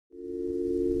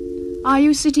Are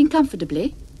you sitting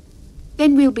comfortably?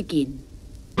 Then we'll begin.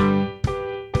 10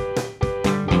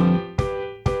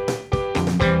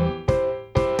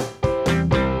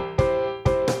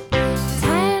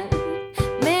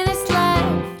 minutes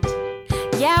left.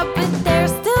 Yeah, but there's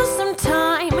still some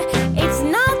time. It's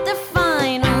not the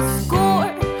final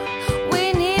score.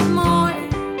 We need more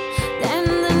than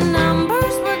the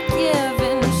numbers we're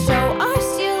given. Show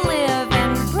us you live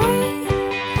and breathe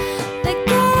the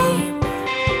game.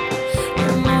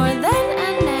 You're more than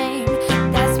a name.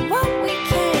 That's what we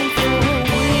came for.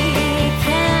 We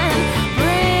can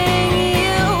bring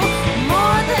you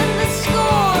more than the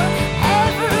score.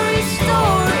 Every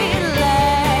story.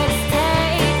 Let's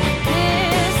take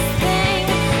this thing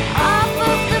off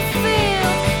of the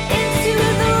field into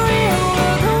the real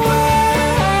world, away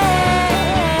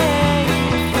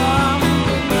from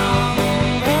the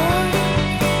numbers,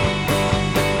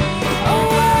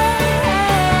 away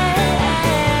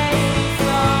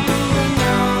from the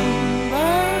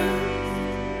numbers.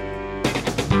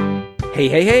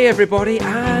 Hey everybody,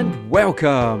 and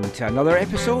welcome to another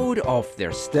episode of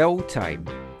There's Still Time,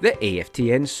 the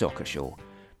AFTN Soccer Show,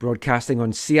 broadcasting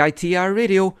on CITR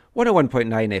Radio 101.9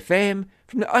 FM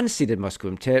from the unceded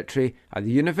Musqueam Territory at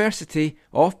the University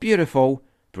of beautiful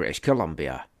British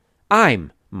Columbia.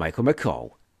 I'm Michael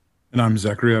McCall. And I'm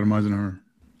Zachary Adam Eisenhower.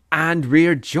 And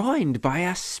we're joined by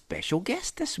a special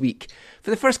guest this week. For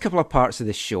the first couple of parts of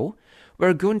the show,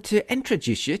 we're going to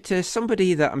introduce you to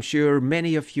somebody that I'm sure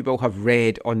many of you will have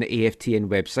read on the AFTN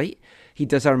website. He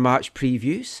does our match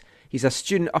previews. He's a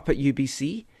student up at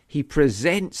UBC. He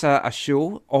presents a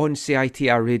show on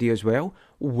CITR Radio as well.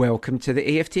 Welcome to the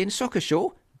AFTN Soccer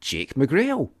Show, Jake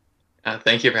McGrail.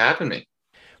 Thank you for having me.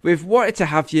 We've wanted to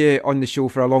have you on the show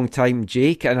for a long time,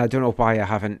 Jake, and I don't know why I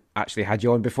haven't actually had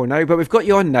you on before now, but we've got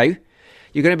you on now.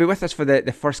 You're going to be with us for the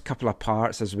first couple of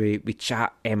parts as we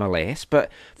chat MLS,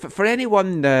 but for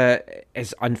anyone that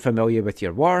is unfamiliar with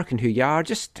your work and who you are,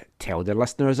 just tell the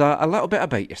listeners a little bit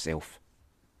about yourself.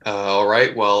 All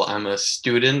right. Well, I'm a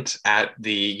student at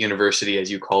the university, as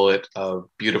you call it, of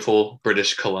beautiful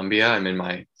British Columbia. I'm in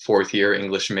my fourth year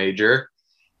English major.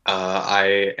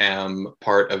 I am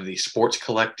part of the sports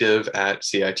collective at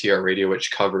CITR Radio, which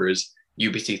covers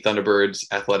UBC Thunderbirds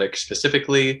athletics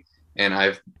specifically. And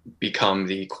I've become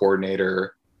the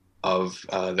coordinator of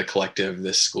the collective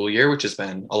this school year, which has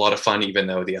been a lot of fun, even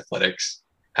though the athletics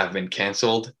have been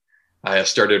canceled. I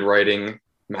started writing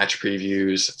match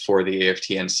previews for the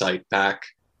AFTN site back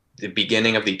the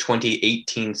beginning of the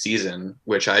 2018 season,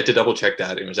 which I had to double check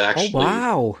that. It was actually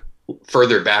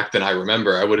further back than I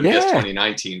remember. I would have guessed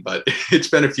 2019, but it's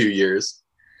been a few years.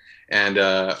 And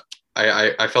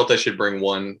I felt I should bring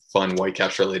one fun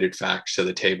Whitecaps related fact to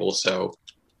the table. So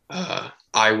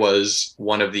I was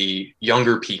one of the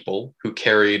younger people who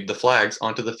carried the flags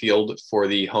onto the field for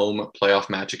the home playoff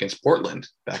match against Portland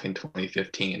back in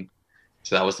 2015.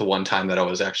 So that was the one time that I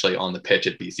was actually on the pitch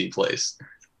at BC Place.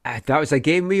 That was a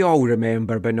game we all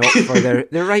remember, but not for the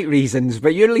right reasons.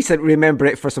 But you at least remember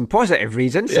it for some positive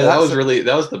reasons. Yeah, so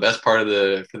that was the best part of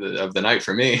the night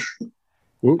for me.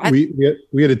 We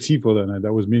had a tifo that night.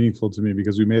 That was meaningful to me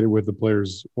because we made it with the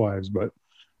players' wives. But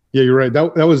yeah, you're right.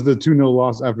 That was the 2-0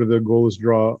 loss after the goalless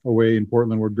draw away in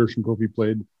Portland where Gershon Kofi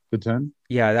played the 10.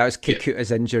 Yeah, that was Kikuta's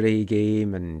injury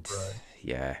game, and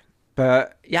yeah.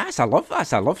 But yeah, that's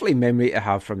a lovely memory to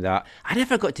have from that. I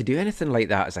never got to do anything like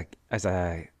that as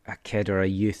a kid or a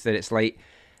youth, and it's like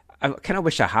I kind of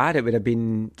wish I had. It would have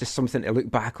been just something to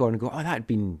look back on and go, oh, that'd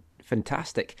been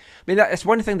fantastic. I mean, that's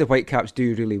one thing the Whitecaps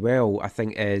do really well, I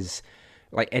think, is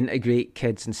like integrate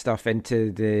kids and stuff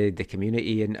into the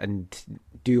community and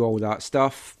do all that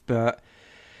stuff. But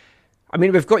I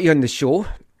mean, we've got you on the show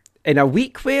in a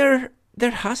week where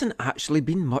there hasn't actually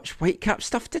been much Whitecap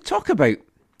stuff to talk about.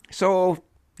 So,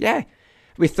 yeah,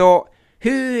 we thought,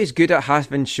 who is good at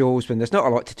having shows when there's not a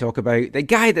lot to talk about? The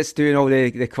guy that's doing all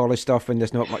the college stuff when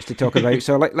there's not much to talk about.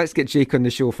 So let's get Jake on the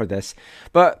show for this.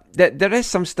 But there is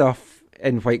some stuff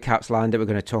in Whitecaps land that we're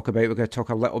going to talk about. We're going to talk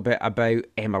a little bit about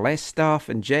MLS stuff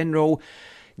in general.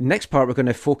 Next part, we're going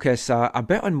to focus a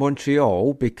bit on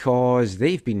Montreal because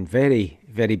they've been very,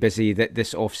 very busy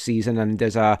this off-season, and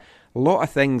there's a lot of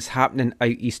things happening out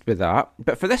east with that.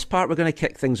 But for this part, we're going to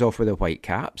kick things off with the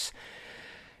Whitecaps.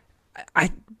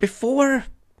 Before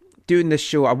doing this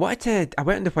show, I went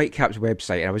on the Whitecaps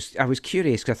website and I was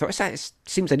curious because I thought it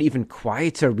seems an even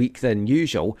quieter week than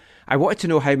usual. I wanted to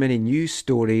know how many news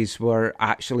stories were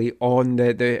actually on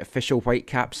the official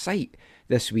Whitecaps site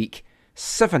this week.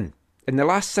 7. In the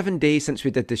last 7 days since we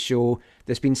did the show,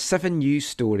 there's been 7 news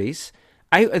stories.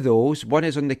 Out of those, 1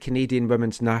 is on the Canadian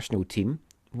women's national team,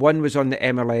 1 was on the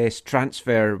MLS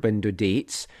transfer window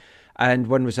dates, and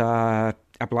one was a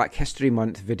Black History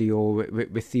Month video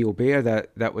with Theo Bair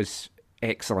that was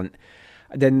excellent.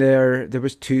 Then there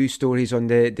was 2 stories on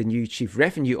the new Chief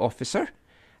Revenue Officer,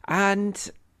 and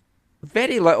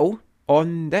very little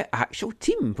on the actual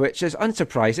team, which is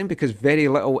unsurprising because very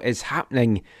little is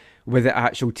happening with the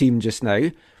actual team just now.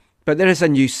 But there is a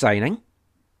new signing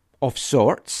of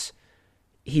sorts.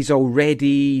 He's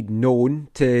already known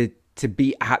to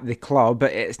be at the club,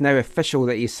 but it's now official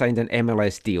that he's signed an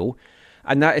MLS deal,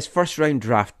 and that is first round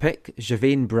draft pick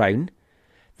Javain Brown,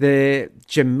 the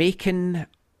Jamaican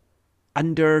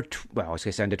under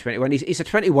 21. He's a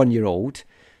 21-year-old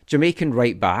Jamaican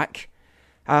right back.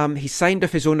 He signed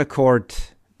off his own accord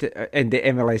in the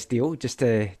MLS deal, just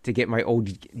to get my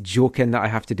old joke in that I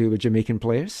have to do with Jamaican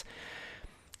players.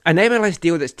 An MLS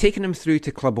deal that's taken him through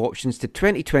to club options to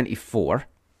 2024.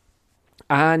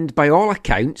 And by all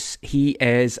accounts, he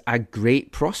is a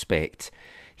great prospect.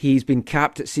 He's been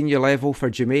capped at senior level for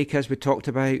Jamaica, as we talked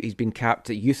about. He's been capped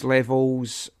at youth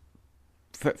levels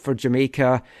for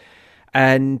Jamaica.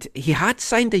 And he had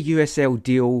signed a USL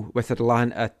deal with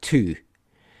Atlanta too.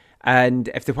 And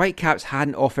if the Whitecaps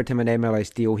hadn't offered him an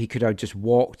MLS deal, he could have just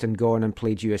walked and gone and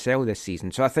played USL this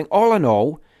season. So I think all in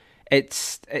all,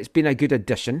 it's been a good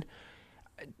addition.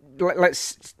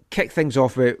 Let's kick things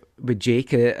off with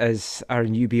Jake as our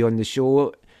newbie on the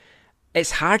show.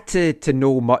 It's hard to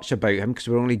know much about him because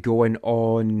we're only going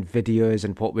on videos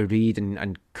and what we read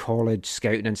and college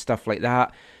scouting and stuff like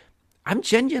that. I'm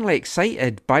genuinely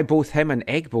excited by both him and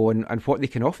Egbo and what they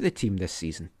can offer the team this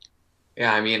season.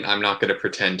 Yeah, I mean, I'm not going to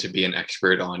pretend to be an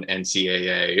expert on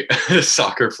NCAA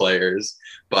soccer players,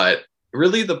 but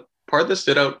really the part that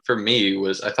stood out for me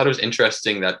was I thought it was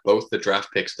interesting that both the draft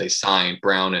picks they signed,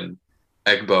 Brown and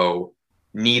Egbo,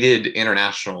 needed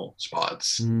international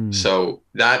spots. So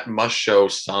that must show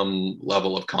some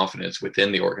level of confidence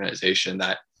within the organization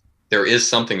that there is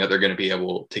something that they're going to be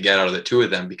able to get out of the 2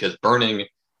 of them, because burning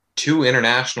 2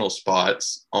 international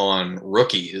spots on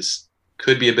rookies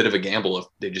could be a bit of a gamble if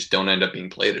they just don't end up being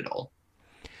played at all.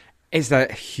 It's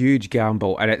a huge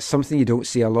gamble, and it's something you don't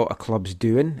see a lot of clubs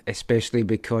doing, especially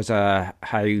because of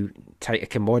how tight a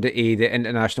commodity the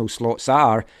international slots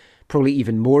are. Probably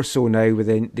even more so now with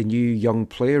the new young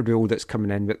player rule that's coming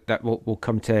in, that we'll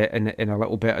come to in a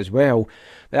little bit as well.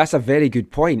 But that's a very good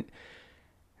point.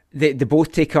 They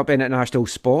both take up international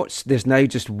spots. There's now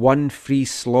just 1 free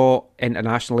slot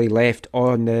internationally left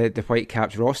on the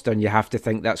Whitecaps roster, and you have to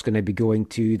think that's going to be going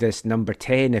to this number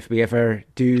 10 if we ever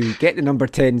do get the number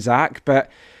 10, Zach. But,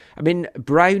 I mean,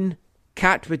 Brown,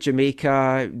 capped with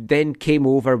Jamaica, then came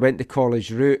over, went the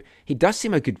college route. He does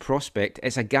seem a good prospect.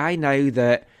 It's a guy now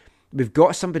that we've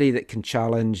got somebody that can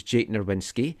challenge Jake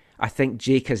Nerwinski. I think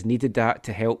Jake has needed that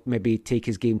to help maybe take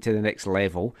his game to the next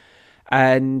level.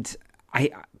 And I'm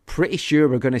pretty sure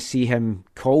we're going to see him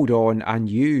called on and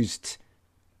used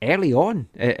early on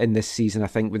in this season, I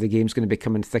think, with the game's going to be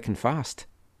coming thick and fast.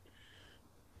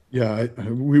 Yeah,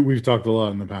 we've talked a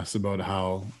lot in the past about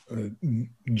how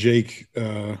Jake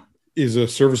is a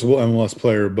serviceable MLS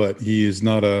player, but he is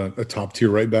not a top-tier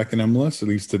right back in MLS, at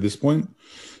least to this point.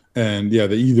 And yeah,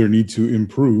 they either need to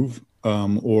improve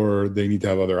or they need to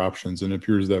have other options. And it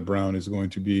appears that Brown is going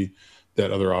to be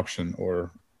that other option,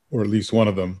 or at least one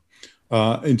of them.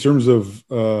 In terms of,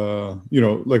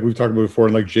 like we've talked about before,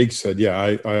 and like Jake said,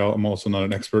 yeah, I'm also not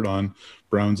an expert on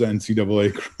Brown's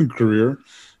NCAA career.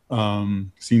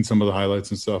 Seen some of the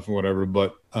highlights and stuff and whatever.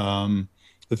 But the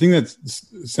thing that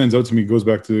stands out to me goes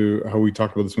back to how we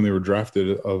talked about this when they were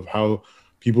drafted, of how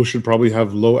people should probably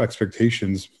have low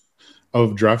expectations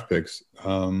of draft picks.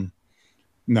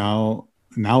 Now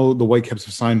the Whitecaps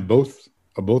have signed both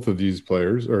of these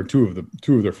players, or two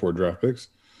of their 4 draft picks.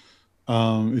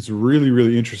 It's really,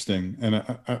 really interesting, and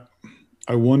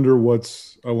I wonder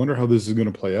how this is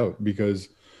going to play out, because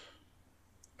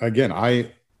again, as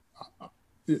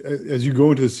you go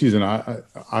into the season,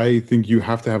 I think you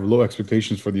have to have low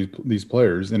expectations for these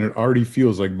players, and it already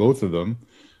feels like both of them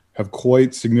have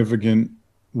quite significant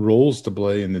roles to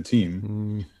play in the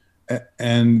team.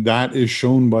 And that is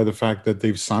shown by the fact that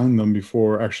they've signed them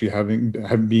before actually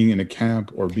being in a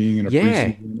camp or being in a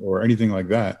preseason or anything like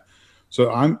that.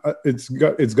 So it's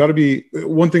got to be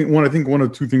one thing. I think one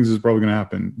of 2 things is probably going to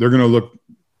happen. They're going to look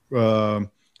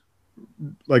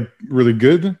like really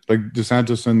good. Like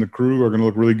DeSantis and the crew are going to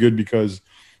look really good because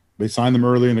they signed them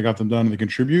early and they got them done and they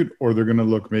contribute, or they're going to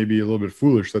look maybe a little bit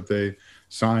foolish that they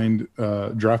signed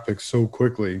draft picks so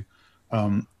quickly.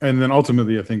 And then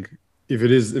ultimately, I think if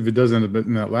it does end up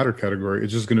in that latter category,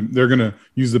 it's just they're gonna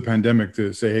use the pandemic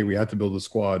to say, hey, we had to build a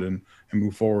squad and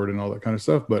move forward and all that kind of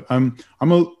stuff. But I'm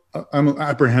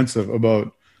apprehensive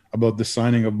about about the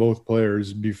signing of both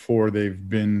players before they've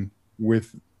been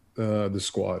with the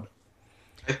squad.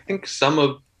 I think some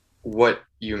of what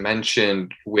you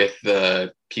mentioned with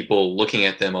the people looking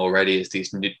at them already as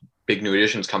these big new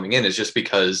additions coming in is just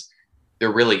because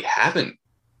there really haven't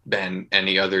been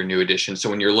any other new additions. So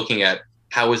when you're looking at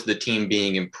how is the team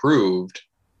being improved,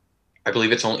 I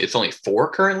believe it's only 4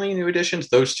 currently new additions.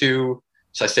 Those two,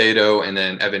 Saicedo and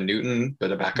then Evan Newton,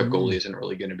 but a backup goalie isn't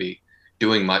really going to be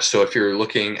doing much. So if you're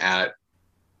looking at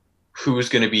who's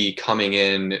going to be coming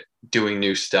in, doing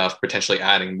new stuff, potentially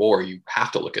adding more, you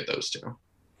have to look at those two.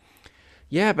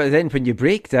 Yeah, but then when you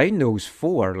break down those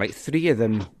 4, like 3 of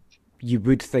them you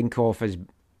would think of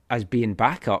as being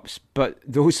backups, but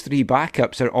those 3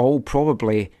 backups are all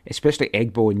probably, especially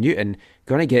Egbo and Newton,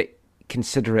 going to get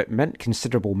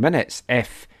considerable minutes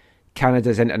if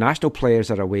Canada's international players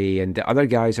are away and the other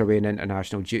guys are away on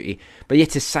international duty. But yet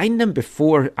to sign them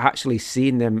before actually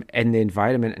seeing them in the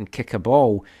environment and kick a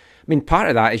ball, I mean, part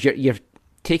of that is you're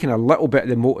taking a little bit of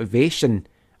the motivation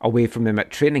away from them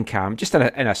at training camp, just in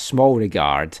a small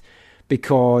regard,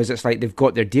 because it's like they've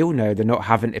got their deal now. They're not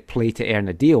having to play to earn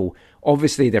a deal.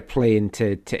 Obviously, they're playing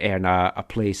to earn a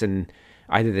place in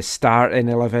either the starting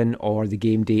 11 or the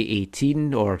game day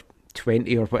 18 or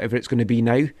 20 or whatever it's going to be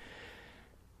now.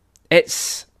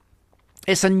 It's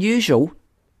unusual.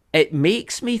 It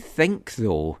makes me think,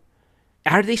 though,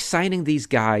 are they signing these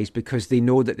guys because they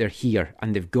know that they're here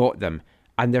and they've got them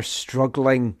and they're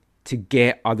struggling to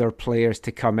get other players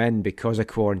to come in because of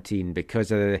quarantine,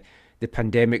 because of the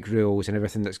pandemic rules and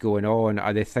everything that's going on?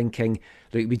 Are they thinking,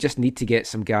 look, we just need to get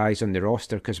some guys on the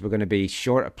roster because we're going to be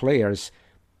short of players.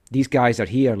 These guys are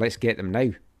here. Let's get them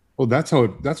now. Well, that's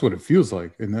what it feels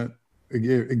like. And that,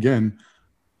 again,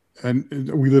 and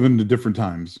we live in the different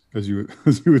times, as you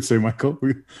would say, Michael.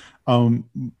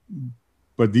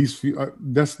 But these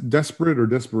desperate or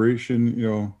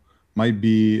desperation, might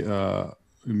be,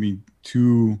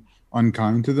 too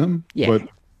unkind to them. Yeah. But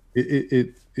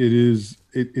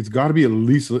it's got to be at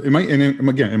least, it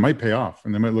might pay off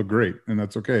and they might look great and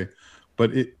that's okay.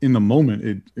 But in the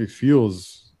moment, it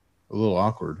feels a little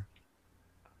awkward.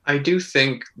 I do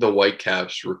think the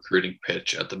Whitecaps recruiting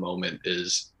pitch at the moment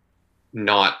is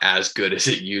not as good as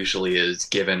it usually is,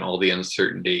 given all the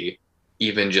uncertainty,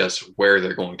 even just where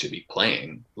they're going to be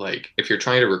playing. Like, if you're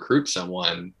trying to recruit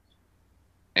someone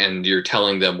and you're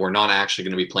telling them we're not actually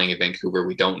going to be playing in Vancouver,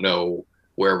 we don't know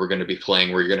where we're going to be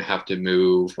playing, where you're going to have to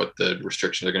move, what the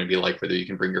restrictions are going to be like, whether you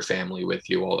can bring your family with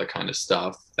you, all that kind of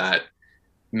stuff, that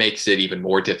makes it even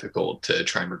more difficult to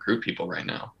try and recruit people right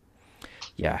now.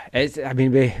 Yeah,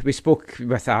 we spoke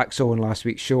with Axel on last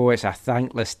week's show. It's a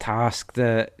thankless task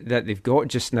that they've got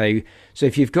just now. So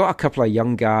if you've got a couple of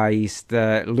young guys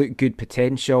that look good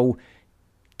potential,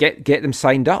 get them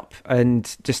signed up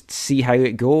and just see how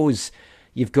it goes.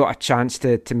 You've got a chance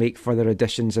to make further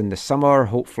additions in the summer.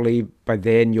 Hopefully by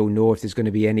then you'll know if there's going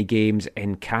to be any games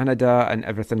in Canada and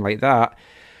everything like that.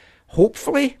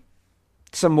 Hopefully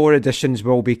some more additions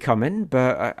will be coming,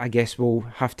 but I guess we'll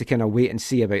have to kind of wait and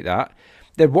see about that.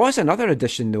 There was another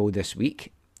addition, though, this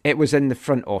week. It was in the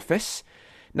front office.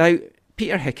 Now,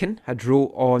 Peter Hicken had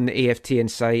wrote on the AFTN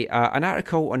site an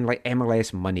article on like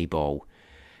MLS Moneyball.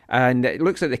 And it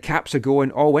looks like the Caps are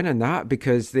going all in on that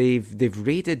because they've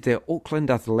raided the Oakland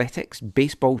Athletics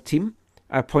baseball team,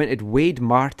 appointed Wade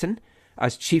Martin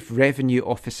as Chief Revenue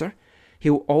Officer.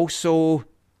 He'll also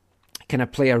kind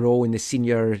of play a role in the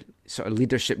senior sort of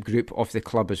leadership group of the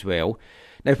club as well.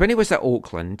 Now, when he was at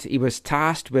Oakland, he was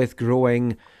tasked with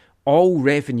growing all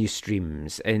revenue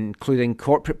streams, including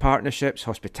corporate partnerships,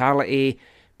 hospitality,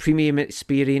 premium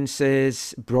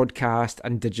experiences, broadcast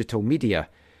and digital media.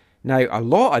 Now, a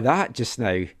lot of that just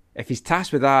now, if he's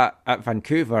tasked with that at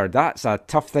Vancouver, that's a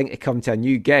tough thing to come to a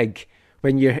new gig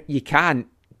when you can't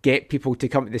get people to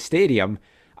come to the stadium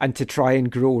and to try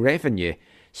and grow revenue.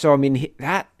 So, they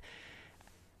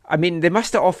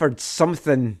must have offered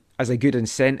something as a good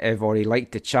incentive, or he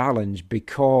liked the challenge,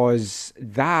 because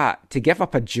that, to give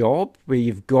up a job where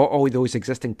you've got all those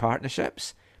existing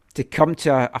partnerships, to come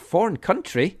to a foreign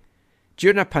country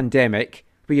during a pandemic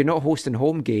where you're not hosting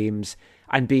home games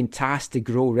and being tasked to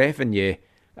grow revenue,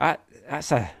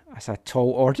 that's a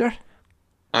tall order.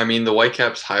 The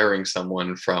Whitecaps hiring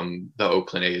someone from the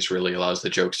Oakland A's really allows the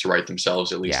jokes to write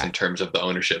themselves, at least in terms of the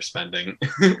ownership spending.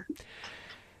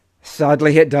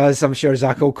 Sadly, it does. I'm sure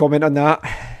Zach will comment on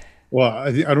that. Well,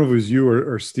 I don't know if it was you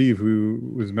or Steve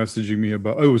who was messaging me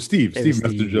about. Oh, it was Steve. Steve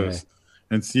messaged us,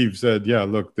 and Steve said, "Yeah,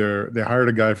 look, they hired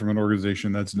a guy from an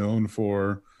organization that's known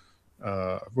for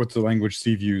what's the language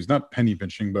Steve used? Not penny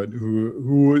pinching, but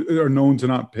who are known to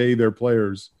not pay their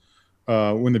players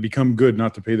when they become good,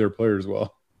 not to pay their players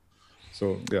well."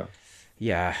 So yeah.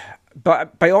 Yeah,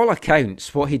 but by all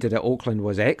accounts, what he did at Oakland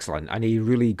was excellent, and he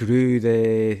really grew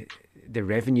the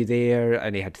revenue there,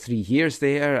 and he had 3 years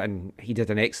there, and he did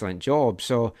an excellent job.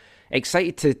 So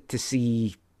excited to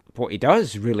see what he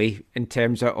does, really, in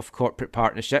terms of corporate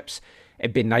partnerships.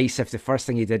 It'd be nice if the first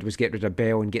thing he did was get rid of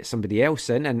Bell and get somebody else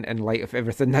in light of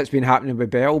everything that's been happening with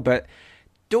Bell, but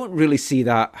don't really see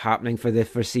that happening for the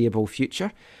foreseeable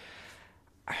future.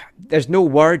 There's no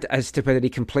word as to whether he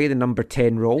can play the number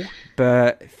 10 role,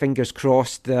 but fingers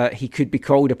crossed that he could be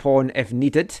called upon if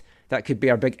needed. That could be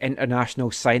our big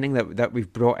international signing that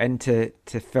we've brought in to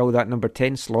fill that number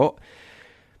 10 slot.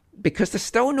 Because there's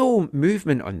still no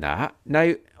movement on that.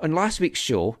 Now, on last week's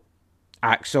show,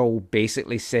 Axel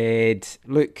basically said,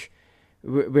 look,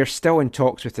 we're still in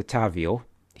talks with Otavio.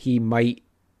 He might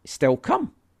still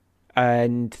come,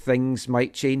 and things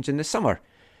might change in the summer.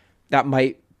 That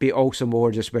might be also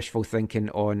more just wishful thinking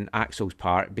on Axel's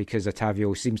part, because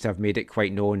Otavio seems to have made it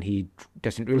quite known he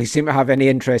doesn't really seem to have any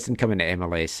interest in coming to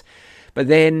MLS. But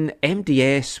then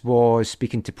MDS was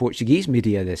speaking to Portuguese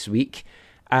media this week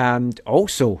and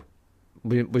also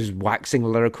was waxing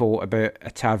lyrical about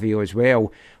Otavio as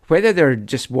well. Whether they're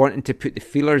just wanting to put the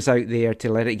feelers out there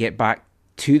to let it get back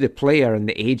to the player and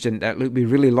the agent that, look, we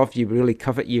really love you, we really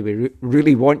covet you, we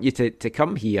really want you to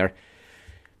come here.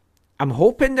 I'm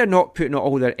hoping they're not putting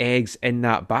all their eggs in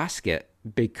that basket,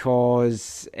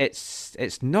 because it's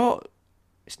not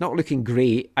looking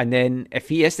great. And then if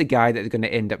he is the guy that they're going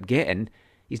to end up getting,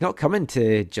 he's not coming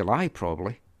to July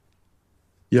probably.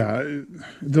 Yeah,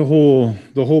 the whole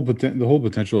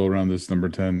potential around this number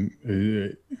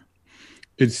 10,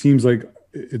 it seems like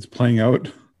it's playing out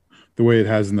the way it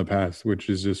has in the past, which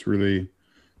is just really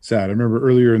sad. I remember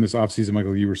earlier in this offseason,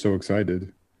 Michael, you were so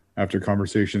excited after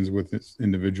conversations with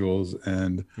individuals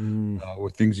and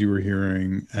with things you were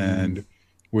hearing and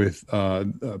with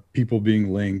people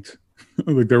being linked.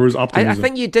 Like there was optimism. I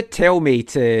think you did tell me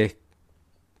to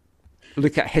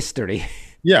look at history.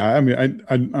 Yeah, I mean,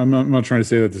 I'm not trying to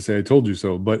say that to say I told you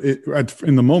so, but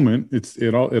in the moment,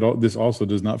 this also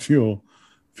does not feel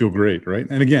great, right?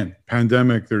 And again,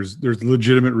 pandemic. There's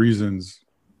legitimate reasons,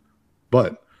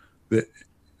 but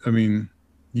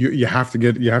you have to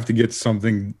get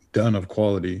something done of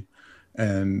quality,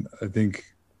 and I think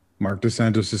Marc Dos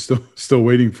Santos is still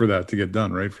waiting for that to get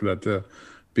done, right? For that to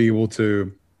be able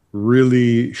to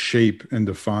really shape and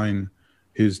define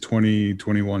his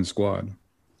 2021 squad.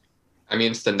 I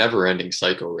mean, it's the never-ending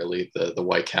cycle, really. The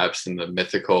Whitecaps and the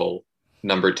mythical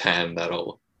number 10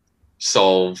 that'll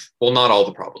solve, well, not all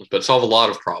the problems, but solve a lot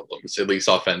of problems, at least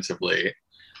offensively.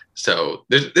 So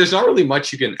there's not really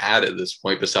much you can add at this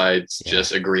point besides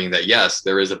just agreeing that, yes,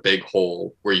 there is a big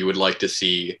hole where you would like to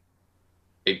see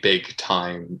a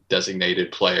big-time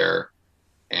designated player.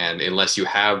 And unless you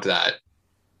have that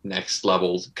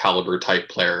next-level caliber type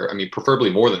player, I mean,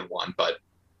 preferably more than one, but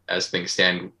as things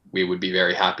stand, we would be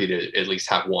very happy to at least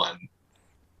have one.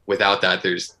 Without that,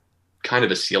 there's kind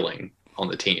of a ceiling on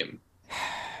the team.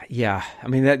 Yeah, I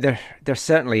mean, there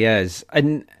certainly is.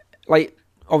 And, like,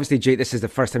 obviously, Jake, this is the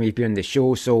first time you've been on the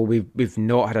show, so we've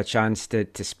not had a chance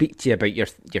to speak to you about your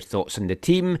thoughts on the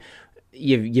team.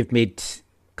 You've made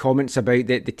comments about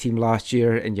the team last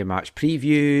year in your match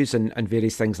previews and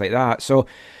various things like that. So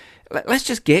let's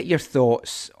just get your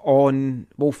thoughts on,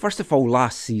 well, first of all,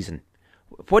 last season.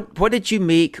 What did you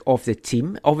make of the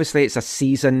team? Obviously, it's a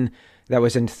season that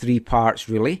was in 3 parts,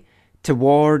 really.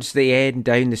 Towards the end,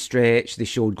 down the stretch, they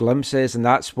showed glimpses, and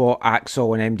that's what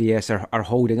Axel and MDS are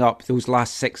holding up. Those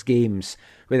last 6 games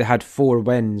where they had 4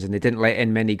 wins and they didn't let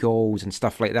in many goals and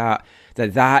stuff like that,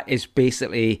 that is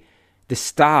basically the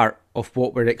start of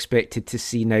what we're expected to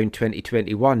see now in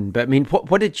 2021. But, I mean,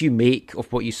 what did you make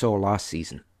of what you saw last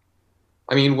season?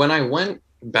 I mean, when I went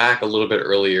back a little bit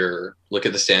earlier, look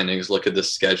at the standings, look at the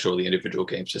schedule, the individual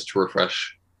games, just to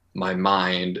refresh my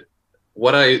mind,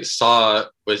 what I saw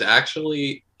was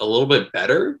actually a little bit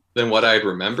better than what I'd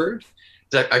remembered.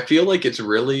 I feel like it's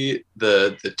really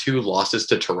the 2 losses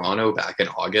to Toronto back in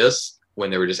August when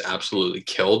they were just absolutely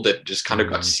killed that just kind of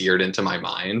got seared into my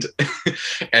mind.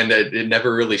 And it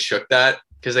never really shook that,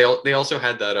 because they also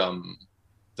had that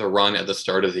the run at the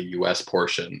start of the US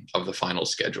portion of the final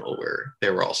schedule where they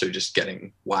were also just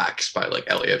getting waxed by like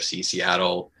LAFC,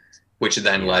 Seattle, which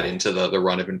then led into the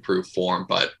run of improved form.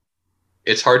 But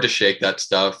it's hard to shake that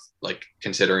stuff, like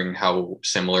considering how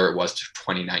similar it was to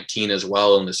 2019 as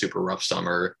well, in the super rough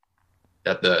summer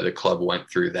that the club went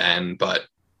through then. But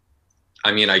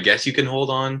I mean, I guess you can hold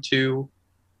on to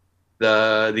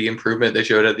the improvement they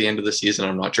showed at the end of the season.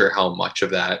 I'm not sure how much of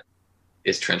that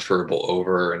is transferable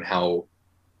over and how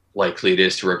likely it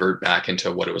is to revert back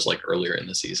into what it was like earlier in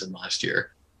the season last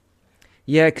year.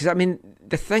 Yeah, because I mean,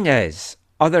 the thing is,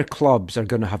 other clubs are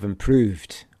going to have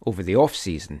improved over the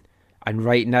off-season. And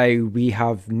right now, we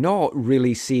have not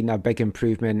really seen a big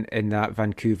improvement in that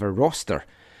Vancouver roster.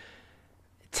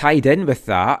 Tied in with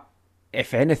that,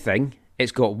 if anything,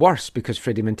 it's got worse because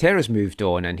Freddie Montero's moved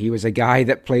on, and he was a guy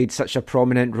that played such a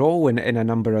prominent role in a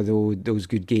number of those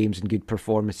good games and good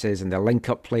performances, and the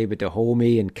link-up play with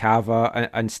Dahomey and Cava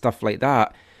and stuff like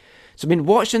that. So, I mean,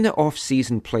 watching the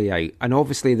off-season play out, and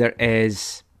obviously there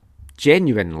is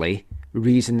genuinely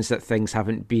reasons that things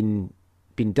haven't been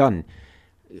done.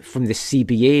 From the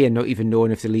CBA and not even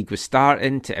knowing if the league was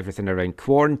starting, to everything around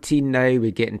quarantine now,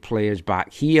 we're getting players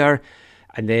back here.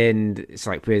 And then it's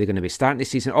like, where they're going to be starting the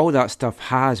season. All that stuff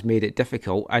has made it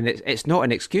difficult. And it's not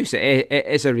an excuse. It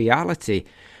is a reality.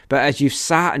 But as you've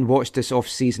sat and watched this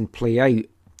off-season play out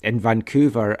in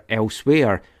Vancouver,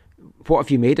 elsewhere, what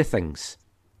have you made of things?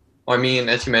 Well, I mean,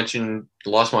 as you mentioned,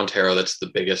 lost Montero. That's the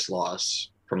biggest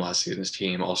loss from last season's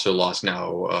team. Also lost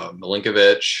now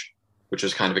Milinkovic, which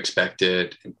was kind of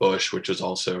expected, and Bush, which was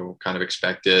also kind of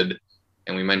expected.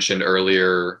 And we mentioned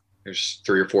earlier, there's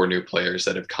 3 or 4 new players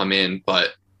that have come in,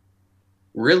 but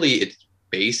really it's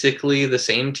basically the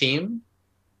same team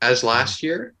as last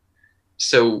year.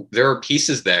 So there are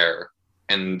pieces there.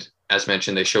 And as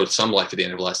mentioned, they showed some life at the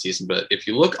end of last season. But if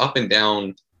you look up and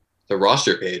down the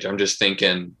roster page, I'm just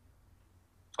thinking,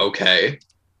 okay,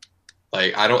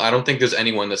 like I don't think there's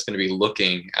anyone that's going to be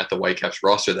looking at the Whitecaps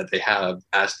roster that they have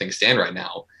as things stand right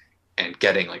now and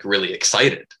getting like really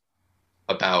excited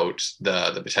about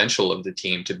the potential of the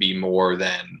team to be more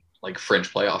than like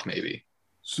fringe playoff maybe.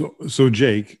 So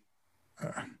Jake,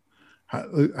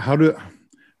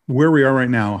 where we are right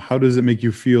now, how does it make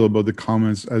you feel about the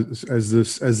comments as the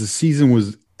season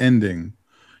was ending?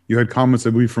 You had comments, I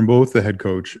believe, from both the head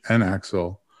coach and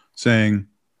Axel saying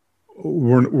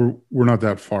we're not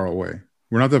that far away.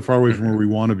 We're not that far away from where we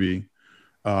want to be.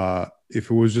 If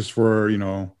it was just for,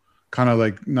 kind of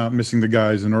like not missing the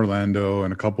guys in Orlando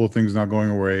and a couple of things not going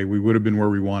away, we would have been where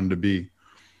we wanted to be.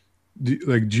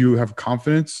 Do you have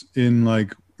confidence in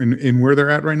where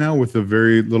they're at right now with the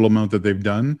very little amount that they've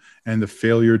done and the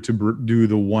failure to do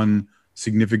the one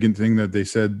significant thing that they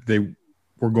said they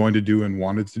were going to do and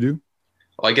wanted to do?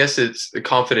 Well, I guess it's the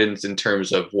confidence in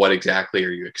terms of what exactly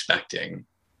are you expecting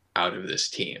out of this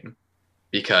team?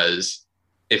 Because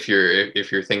if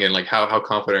you're thinking like how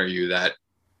confident are you that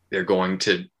they're going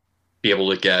to be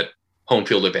able to get home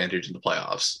field advantage in the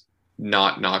playoffs?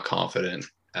 Not confident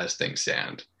as things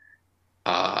stand.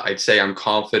 I'd say I'm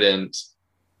confident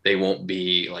they won't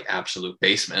be like absolute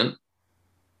basement.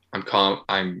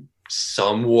 I'm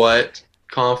somewhat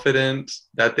confident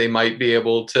that they might be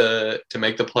able to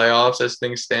make the playoffs as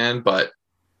things stand, but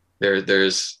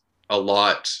there's a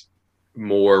lot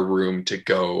more room to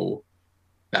go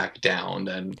back down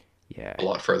than a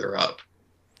lot further up.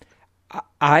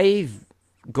 I've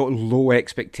got low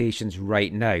expectations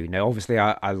right now. Now, obviously,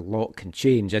 a lot can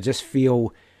change. I just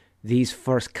feel these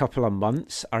first couple of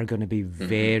months are going to be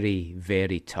very,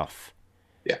 very tough.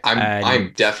 Yeah,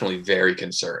 I'm definitely very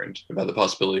concerned about the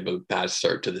possibility of a bad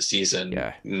start to the season.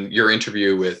 Yeah. Your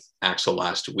interview with Axel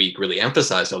last week really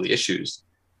emphasized all the issues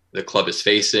the club is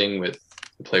facing with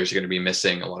the players are going to be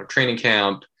missing a lot of training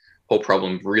camp, whole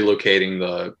problem of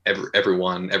relocating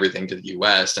everything to the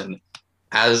US. And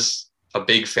as a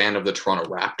big fan of the Toronto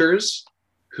Raptors,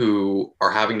 who are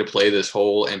having to play this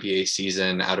whole NBA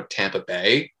season out of Tampa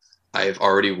Bay, I've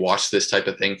already watched this type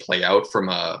of thing play out from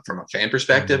a fan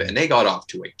perspective, and they got off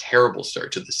to a terrible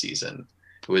start to the season.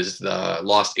 It was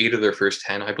lost 8 of their first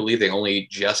 10, I believe. They only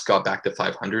just got back to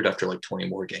 500 after like 20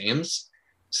 more games.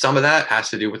 Some of that has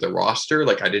to do with the roster.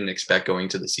 Like I didn't expect going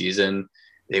to the season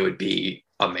they would be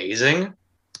amazing,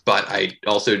 but I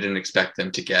also didn't expect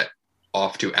them to get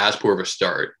off to as poor of a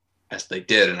start as they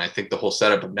did. And I think the whole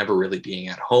setup of never really being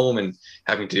at home and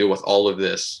having to deal with all of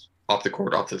this off the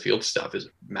court, off the field stuff is a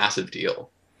massive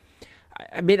deal.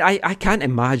 I mean, I can't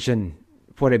imagine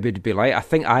what it would be like. I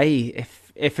think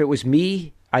if it was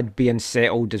me, I'd be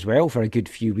unsettled as well for a good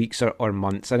few weeks or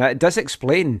months. And it does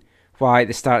explain why at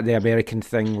the start of the American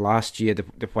thing last year,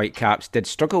 the Whitecaps did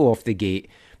struggle off the gate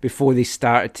before they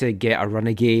started to get a run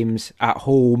of games at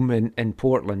home in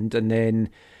Portland and then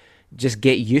just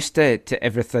get used to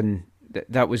everything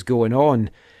that was going on.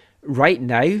 Right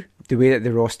now, the way that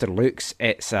the roster looks,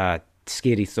 it's a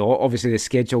scary thought. Obviously, the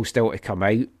schedule's still to come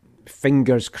out.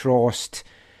 Fingers crossed.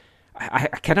 I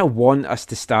kind of want us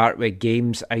to start with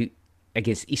games out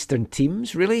against Eastern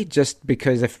teams, really, just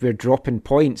because if we're dropping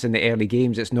points in the early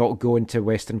games, it's not going to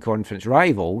Western Conference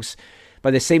rivals. But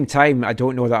at the same time, I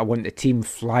don't know that I want the team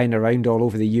flying around all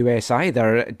over the US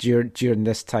either during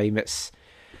this time.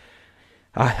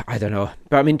 I don't know.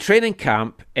 But I mean, training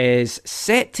camp is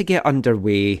set to get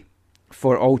underway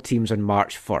for all teams on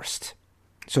March 1st.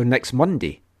 So next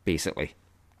Monday, basically.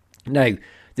 Now,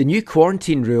 the new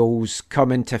quarantine rules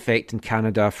come into effect in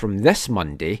Canada from this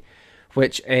Monday,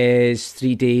 which is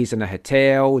 3 days in a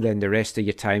hotel, then the rest of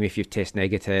your time, if you've tested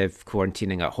negative,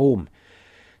 quarantining at home.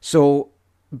 So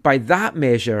by that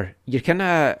measure, you're kind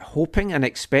of hoping and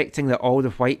expecting that all the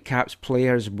Whitecaps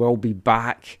players will be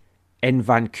back in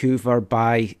Vancouver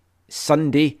by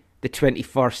Sunday, the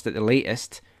 21st at the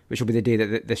latest, which will be the day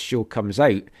that this show comes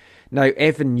out. Now,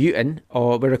 Evan Newton,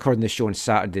 we're recording this show on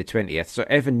Saturday the 20th, so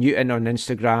Evan Newton on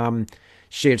Instagram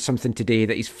shared something today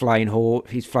that he's flying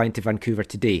to Vancouver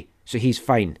today, so he's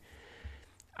fine.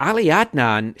 Ali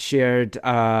Adnan shared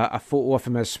a photo of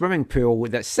him in a swimming pool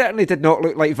that certainly did not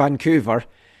look like Vancouver.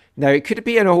 Now, it could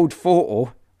be an old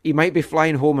photo. He might be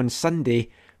flying home on Sunday,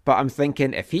 but I'm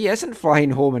thinking if he isn't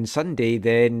flying home on Sunday,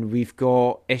 then we've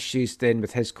got issues then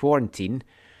with his quarantine.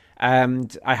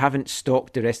 And I haven't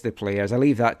stalked the rest of the players. I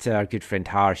leave that to our good friend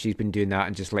Har. She's been doing that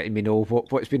and just letting me know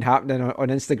what's been happening on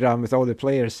Instagram with all the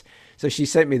players. So she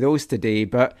sent me those today.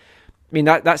 But, I mean,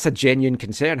 that's a genuine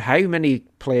concern. How many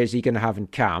players are you going to have in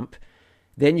camp?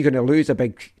 Then you're going to lose a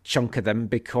big chunk of them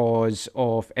because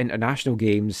of international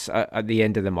games at the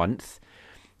end of the month.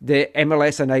 The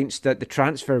MLS announced that the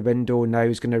transfer window now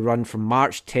is going to run from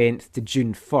March 10th to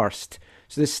June 1st.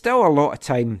 So there's still a lot of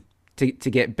time to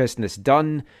get business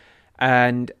done.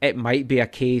 And it might be a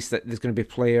case that there's going to be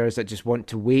players that just want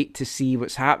to wait to see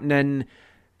what's happening,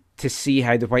 to see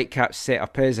how the Whitecaps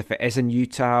setup is, if it is in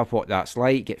Utah, what that's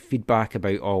like, get feedback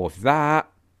about all of that.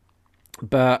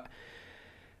 But,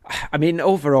 I mean,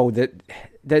 overall,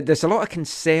 there's a lot of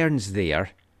concerns there.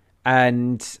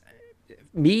 And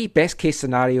best case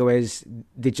scenario is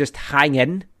they just hang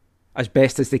in as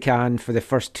best as they can for the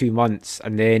first 2 months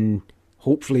and then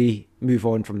hopefully move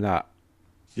on from that.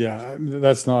 Yeah,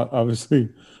 that's not obviously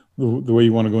the way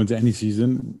you want to go into any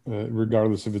season,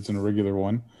 regardless if it's in a regular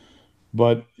one.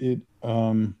 But it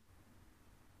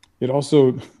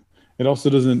also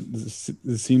doesn't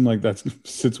seem like that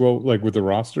sits well like with the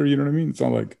roster. You know what I mean? It's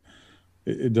not like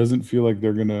it doesn't feel like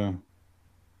they're gonna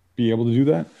be able to do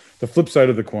that. The flip side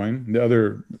of the coin,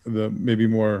 the maybe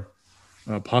more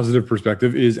positive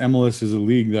perspective is MLS is a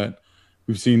league that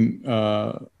we've seen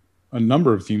a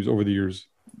number of teams over the years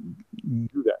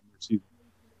do that.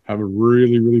 Have a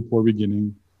really, really poor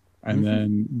beginning, and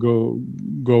then go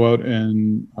out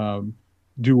and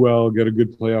do well, get a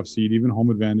good playoff seed, even home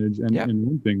advantage, and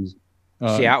win things.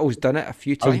 Seattle's done it a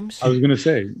few times. I was going to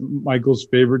say, Michael's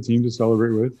favorite team to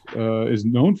celebrate with is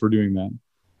known for doing that.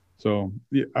 So,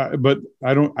 but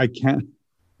I can't.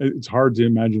 It's hard to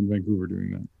imagine Vancouver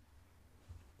doing that.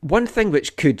 One thing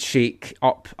which could shake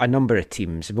up a number of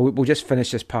teams, we'll just finish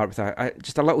this part with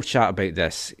just a little chat about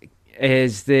this,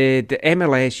 is the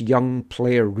MLS young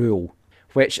player rule,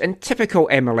 which in typical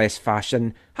MLS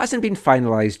fashion hasn't been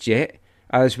finalised yet,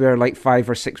 as we're like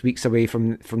 5 or 6 weeks away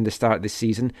from the start of the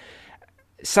season.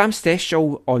 Sam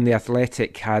Stejskal on The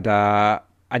Athletic had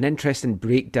an interesting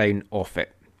breakdown of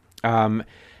it. And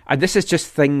this is just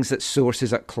things that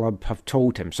sources at club have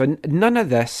told him. So none of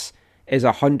this is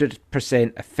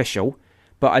 100% official,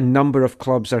 but a number of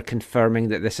clubs are confirming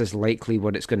that this is likely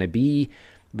what it's going to be,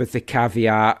 with the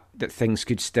caveat that things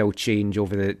could still change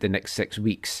over the next 6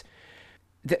 weeks.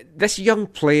 This young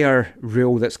player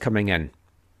rule that's coming in,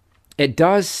 it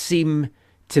does seem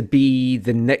to be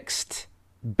the next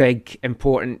big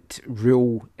important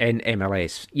rule in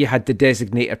MLS. You had the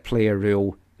designated player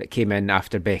rule that came in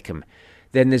after Beckham.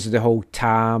 Then there's the whole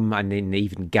TAM and then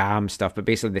even GAM stuff, but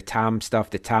basically the TAM stuff,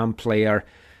 the TAM player,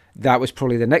 that was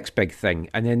probably the next big thing.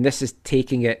 And then this is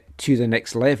taking it to the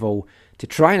next level to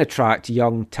try and attract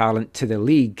young talent to the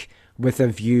league with a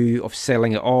view of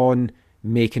selling it on,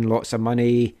 making lots of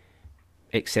money,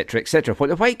 etc., etc. What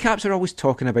the Whitecaps are always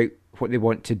talking about, what they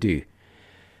want to do.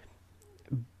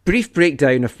 Brief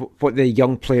breakdown of what the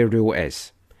young player rule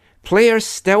is. Players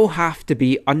still have to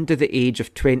be under the age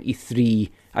of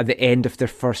 23 at the end of their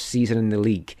first season in the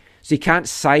league. So you can't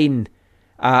sign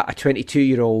a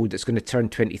 22-year-old that's going to turn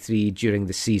 23 during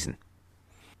the season.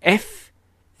 If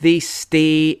they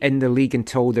stay in the league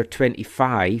until they're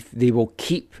 25, they will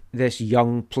keep this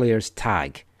young player's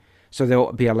tag. So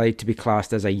they'll be allowed to be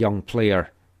classed as a young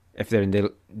player if they're in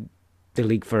the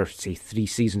league for, say, 3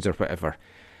 seasons or whatever.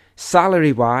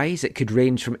 Salary-wise, it could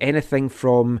range from anything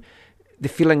from, the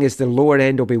feeling is the lower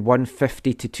end will be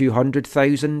 150 to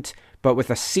 200,000, but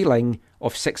with a ceiling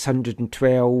of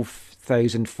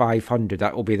 612,500.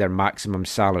 That will be their maximum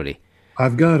salary.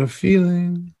 I've got a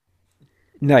feeling.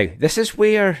 Now, this is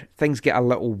where things get a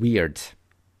little weird.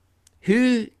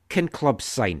 Who can clubs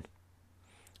sign?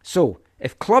 So,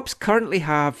 if clubs currently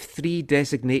have 3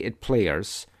 designated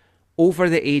players over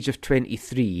the age of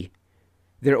 23,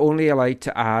 they're only allowed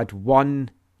to add 1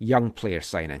 young player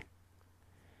signing.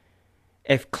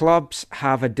 If clubs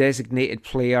have a designated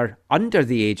player under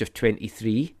the age of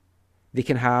 23, they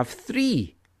can have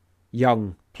 3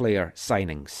 young player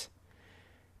signings.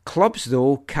 Clubs,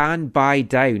 though, can buy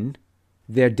down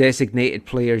their designated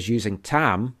players using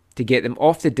TAM to get them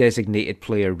off the designated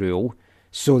player rule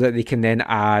so that they can then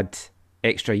add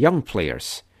extra young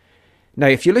players. Now,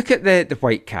 if you look at the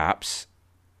Whitecaps,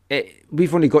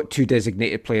 we've only got 2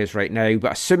 designated players right now,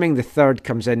 but assuming the third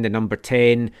comes in, the number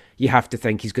 10, you have to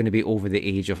think he's going to be over the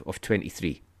age of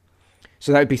 23.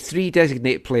 So that would be 3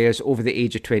 designated players over the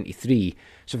age of 23.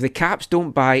 So if the Caps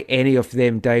don't buy any of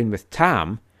them down with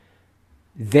TAM,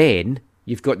 then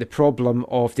you've got the problem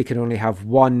of they can only have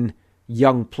 1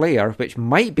 young player, which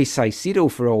might be size 0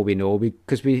 for all we know,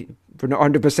 because we're not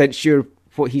 100% sure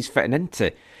what he's fitting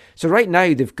into. So right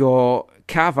now they've got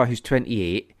Kava, who's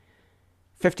 28,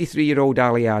 53-year-old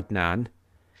Ali Adnan,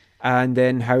 and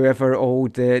then however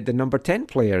old the number 10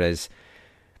 player is.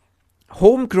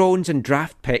 Homegrowns and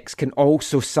draft picks can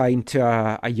also sign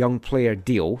to a young player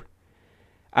deal,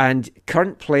 and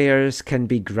current players can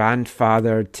be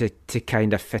grandfathered to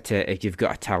kind of fit it if you've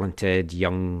got a talented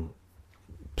young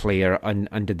player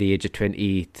under the age of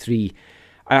 23.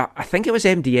 I think it was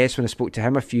MDS, when I spoke to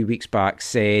him a few weeks back,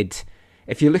 said,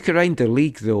 if you look around the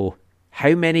league though,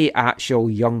 how many actual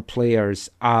young players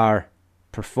are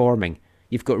performing?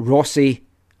 You've got Rossi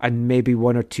and maybe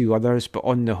 1 or 2 others, but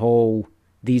on the whole,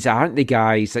 these aren't the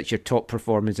guys that's your top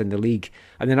performers in the league.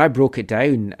 And then I broke it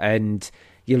down, and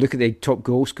you look at the top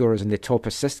goal scorers and the top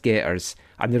assist getters,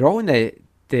 and they're all in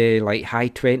the like high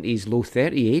 20s, low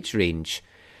 30 age range.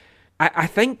 I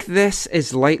think this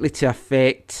is likely to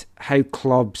affect how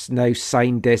clubs now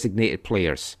sign designated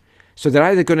players. So they're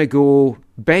either going to go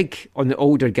big on the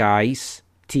older guys,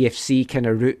 TFC kind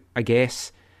of route, I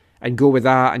guess, and go with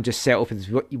that and just settle with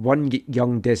 1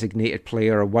 young designated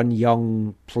player or 1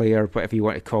 young player, whatever you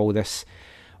want to call this.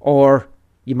 Or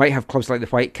you might have clubs like the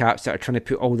Whitecaps that are trying to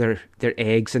put all their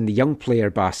eggs in the young player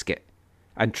basket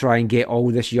and try and get all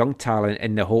this young talent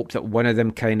in the hope that one of them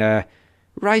kind of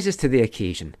rises to the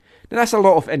occasion. Now, that's a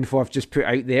lot of info I've just put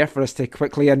out there for us to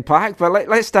quickly unpack, but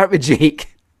let's start with Jake.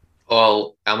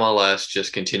 Well, MLS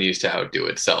just continues to outdo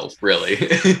itself, really.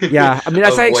 Yeah, I mean,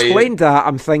 as I explained that,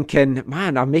 I'm thinking,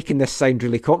 man, I'm making this sound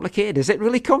really complicated. Is it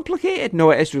really complicated?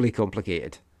 No, it is really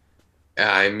complicated.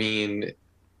 I mean,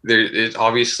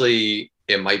 obviously,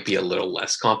 it might be a little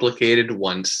less complicated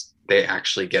once they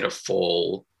actually get a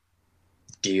full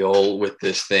deal with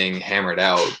this thing hammered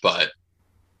out, but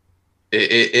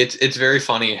it's very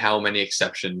funny how many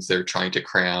exceptions they're trying to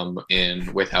cram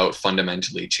in without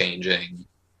fundamentally changing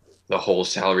the whole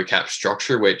salary cap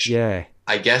structure, which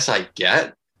I guess I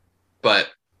get, but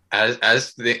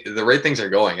as the rate things are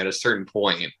going, at a certain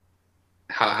point,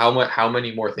 how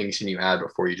many more things can you add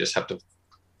before you just have to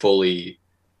fully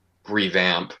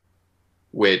revamp,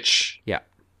 which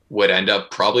would end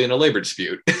up probably in a labor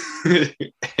dispute.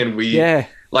 And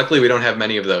luckily we don't have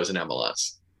many of those in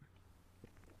MLS.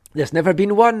 There's never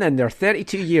been one in their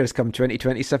 32 years come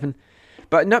 2027.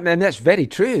 But no, and that's very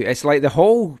true. It's like the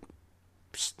whole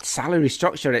salary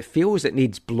structure, it feels it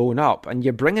needs blown up, and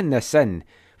you're bringing this in,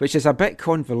 which is a bit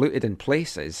convoluted in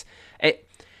places. It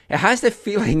has the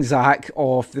feeling, Zach,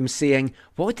 of them saying,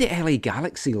 what would the LA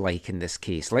Galaxy like in this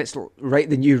case? Let's write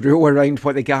the new rule around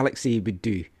what the Galaxy would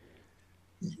do.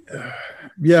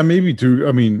 Yeah, maybe too.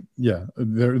 I mean, yeah,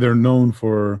 they're known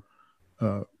for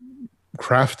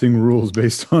crafting rules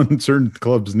based on certain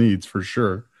clubs' needs, for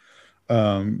sure.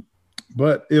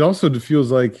 But it also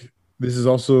feels like this is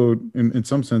also, in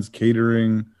some sense,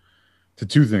 catering to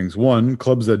 2 things. One,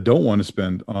 clubs that don't want to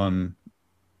spend on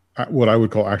what I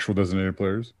would call actual designated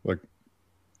players, like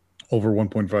over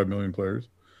 1.5 million players.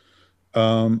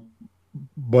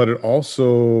 But it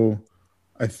also,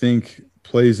 I think,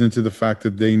 plays into the fact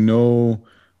that they know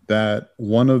that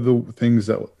one of the things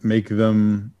that make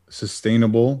them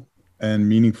sustainable and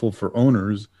meaningful for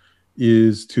owners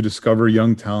is to discover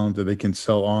young talent that they can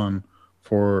sell on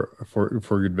for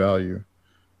good value.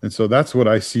 And so that's what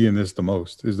I see in this the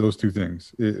most, is those 2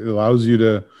 things. It allows you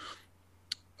to,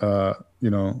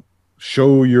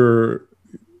 show your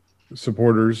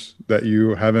supporters that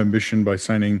you have ambition by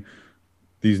signing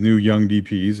these new young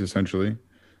DPs, essentially.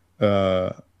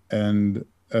 And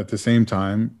at the same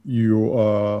time,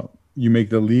 you make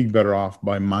the league better off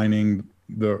by mining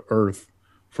the earth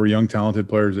for young, talented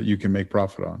players that you can make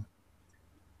profit on.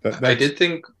 I did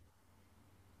think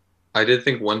I did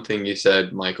think one thing you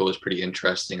said, Michael, was pretty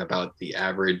interesting about the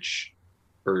average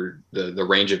or the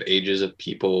range of ages of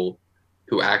people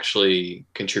who actually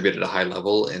contribute at a high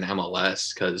level in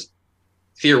MLS. Because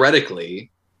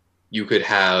theoretically, you could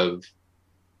have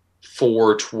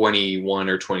 4 21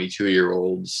 or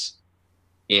 22-year-olds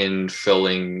in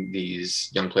filling these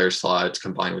young player slots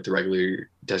combined with the regular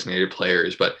designated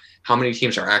players. But how many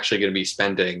teams are actually going to be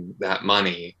spending that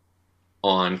money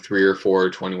on 3 or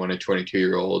 4 21 and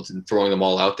 22-year-olds and throwing them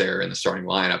all out there in the starting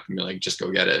lineup and be like, just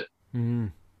go get it?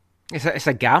 It's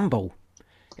a gamble.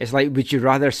 It's like, would you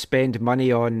rather spend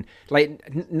money on,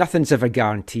 like, nothing's ever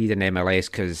guaranteed in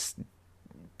MLS because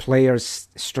players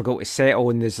struggle to settle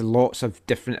and there's lots of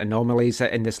different anomalies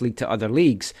in this league to other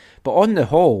leagues. But on the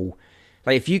whole,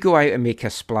 like, if you go out and make a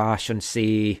splash on,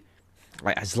 say,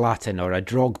 like a Zlatan or a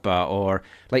Drogba, or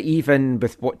like even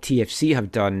with what TFC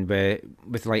have done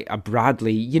with like a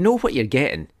Bradley, you know what you're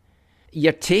getting.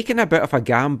 You're taking a bit of a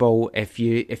gamble if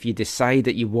you decide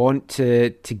that you want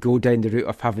to go down the route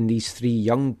of having these 3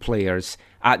 young players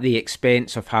at the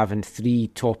expense of having 3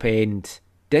 top-end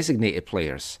designated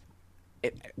players.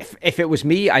 If it was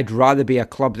me, I'd rather be a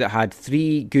club that had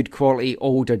 3 good quality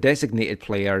older designated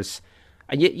players,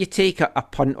 and you take a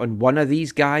punt on one of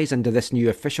these guys under this new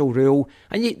official rule,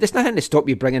 and there's nothing to stop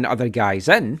you bringing other guys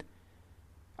in,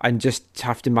 and just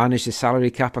have to manage the salary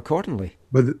cap accordingly.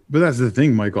 But that's the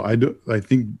thing, Michael. I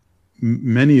think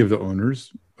many of the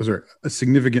owners, a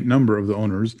significant number of the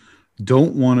owners,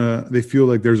 don't want to. They feel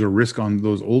like there's a risk on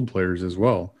those old players as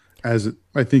well. As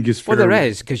I think is fair. Well, there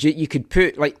is, because you could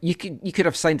put, like, you could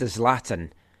have signed a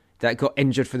Zlatan that got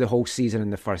injured for the whole season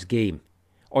in the first game,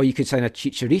 or you could sign a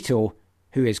Chicharito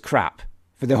who is crap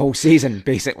for the whole season,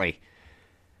 basically.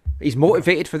 He's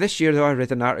motivated for this year, though. I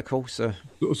read an article, so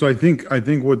I think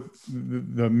what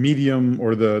the medium,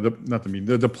 or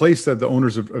the place that the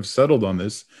owners have settled on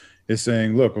this is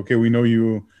saying, look, okay, we know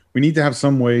you. We need to have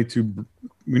some way to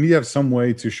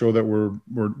show that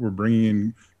we're bringing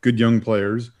in good young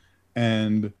players,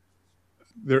 and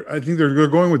I think they're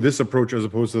going with this approach as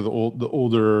opposed to the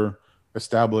older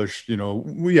established,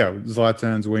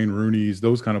 Zlatans, Wayne Rooney's,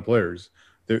 those kind of players.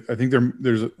 I think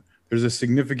there's a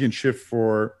significant shift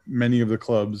for many of the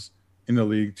clubs in the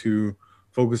league to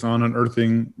focus on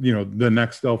unearthing, the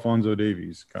next Alphonso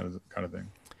Davies kind of thing.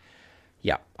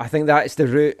 Yeah, I think that is the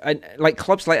route. And like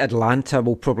clubs like Atlanta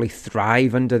will probably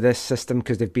thrive under this system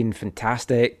because they've been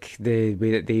fantastic. The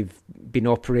way that they've been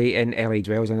operating, LA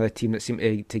Dwell's another team that seem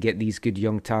to get these good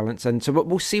young talents in. So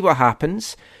we'll see what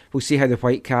happens. We'll see how the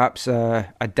Whitecaps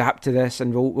adapt to this,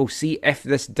 and we'll see if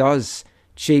this does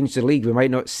change the league. We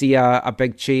might not see a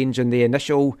big change in the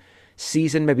initial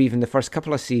season, maybe even the first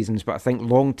couple of seasons, but I think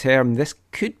long term this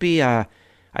could be an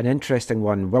interesting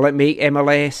one. Will it make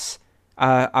MLS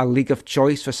a league of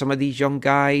choice for some of these young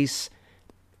guys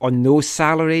on those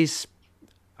salaries?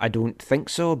 I don't think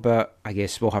so, but I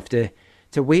guess we'll have to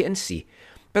wait and see.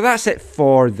 But that's it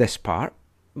for this part.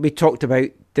 We talked about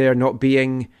there not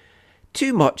being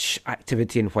too much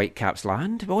activity in Whitecaps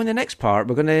land. Well, in the next part,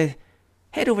 we're going to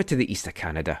head over to the east of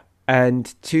Canada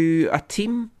and to a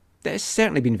team that has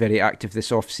certainly been very active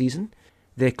this off-season,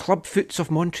 the Club Foots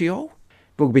of Montreal.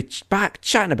 We'll be back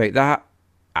chatting about that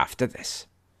after this.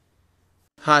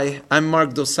 Hi, I'm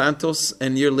Mark Dos Santos,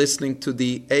 and you're listening to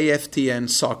the AFTN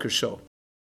Soccer Show.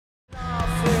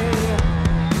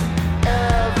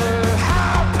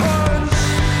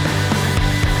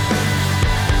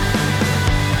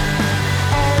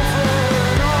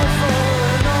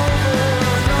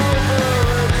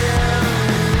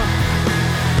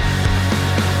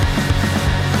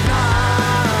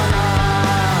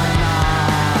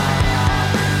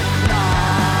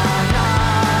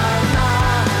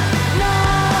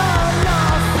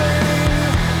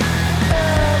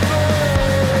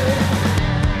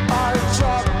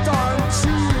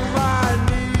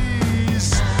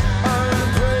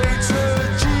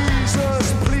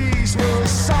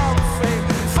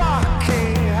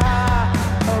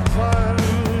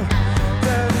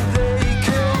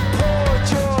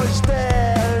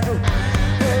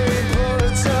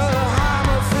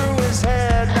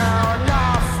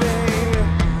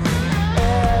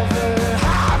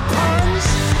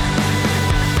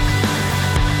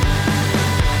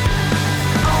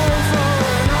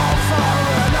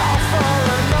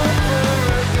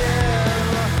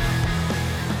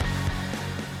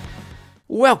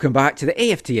 Welcome back to the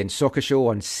AFTN Soccer Show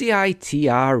on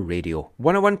CITR Radio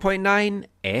 101.9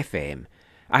 FM.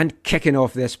 And kicking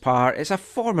off this part is a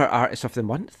former Artist of the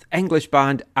Month, English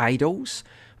band Idols,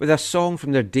 with a song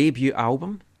from their debut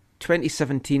album,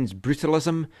 2017's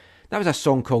Brutalism. That was a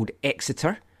song called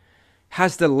Exeter.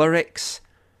 Has the lyrics,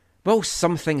 will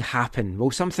something happen?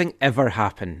 Will something ever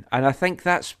happen? And I think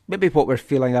that's maybe what we're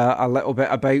feeling a little bit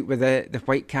about with the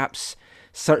Whitecaps'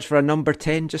 search for a number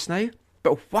 10 just now.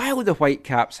 But while the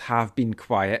Whitecaps have been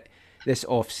quiet this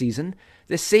off-season,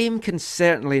 the same can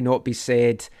certainly not be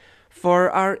said for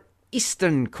our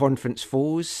Eastern Conference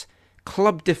foes,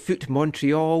 Club de Foot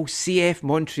Montreal, CF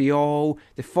Montreal,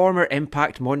 the former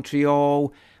Impact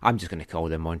Montreal. I'm just going to call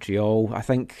them Montreal. I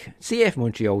think CF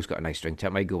Montreal's got a nice ring to it.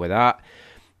 I might go with that.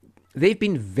 They've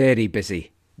been very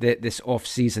busy this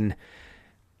off-season.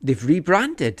 They've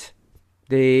rebranded.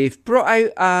 They've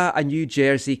brought out a new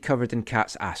jersey covered in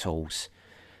cats' assholes.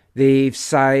 They've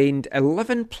signed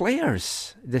 11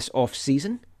 players this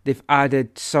off-season. They've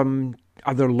added some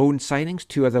other loan signings,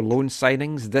 2 other loan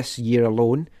signings this year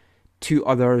alone, 2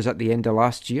 others at the end of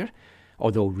last year,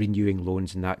 although renewing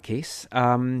loans in that case.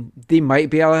 They might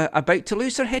be about to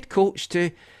lose their head coach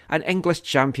to an English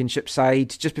Championship side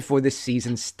just before the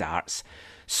season starts.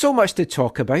 So much to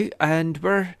talk about, and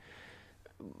we're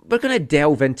going to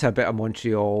delve into a bit of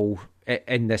Montreal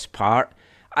in this part.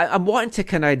 I'm wanting to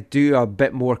kind of do a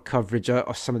bit more coverage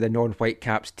of some of the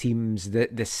non-Whitecaps teams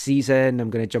this season. I'm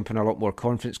going to jump on a lot more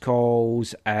conference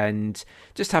calls and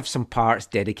just have some parts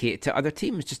dedicated to other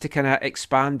teams just to kind of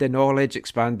expand the knowledge,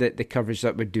 expand the coverage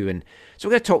that we're doing. So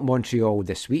we're going to talk Montreal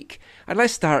this week. And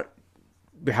let's start,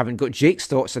 we haven't got Jake's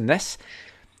thoughts on this.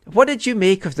 What did you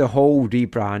make of the whole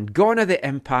rebrand? Gone are the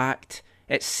Impact,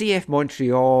 it's CF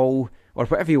Montreal, or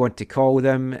whatever you want to call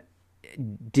them.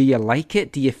 Do you like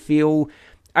it? Do you feel...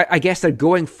 I guess they're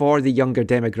going for the younger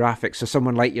demographic, so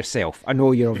someone like yourself. I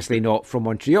know you're obviously not from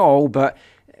Montreal, but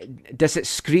does it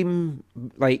scream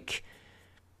like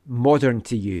modern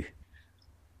to you?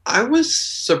 I was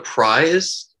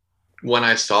surprised when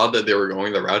I saw that they were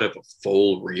going the route of a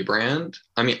full rebrand.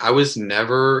 I mean, I was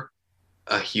never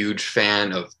a huge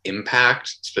fan of Impact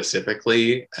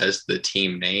specifically as the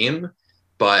team name,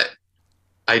 but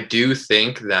I do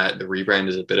think that the rebrand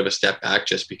is a bit of a step back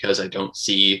just because I don't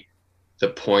see the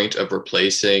point of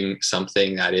replacing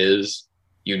something that is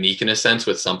unique in a sense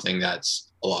with something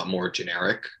that's a lot more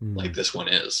generic like this one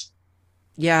is.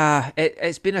 Yeah,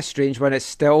 it's been a strange one. It's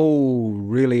still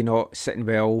really not sitting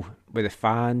well with the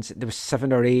fans. There was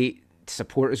 7 or 8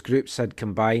 supporters groups had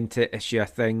combined to issue a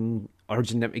thing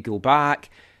urging them to go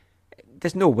back.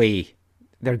 There's no way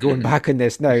they're going back on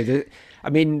this now. I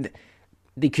mean,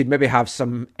 they could maybe have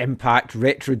some Impact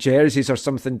retro jerseys or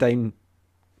something down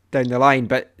the line,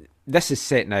 but this is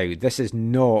set now. This is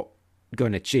not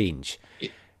going to change.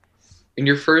 In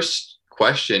your first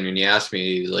question, when you asked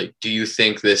me, like, do you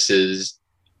think this is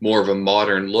more of a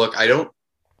modern look? I don't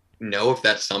know if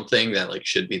that's something that like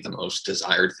should be the most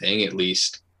desired thing, at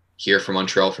least here for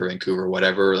Montreal, for Vancouver,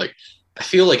 whatever. Like, I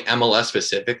feel like MLS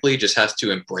specifically just has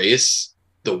to embrace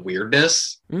the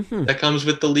weirdness that comes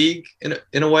with the league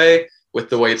in a way, with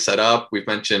the way it's set up. We've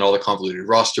mentioned all the convoluted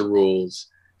roster rules,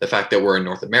 the fact that we're in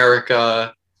North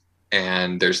America,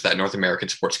 and there's that North American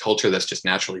sports culture that's just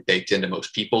naturally baked into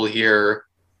most people here.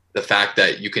 The fact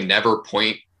that you can never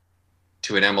point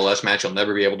to an MLS match, you'll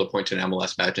never be able to point to an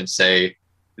MLS match and say,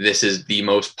 this is the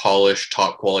most polished,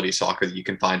 top quality soccer that you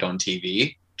can find on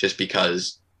TV, just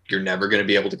because you're never going to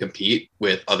be able to compete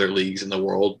with other leagues in the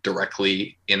world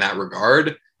directly in that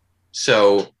regard.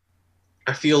 So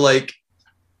I feel like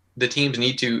the teams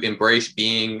need to embrace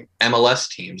being MLS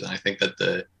teams. And I think that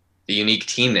the unique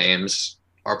team names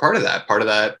are part of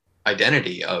that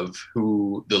identity of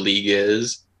who the league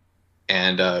is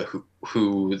and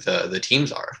who the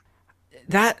teams are.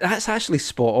 That's actually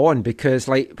spot on, because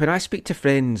like when I speak to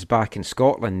friends back in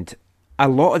Scotland, a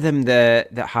lot of them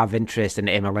that have interest in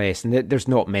MLS, and there's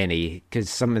not many because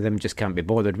some of them just can't be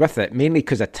bothered with it, mainly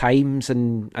because of times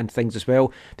and things as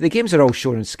well. But the games are all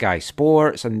shown on Sky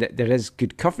Sports, and there is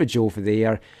good coverage over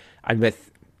there, and with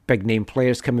big name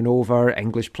players coming over,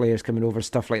 English players coming over,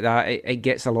 stuff like that, it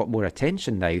gets a lot more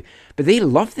attention now. But they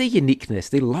love the uniqueness,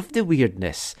 they love the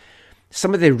weirdness.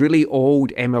 Some of the really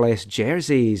old MLS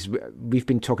jerseys, we've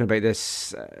been talking about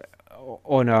this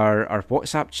on our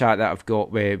WhatsApp chat that I've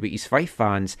got with East Fife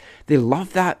fans. They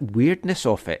love that weirdness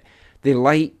of it. They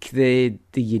like the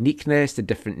uniqueness, the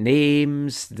different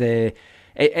names.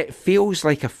 It feels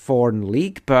like a foreign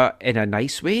league, but in a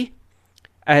nice way.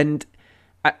 And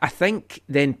I think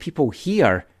then people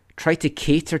here try to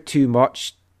cater too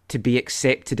much to be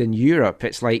accepted in Europe.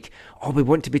 It's like, oh, we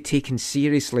want to be taken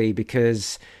seriously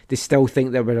because they still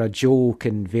think that we're a joke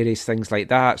and various things like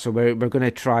that. So we're going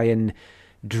to try and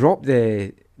drop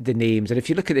the names. And if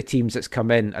you look at the teams that's come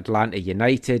in, Atlanta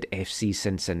United, FC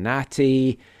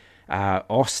Cincinnati,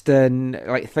 Austin,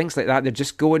 like things like that, they're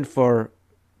just going for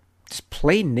just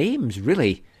plain names,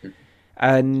 really.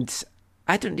 And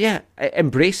I don't. Yeah,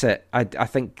 embrace it. I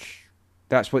think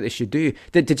that's what they should do.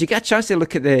 Did you get a chance to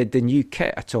look at the new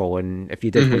kit at all? And if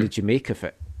you did, what did you make of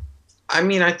it? I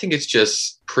mean, I think it's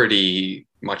just pretty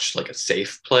much like a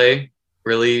safe play,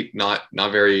 really. Not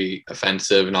very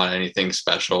offensive, not anything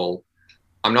special.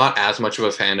 I'm not as much of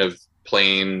a fan of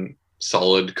plain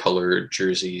solid colored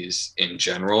jerseys in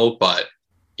general, but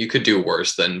you could do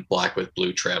worse than black with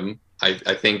blue trim. I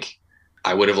think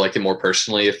I would have liked it more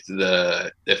personally if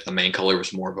the main color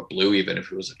was more of a blue, even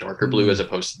if it was a darker blue as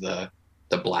opposed to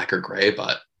the black or gray.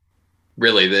 But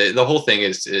really, the whole thing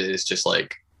is just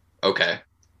like, okay.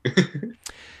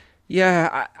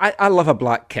 Yeah, I love a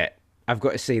black kit. I've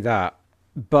got to say that,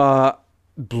 but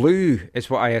blue is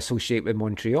what I associate with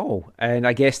Montreal, and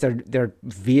I guess they're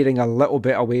veering a little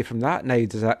bit away from that now,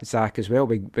 Zach, as well,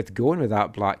 with going with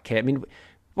that black kit. I mean,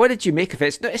 what did you make of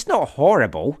it? It's not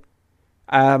horrible,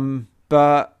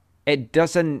 but it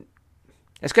doesn't.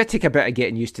 It's going to take a bit of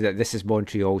getting used to that. This is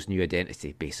Montreal's new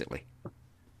identity, basically.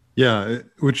 Yeah,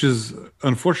 which is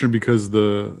unfortunate because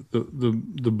the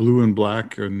blue and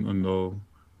black and the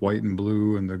white and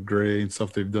blue and the gray and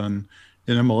stuff they've done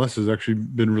in MLS has actually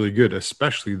been really good,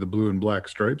 especially the blue and black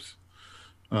stripes.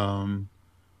 I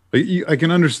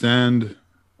can understand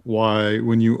why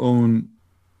when you own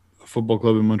a football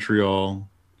club in Montreal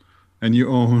and you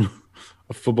own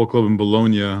a football club in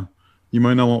Bologna, you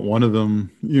might not want one of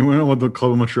them. You might not want the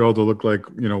club of Montreal to look like,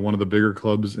 one of the bigger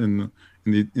clubs in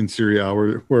Serie A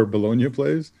where Bologna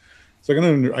plays. So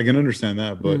I can understand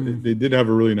that, but they did have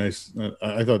a really nice.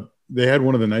 I thought they had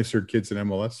one of the nicer kits in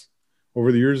MLS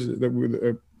over the years.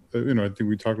 I think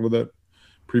we talked about that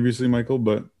previously, Michael.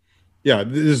 But yeah,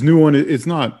 this new one, it's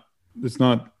not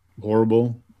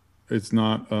horrible. It's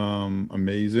not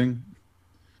amazing.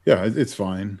 Yeah, it's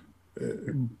fine.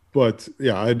 But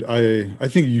yeah, I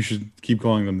think you should keep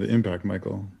calling them the Impact,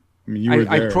 Michael. I mean, you were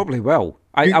there. I probably will.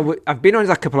 I've been on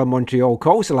a couple of Montreal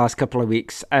calls the last couple of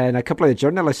weeks, and a couple of the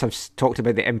journalists have talked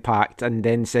about the Impact, and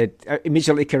then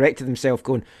immediately corrected themselves,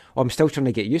 going, "Oh, I'm still trying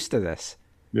to get used to this."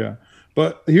 Yeah,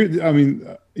 but here, I mean,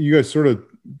 you guys sort of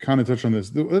kind of touched on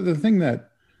this. One of the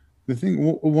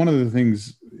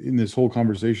things in this whole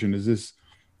conversation is this: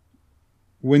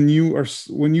 when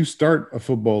you start a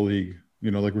football league,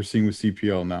 like we're seeing with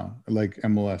CPL now, like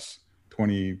MLS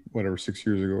 6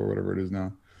 years ago or whatever it is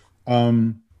now.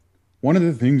 One of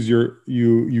the things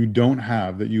you don't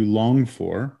have that you long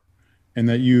for, and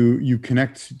that you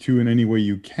connect to in any way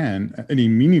you can, any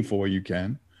meaningful way you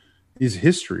can, is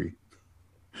history.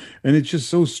 And it's just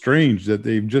so strange that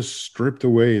they've just stripped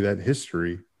away that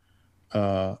history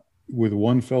with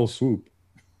one fell swoop,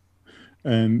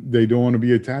 and they don't want to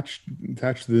be attached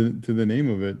to the name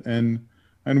of it.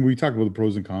 And we talked about the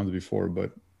pros and cons before,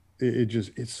 but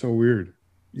it's so weird.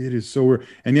 It is so weird.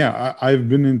 And yeah, I've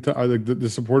been in touch. Like the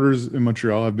supporters in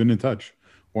Montreal have been in touch.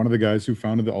 One of the guys who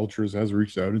founded the Ultras has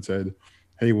reached out and said,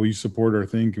 "Hey, will you support our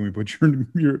thing? Can we put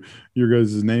your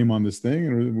guys' name on this thing?"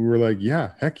 And we were like,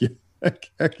 "Yeah, heck yeah.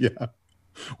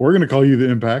 We're gonna call you the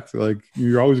Impact. Like,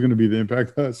 you're always gonna be the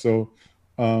Impact." So,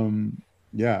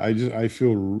 yeah, I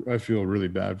feel really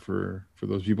bad for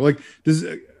those people. Like, does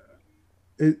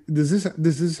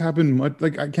this happen much?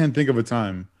 Like, I can't think of a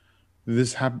time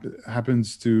this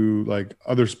happens to like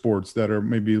other sports that are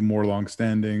maybe more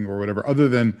long-standing or whatever, other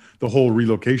than the whole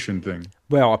relocation thing.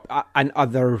 Well, and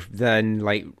other than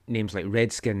like names like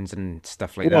Redskins and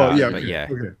stuff like that. Yeah, but okay, yeah.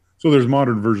 Okay. So there's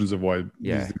modern versions of why.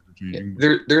 Yeah. These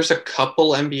things There's a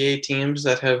couple NBA teams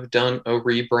that have done a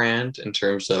rebrand in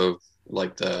terms of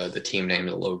like the team name,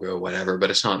 the logo, whatever,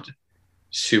 but it's not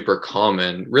super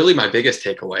common. Really, my biggest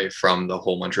takeaway from the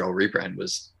whole Montreal rebrand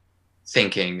was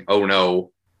thinking, oh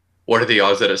no, what are the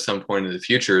odds that at some point in the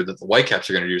future that the Whitecaps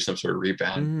are going to do some sort of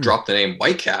rebrand, drop the name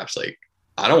Whitecaps? Like,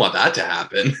 I don't want that to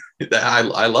happen.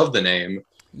 I love the name.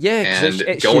 Yeah, and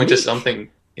it's going to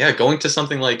unique.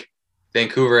 something like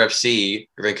Vancouver FC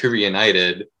or Vancouver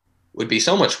United would be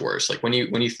so much worse. Like when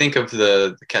you think of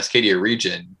the Cascadia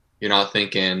region, you're not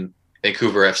thinking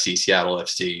Vancouver FC, Seattle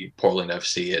FC, Portland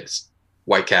FC. It's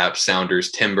Whitecaps,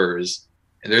 Sounders, Timbers,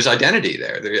 and there's identity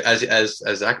there. As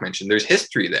Zach mentioned, there's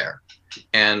history there.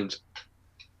 And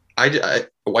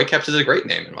Whitecaps is a great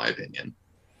name in my opinion.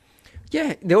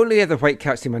 Yeah, the only other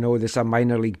Whitecaps team I know is a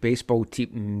minor league baseball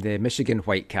team, the Michigan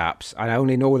Whitecaps, and I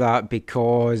only know that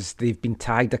because they've been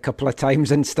tagged a couple of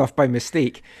times and stuff by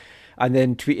mistake, and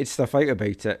then tweeted stuff out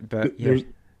about it. But yeah,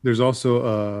 there's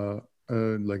also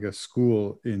like a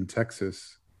school in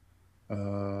Texas.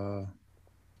 I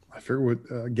forget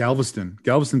what Galveston,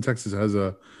 Texas has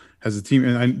a team,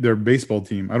 and their baseball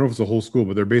team. I don't know if it's a whole school,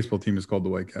 but their baseball team is called the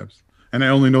Whitecaps. And I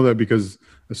only know that because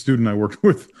a student I worked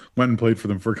with went and played for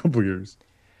them for a couple of years.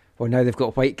 Well, now they've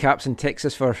got white caps in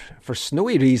Texas for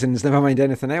snowy reasons, never mind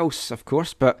anything else, of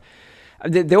course. But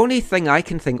the only thing I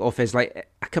can think of is like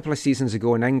a couple of seasons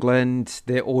ago in England,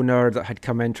 the owner that had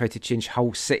come in tried to change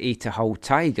Hull City to Hull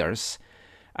Tigers,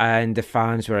 and the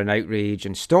fans were in outrage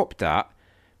and stopped that.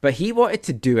 But he wanted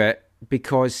to do it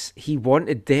because he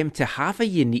wanted them to have a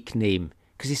unique name,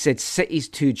 because he said City's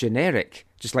too generic,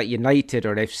 just like United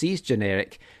or FC's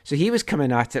generic. So he was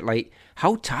coming at it like,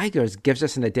 Hull Tigers gives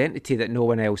us an identity that no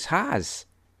one else has.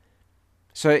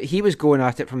 So he was going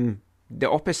at it from the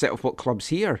opposite of what clubs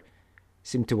here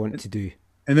seem to want to do.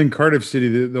 And then Cardiff City,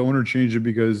 the owner changed it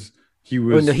because he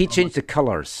was... Oh, no, he changed the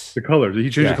colours. The colours. He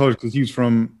changed the colours because he's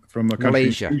from a country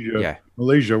Malaysia,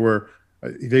 Malaysia, where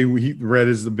red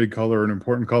is the big colour, an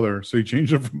important colour. So he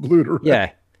changed it from blue to red.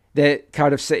 Yeah. The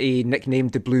Cardiff City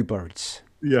nicknamed the Bluebirds.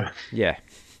 Yeah. Yeah.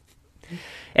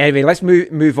 Anyway, let's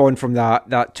move on from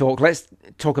that talk. Let's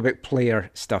talk about player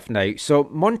stuff now. So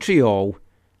Montreal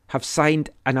have signed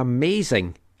an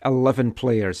amazing 11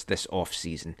 players this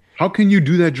off-season. How can you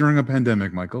do that during a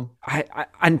pandemic, Michael?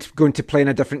 And going to play in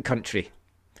a different country.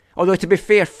 Although, to be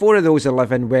fair, 4 of those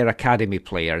 11 were academy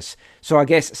players. So I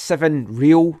guess 7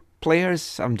 real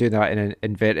players. I'm doing that in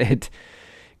inverted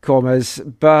commas.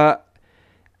 But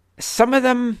some of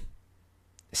them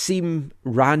seem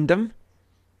random.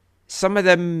 Some of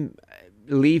them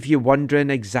leave you wondering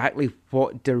exactly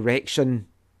what direction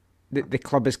the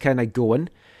club is kind of going.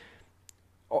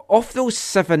 Of those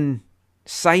 7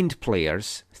 signed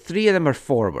players, 3 of them are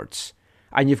forwards.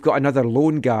 And you've got another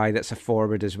loan guy that's a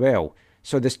forward as well.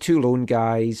 So there's 2 loan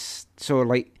guys. So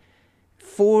like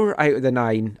 4 out of the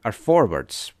 9 are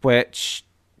forwards, which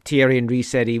Thierry Henry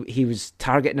said he was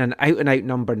targeting an out-and-out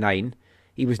number 9.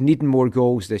 He was needing more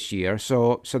goals this year,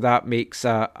 so that makes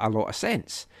a lot of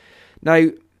sense. Now,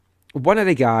 one of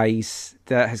the guys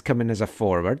that has come in as a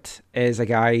forward is a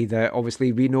guy that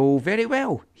obviously we know very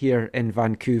well here in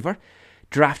Vancouver.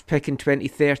 Draft pick in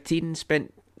 2013,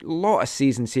 spent a lot of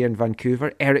seasons here in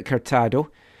Vancouver. Eric Hurtado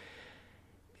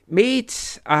made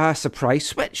a surprise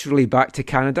switch really back to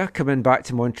Canada, coming back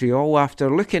to Montreal after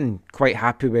looking quite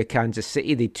happy with Kansas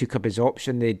City. They took up his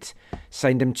option. They'd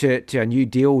signed him to a new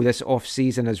deal this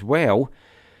off-season as well.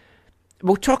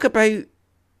 We'll talk about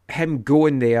him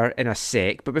going there in a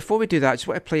sec, but before we do that, I just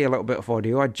want to play a little bit of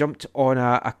audio. I jumped on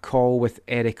a call with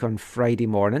Eric on Friday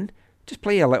morning. Just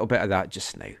play a little bit of that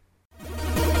just now.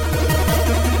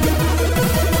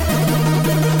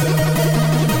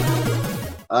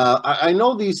 I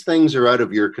know these things are out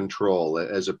of your control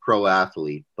as a pro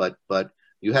athlete, but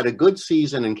you had a good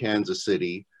season in Kansas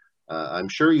City. I'm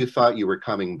sure you thought you were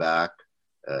coming back.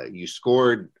 You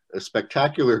scored a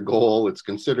spectacular goal. It's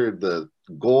considered the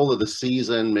goal of the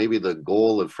season, maybe the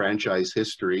goal of franchise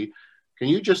history. Can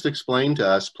you just explain to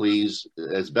us, please,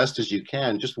 as best as you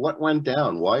can, just what went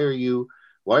down? Why are you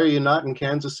not in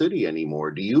Kansas City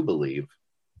anymore, do you believe?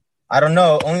 I don't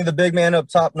know. Only the big man up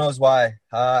top knows why.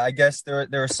 I guess there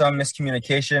was some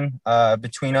miscommunication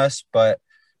between us, but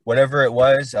whatever it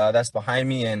was, that's behind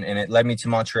me, and it led me to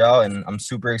Montreal, and I'm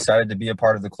super excited to be a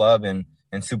part of the club and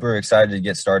super excited to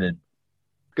get started.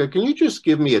 Can you just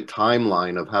give me a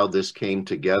timeline of how this came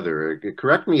together?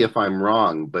 Correct me if I'm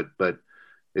wrong, but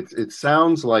it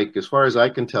sounds like, as far as I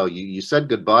can tell, you said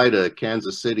goodbye to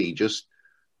Kansas City just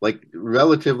like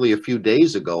relatively a few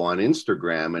days ago on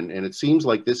Instagram, and it seems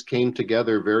like this came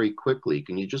together very quickly.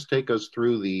 Can you just take us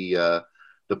through the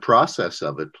process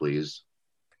of it, please?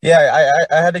 Yeah,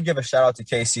 I had to give a shout out to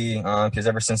KC because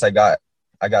ever since I got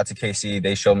to KC,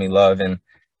 they showed me love, and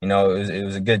you know it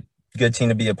was a good team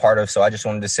to be a part of. So I just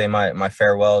wanted to say my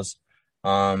farewells.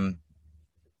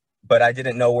 But I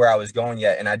didn't know where I was going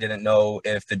yet, and I didn't know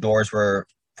if the doors were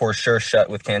for sure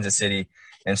shut with Kansas City.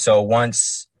 And so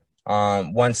once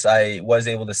I was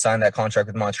able to sign that contract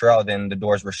with Montreal, then the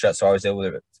doors were shut. So I was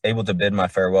able to bid my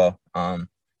farewell. And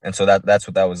so that's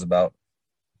what that was about.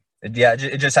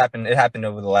 It just happened. It happened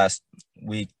over the last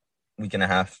week and a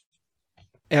half.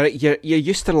 Eric, you're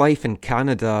used to life in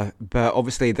Canada, but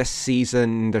obviously this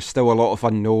season there's still a lot of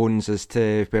unknowns as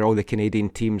to where all the Canadian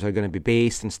teams are going to be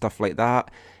based and stuff like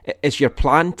that. Is your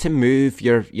plan to move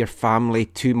your family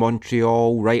to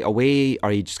Montreal right away? Or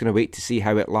are you just going to wait to see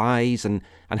how it lies? And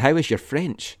how is your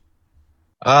French?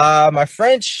 My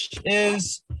French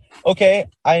is okay.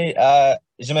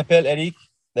 Je m'appelle Eric.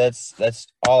 That's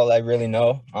all I really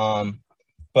know.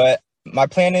 But my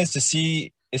plan is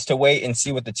to wait and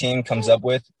see what the team comes up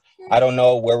with. I don't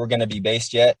know where we're going to be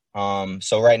based yet.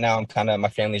 So right now my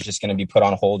family's just going to be put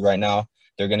on hold right now.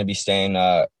 They're going to be staying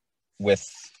with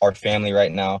our family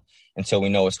right now. until we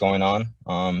know what's going on.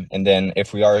 And then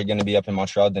if we are going to be up in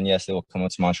Montreal, then yes, they will come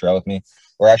up to Montreal with me.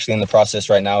 We're actually in the process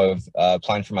right now of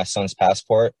applying for my son's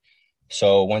passport.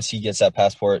 So once he gets that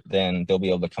passport, then they'll be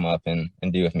able to come up and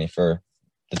be with me for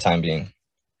the time being.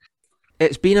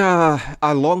 It's been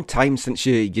a long time since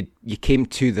you came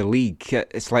to the league.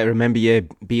 It's like, I remember you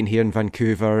being here in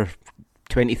Vancouver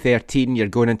 2013, you're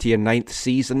going into your 9th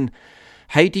season.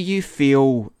 How do you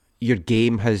feel your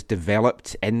game has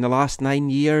developed in the last 9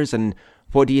 years, and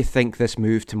what do you think this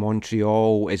move to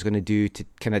Montreal is going to do to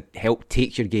kind of help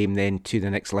take your game then to the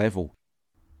next level?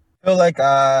 I feel like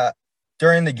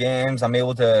during the games, I'm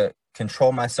able to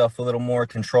control myself a little more,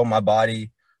 control my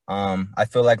body. I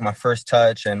feel like my first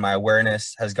touch and my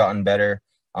awareness has gotten better.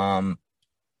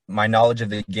 My knowledge of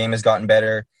the game has gotten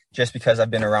better just because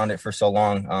I've been around it for so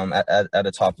long at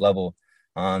a top level.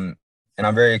 And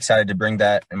I'm very excited to bring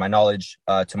that and my knowledge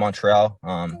to Montreal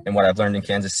and what I've learned in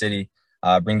Kansas City,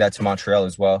 bring that to Montreal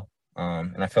as well.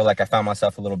 And I feel like I found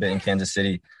myself a little bit in Kansas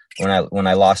City when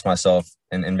I lost myself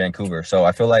in Vancouver. So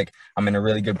I feel like I'm in a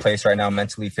really good place right now,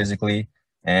 mentally, physically,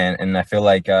 and I feel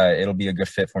like it'll be a good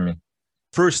fit for me.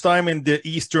 First time in the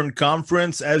Eastern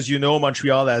Conference. As you know,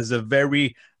 Montreal has a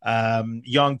very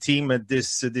young team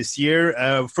this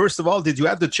year. First of all, did you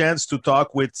have the chance to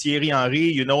talk with Thierry Henry?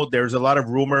 You know, there's a lot of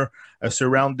rumor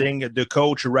surrounding the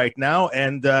coach right now.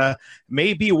 And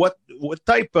maybe what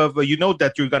type of, you know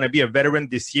that you're going to be a veteran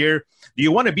this year. Do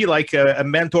you want to be like a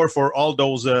mentor for all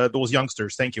those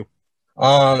youngsters? Thank you.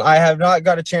 I have not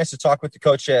got a chance to talk with the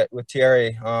coach yet, with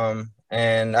Thierry.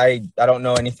 And I don't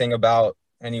know anything about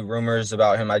any rumors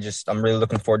about him. I'm really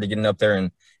looking forward to getting up there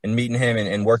and meeting him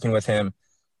and working with him.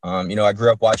 You know, I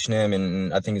grew up watching him,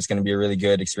 and I think it's going to be a really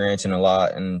good experience and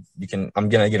I'm going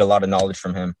to get a lot of knowledge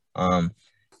from him.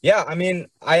 Yeah, I mean,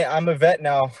 I'm a vet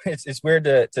now. It's weird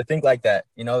to think like that.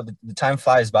 You know, the time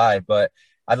flies by, but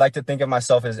I'd like to think of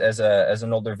myself as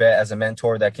an older vet, as a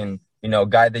mentor that can, you know,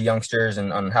 guide the youngsters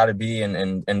on how to be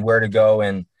and where to go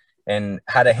and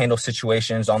how to handle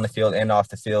situations on the field and off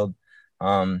the field.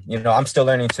 You know, I'm still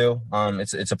learning too.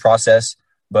 It's a process,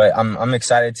 but I'm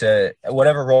excited to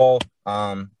whatever role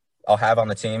I'll have on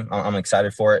the team. I'm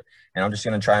excited for it, and I'm just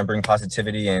going to try and bring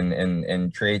positivity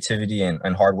and creativity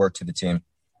and hard work to the team.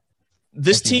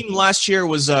 This team last year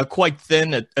was quite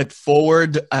thin at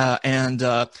forward, and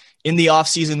in the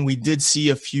offseason, we did see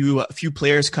a few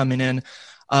players coming in.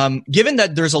 Given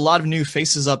that there's a lot of new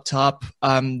faces up top,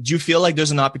 do you feel like there's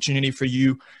an opportunity for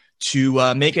you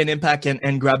to make an impact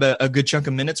and grab a good chunk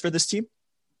of minutes for this team?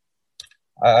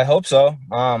 I hope so.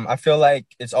 I feel like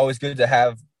it's always good to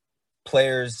have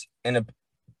players in a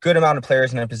good amount of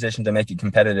players in a position to make it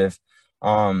competitive.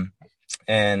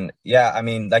 And yeah, I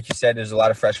mean, like you said, there's a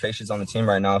lot of fresh faces on the team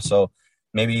right now. So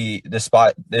maybe the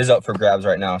spot is up for grabs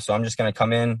right now. So I'm just going to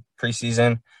come in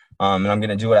preseason and I'm going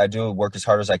to do what I do, work as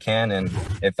hard as I can. And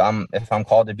if I'm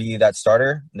called to be that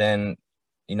starter, then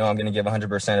you know, I'm going to give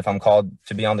 100%. If I'm called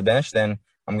to be on the bench, then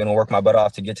I'm going to work my butt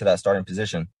off to get to that starting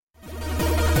position.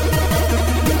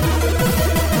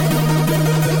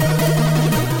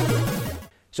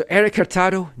 So Erik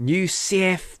Hurtado, new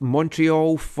CF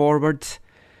Montreal forward.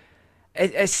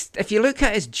 If you look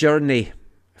at his journey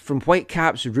from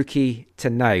Whitecaps rookie to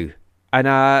now, and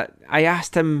I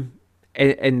asked him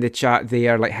in the chat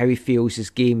there, like how he feels his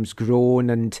game's grown,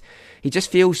 and he just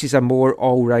feels he's a more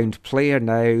all-round player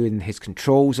now, and his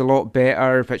control's a lot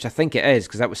better, which I think it is,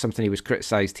 because that was something he was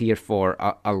criticised here for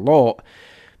a lot.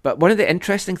 But one of the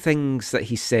interesting things that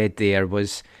he said there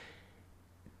was,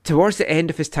 towards the end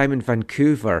of his time in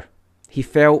Vancouver, he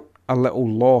felt a little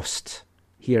lost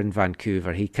here in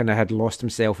Vancouver. He kind of had lost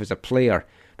himself as a player.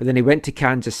 But then he went to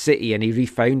Kansas City and he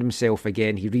refound himself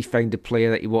again. He refound the player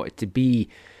that he wanted to be.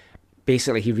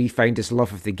 Basically, he refound his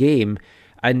love of the game.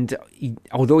 And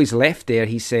although he's left there,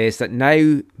 he says that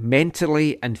now,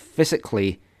 mentally and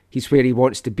physically, he's where he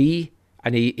wants to be,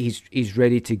 and he's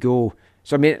ready to go.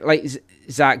 So, I mean, like,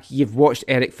 Zach, you've watched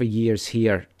Erik for years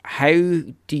here. How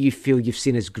do you feel you've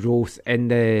seen his growth in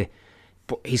the...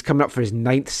 He's coming up for his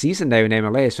 9th season now in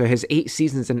MLS, so his 8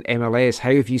 seasons in MLS,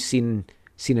 how have you seen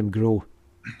him grow?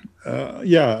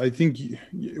 Yeah, I think,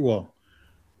 well,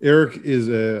 Erik is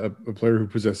a player who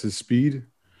possesses speed.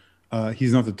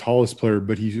 He's not the tallest player,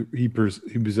 but he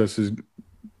possesses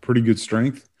pretty good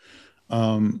strength.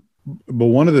 But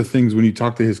one of the things when you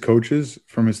talk to his coaches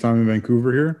from his time in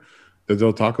Vancouver here that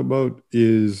they'll talk about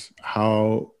is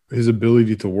how his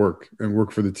ability to work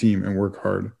for the team and work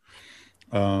hard.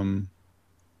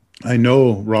 I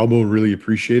know Robbo really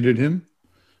appreciated him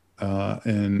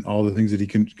and all the things that he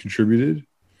contributed.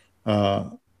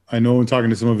 I know in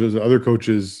talking to some of his other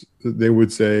coaches, they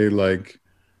would say like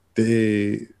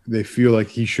they they feel like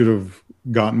he should have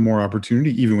gotten more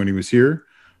opportunity even when he was here,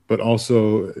 but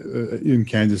also in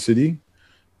Kansas City.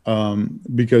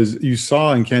 Because you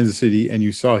saw in Kansas City and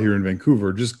you saw here in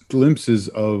Vancouver just glimpses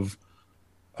of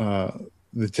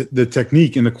the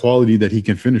technique and the quality that he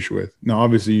can finish with. Now,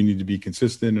 obviously, you need to be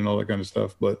consistent and all that kind of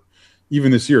stuff, but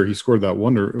even this year, he scored that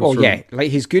wonder. Oh, yeah.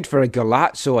 Like, he's good for a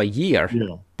Galazzo a year,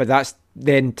 Yeah. but that's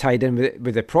then tied in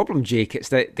with the problem, Jake. It's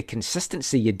that the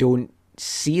consistency, you don't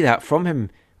see that from him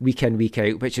week in, week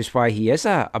out, which is why he is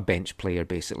a bench player,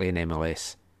 basically, in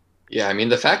MLS. Yeah, I mean,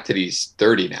 the fact that he's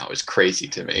 30 now is crazy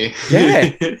to me.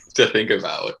 Yeah. To think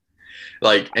about.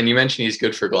 Like, and you mentioned he's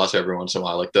good for Golasso every once in a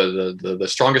while. Like, the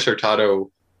strongest Hurtado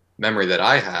memory that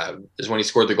I have is when he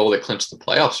scored the goal that clinched the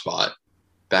playoff spot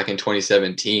back in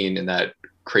 2017 in that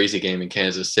crazy game in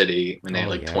Kansas City when they had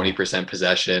 20%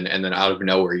 possession, and then out of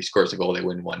nowhere he scores a goal, they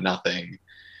win 1-0.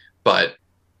 But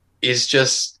he's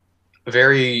just a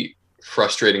very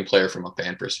frustrating player from a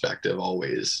fan perspective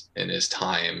always in his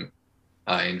time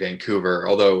in Vancouver,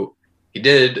 although he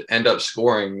did end up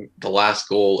scoring the last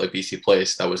goal at BC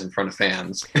Place that was in front of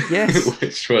fans. Yes.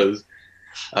 Which was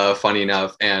funny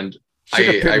enough. And Should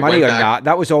have put I money went on back, that.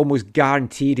 That was almost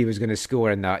guaranteed he was going to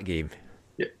score in that game.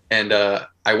 and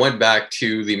I went back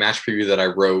to the match preview that I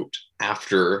wrote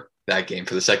after that game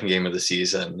for the second game of the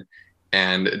season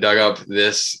and dug up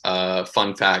this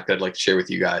fun fact I'd like to share with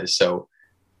you guys. So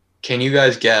can you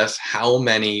guys guess how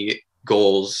many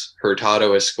goals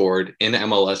Hurtado has scored in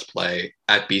MLS play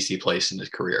at BC Place in his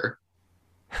career?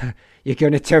 You're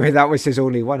going to tell me that was his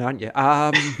only one, aren't you?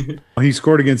 He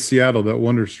scored against Seattle, that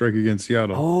wonder strike against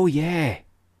Seattle. Oh, yeah.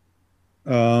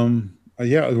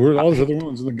 Yeah, where are all those other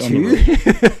ones? On Two?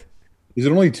 Is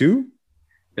it only 2?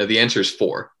 No, the answer is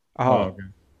 4. Oh, okay.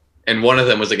 And one of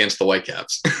them was against the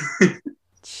Whitecaps.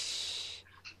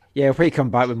 yeah, if we come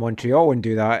back with Montreal and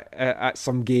do that at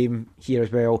some game here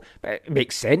as well, but it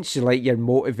makes sense. You're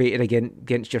motivated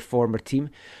against your former team.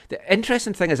 The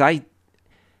interesting thing is I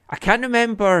can't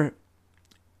remember.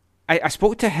 I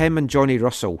spoke to him and Johnny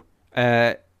Russell,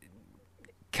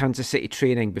 Kansas City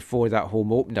training before that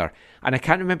home opener, and I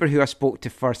can't remember who I spoke to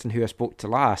first and who I spoke to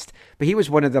last, but he was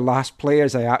one of the last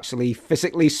players I actually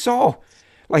physically saw,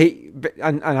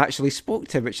 and actually spoke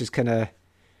to, which is kind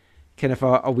of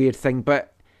a weird thing.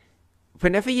 But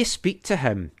whenever you speak to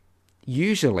him,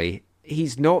 usually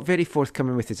he's not very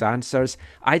forthcoming with his answers.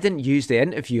 I didn't use the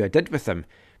interview I did with him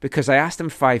because I asked him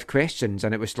 5 questions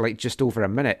and it was like just over a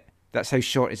minute. That's how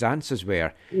short his answers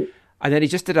were. And then he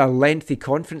just did a lengthy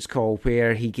conference call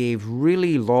where he gave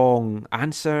really long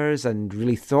answers and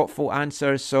really thoughtful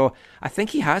answers. So I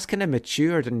think he has kind of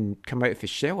matured and come out of his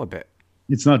shell a bit.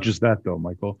 It's not just that, though,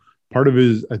 Michael. Part of it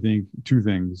is, I think, 2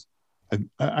 things.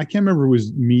 I can't remember if it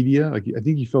was media. Like, I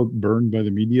think he felt burned by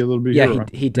the media a little bit. Yeah,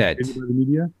 he did. By the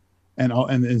media, and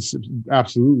it's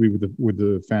absolutely with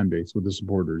the fan base, with the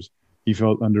supporters. He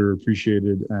felt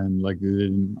underappreciated and like they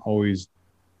didn't always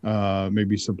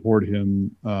maybe support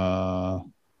him.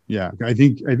 Yeah, I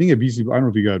think at BC, I don't know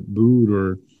if he got booed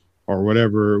or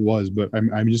whatever it was, but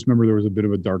I just remember there was a bit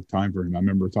of a dark time for him. I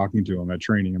remember talking to him at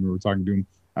training. I remember talking to him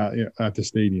at the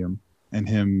stadium, and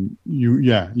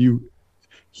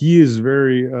he is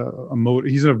very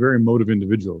he's a very emotive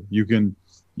individual. You can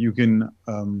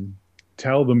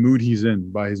tell the mood he's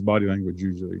in by his body language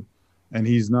usually, and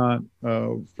he's not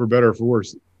for better or for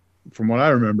worse. From what I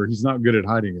remember, he's not good at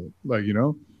hiding it. Like,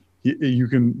 you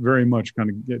can very much kind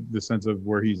of get the sense of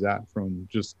where he's at from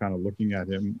just kind of looking at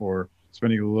him or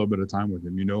spending a little bit of time with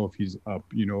him. If he's up,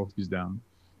 if he's down,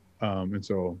 and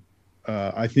so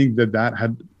I think that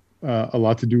had a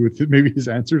lot to do with maybe his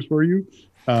answers for you.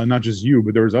 Not just you,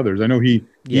 but there was others. I know he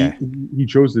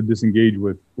chose to disengage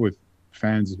with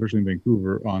fans, especially in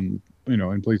Vancouver, on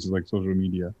in places like social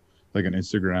media, like on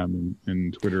Instagram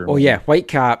and Twitter. Oh yeah,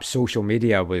 Whitecap social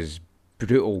media was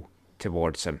brutal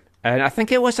towards him, and I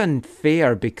think it was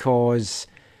unfair because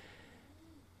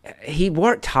he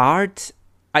worked hard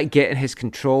at getting his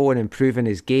control and improving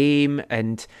his game.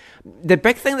 And the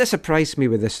big thing that surprised me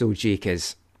with this, though, Jake,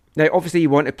 is now obviously you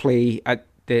want to play at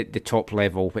the top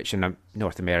level, which in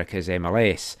North America is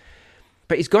MLS.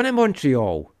 But he's gone to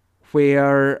Montreal,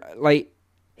 where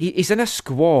he's in a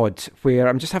squad where,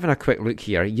 I'm just having a quick look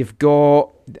here. You've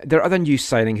got their other new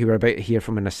signing who we're about to hear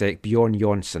from in a sec, Bjorn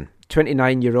Jonsson,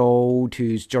 29-year-old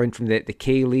who's joined from the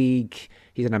K-League.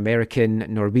 He's an American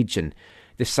Norwegian.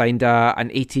 They signed an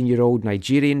 18-year-old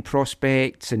Nigerian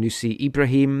prospect, Sanusi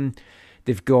Ibrahim.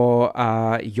 They've got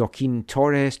Joaquin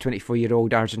Torres,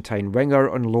 24-year-old Argentine winger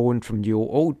on loan from New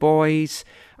Old Boys.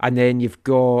 And then you've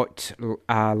got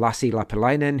Lassi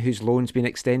Lappalainen, whose loan's been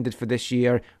extended for this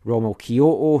year. Rommel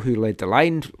Kyoto, who led the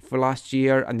line for last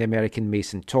year. And the American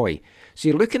Mason Toy. So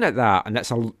you're looking at that, and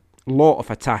that's a lot of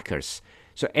attackers.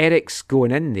 So Eric's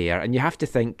going in there, and you have to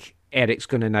think Eric's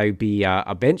going to now be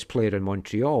a bench player in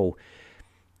Montreal.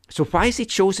 So why has he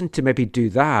chosen to maybe do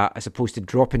that as opposed to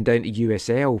dropping down to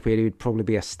USL, where he would probably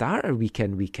be a starter week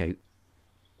in, week out?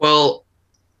 Well,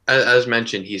 as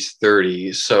mentioned, he's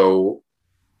 30. So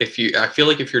I feel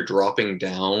like if you're dropping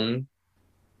down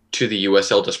to the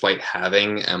USL despite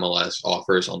having MLS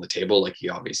offers on the table, like he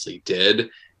obviously did,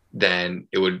 then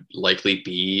it would likely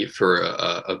be for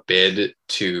a bid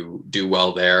to do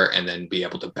well there and then be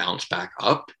able to bounce back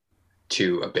up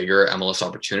to a bigger MLS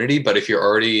opportunity. But if you're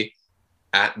already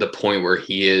at the point where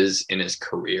he is in his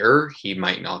career, he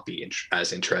might not be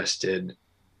as interested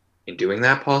in doing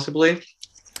that, possibly.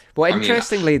 Well,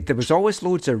 interestingly, there was always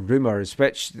loads of rumours,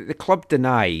 which the club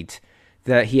denied,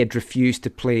 that he had refused to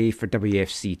play for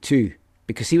WFC2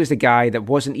 because he was the guy that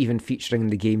wasn't even featuring in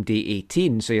the game day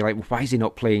 18. So you're like, well, why is he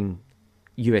not playing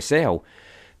USL?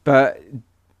 But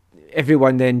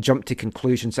everyone then jumped to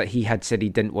conclusions that he had said he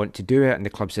didn't want to do it, and the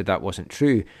club said that wasn't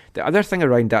true. The other thing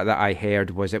around that I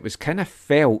heard was it was kind of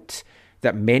felt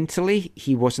that mentally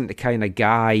he wasn't the kind of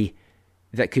guy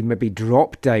that could maybe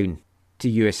drop down to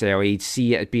USL. He'd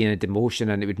see it as being a demotion,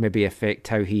 and it would maybe affect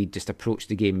how he just approached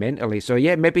the game mentally. So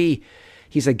yeah, maybe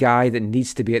he's a guy that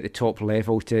needs to be at the top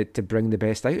level to bring the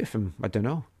best out of him. I don't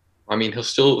know. I mean,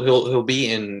 he'll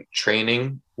be in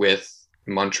training with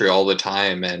Montreal all the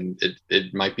time, and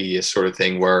it might be a sort of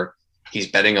thing where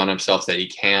he's betting on himself that he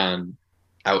can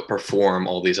outperform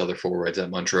all these other forwards that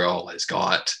Montreal has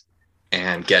got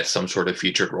and get some sort of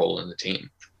featured role in the team.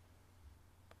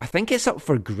 I think it's up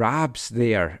for grabs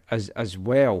there as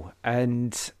well.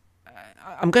 And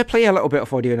I'm going to play a little bit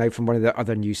of audio now from one of the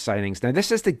other new signings. Now,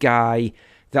 this is the guy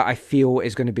that I feel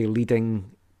is going to be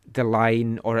leading the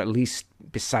line, or at least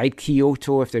beside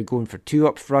Kyoto if they're going for two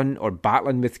up front, or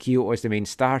battling with Kyoto as the main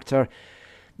starter.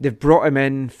 They've brought him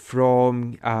in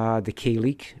from the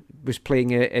K-League, was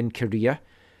playing in Korea.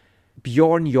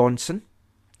 Bjorn Jonsson.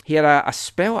 He had a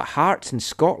spell at Hearts in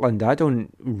Scotland. I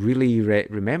don't really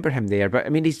remember him there, but I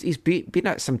mean, he's been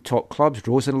at some top clubs,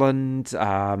 Rosenlund,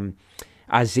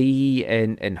 AZ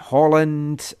in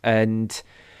Holland. And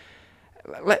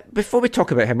before we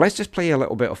talk about him, let's just play a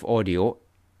little bit of audio.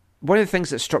 One of the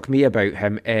things that struck me about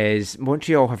him is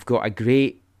Montreal have got a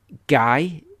great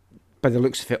guy, by the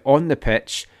looks of it, on the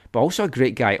pitch, but also a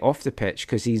great guy off the pitch,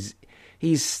 because he's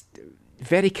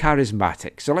very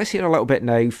charismatic. So let's hear a little bit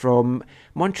now from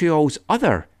Montreal's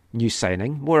other new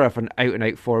signing, more of an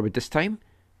out-and-out forward this time,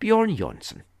 Bjorn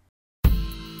Jonsson.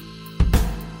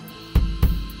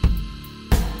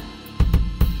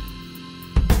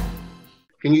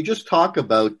 Can you just talk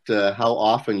about how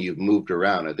often you've moved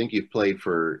around? I think you've played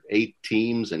for 8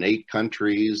 teams in 8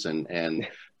 countries, and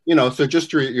you know, so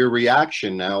just your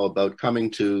reaction now about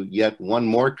coming to yet one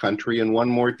more country and one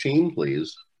more team,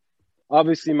 please.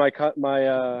 Obviously, my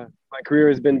career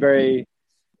has been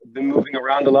moving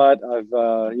around a lot.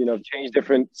 I've changed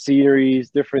different sceneries,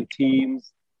 different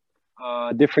teams,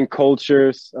 different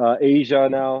cultures. Asia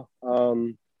now,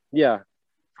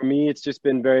 For me, it's just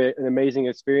been an amazing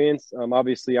experience.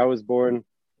 Obviously, I was born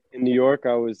in New York.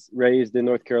 I was raised in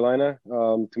North Carolina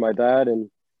to my dad. And,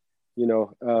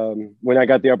 when I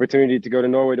got the opportunity to go to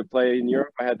Norway to play in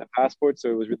Europe, I had the passport,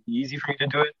 so it was really easy for me to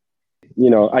do it.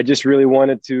 I just really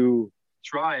wanted to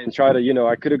try to,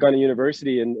 I could have gone to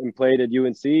university and played at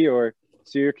UNC or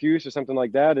Syracuse or something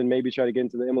like that, and maybe try to get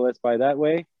into the MLS by that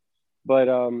way. But,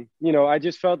 I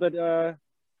just felt that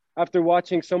after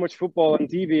watching so much football on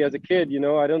TV as a kid,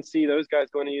 I don't see those guys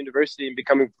going to university and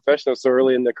becoming professionals so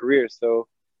early in their career. So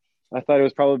I thought it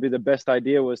was probably the best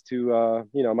idea was to,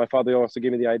 my father also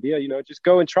gave me the idea, just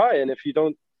go and try. And if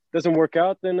doesn't work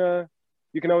out, then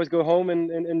you can always go home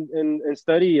and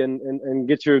study and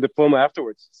get your diploma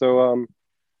afterwards. So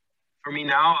for me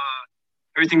now,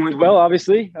 everything went well,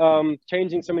 obviously.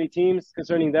 Changing so many teams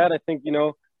concerning that, I think,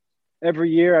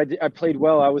 every year I played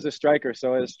well. I was a striker.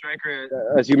 So as a striker,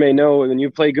 as you may know, when you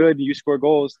play good, you score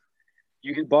goals,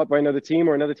 you get bought by another team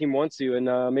or another team wants you.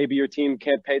 And maybe your team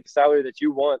can't pay the salary that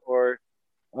you want. Or,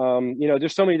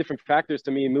 there's so many different factors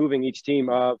to me moving each team.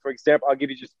 For example, I'll give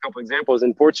you just a couple examples.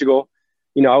 In Portugal,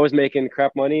 I was making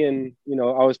crap money and,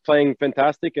 I was playing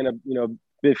fantastic. And,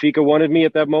 Benfica wanted me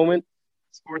at that moment.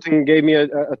 Sporting gave me a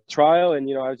trial. And,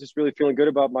 I was just really feeling good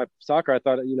about my soccer. I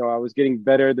thought, I was getting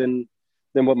better than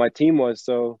what my team was.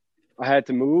 So I had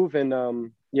to move.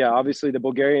 And, yeah, obviously the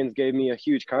Bulgarians gave me a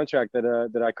huge contract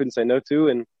that I couldn't say no to.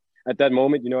 And at that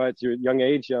moment, at your young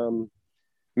age,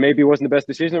 maybe it wasn't the best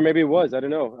decision, or maybe it was. I don't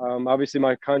know. Obviously,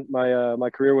 my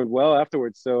career went well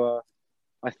afterwards. So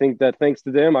I think that thanks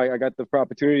to them, I got the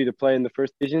opportunity to play in the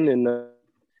first division in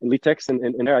Litex,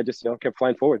 and there I just kept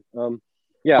flying forward.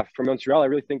 Yeah, from Montreal, I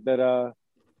really think that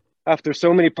after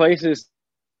so many places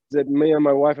that me and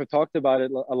my wife have talked about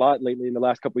it a lot lately in the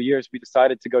last couple of years, we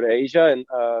decided to go to Asia, and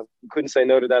couldn't say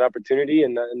no to that opportunity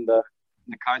and the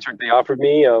contract they offered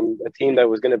me. A team that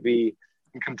was going to be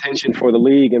in contention for the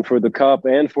league and for the cup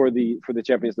and for the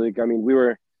Champions League. I mean, we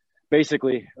were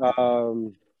basically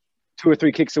 2 or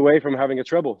 3 kicks away from having a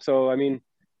treble. So I mean,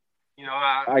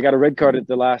 I got a red card at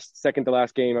the second to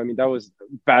last game. I mean, that was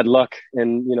bad luck,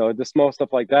 and the small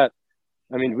stuff like that.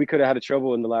 I mean, we could have had a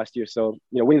trouble in the last year. So,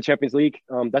 winning the Champions League,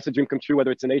 that's a dream come true,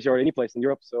 whether it's in Asia or any place in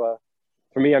Europe. So,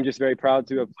 for me, I'm just very proud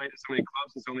to have played at so many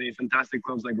clubs and so many fantastic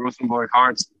clubs like Rosenborg,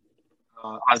 Hearts,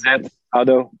 AZ,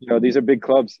 ADO. These are big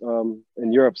clubs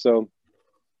in Europe. So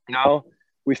now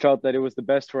we felt that it was the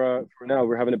best for now.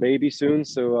 We're having a baby soon.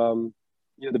 So,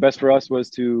 the best for us was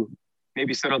to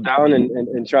maybe settle down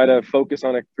and try to focus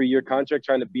on a 3-year contract,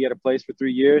 trying to be at a place for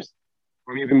 3 years.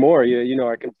 Or even more,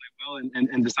 I can play well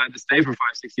and decide to stay for 5-6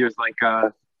 years, like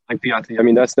Piatti. I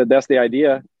mean, that's the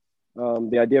idea.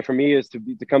 The idea for me is to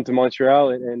come to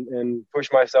Montreal and push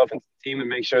myself into the team and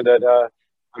make sure that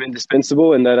I'm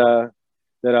indispensable and that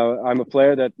I'm a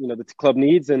player that the club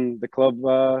needs and the club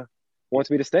wants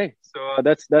me to stay. So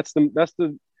that's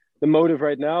the motive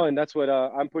right now, and that's what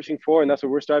I'm pushing for, and that's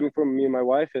what we're striving for, me and my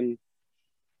wife. And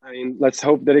I mean, let's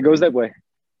hope that it goes that way.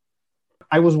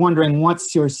 I was wondering,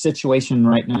 what's your situation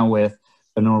right now with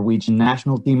the Norwegian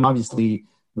national team? Obviously,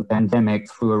 the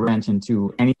pandemic threw a wrench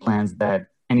into any plans that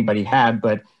anybody had,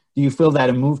 but do you feel that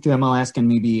a move to MLS can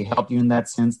maybe help you in that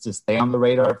sense to stay on the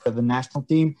radar for the national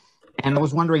team? And I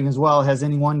was wondering as well, has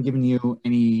anyone given you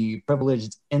any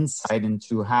privileged insight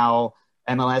into how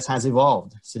MLS has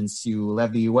evolved since you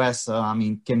left the U.S.? I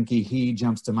mean, Kim Ki-hee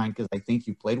jumps to mind because I think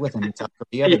you played with him in South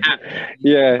Korea.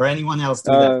 Yeah. Or anyone else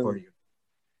do that for you?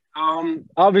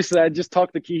 Obviously, I just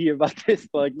talked to Ki-hee about this,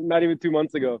 like not even 2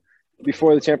 months ago,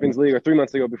 before the Champions League, or 3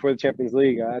 months ago before the Champions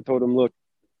League. I told him, look,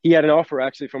 he had an offer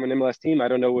actually from an MLS team. I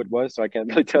don't know what it was, so I can't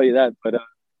really tell you that. But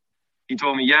he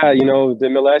told me, yeah, the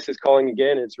MLS is calling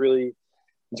again. It's really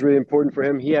important for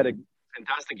him. He had a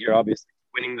fantastic year, obviously,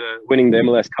 winning the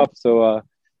MLS Cup. So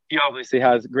he obviously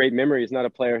has great memories. Not a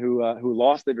player who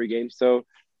lost every game. So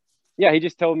yeah, he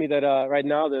just told me that right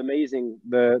now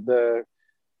the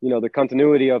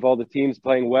continuity of all the teams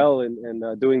playing well and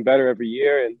doing better every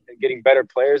year and getting better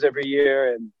players every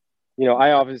year. And,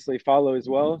 I obviously follow as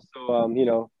well. So,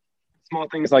 small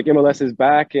things like MLS is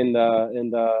back and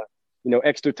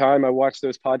extra time. I watch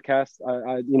those podcasts.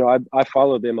 I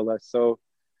follow the MLS. So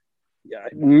yeah,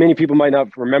 many people might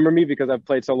not remember me because I've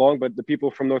played so long, but the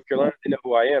people from North Carolina, they know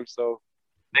who I am. So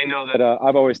they know that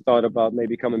I've always thought about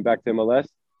maybe coming back to MLS.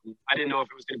 I didn't know if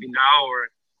it was going to be now or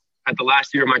at the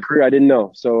last year of my career. I didn't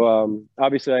know. So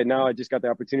obviously I just got the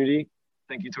opportunity.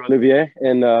 Thank you to Olivier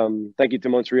and thank you to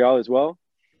Montreal as well.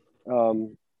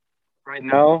 Right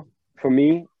now, for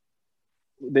me,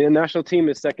 the national team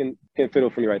is second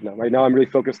fiddle for me right now. Right now, I'm really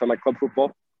focused on my club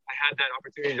football. I had that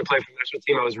opportunity to play for the national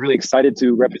team. I was really excited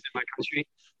to represent my country.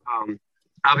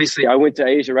 Obviously, I went to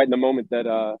Asia right in the moment that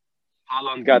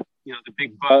Haaland got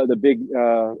the big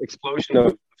explosion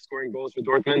of scoring goals for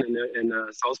Dortmund and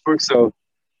Salzburg. So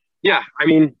yeah, I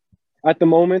mean, at the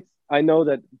moment, I know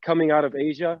that coming out of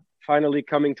Asia, finally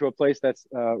coming to a place that's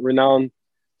renowned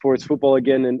for its football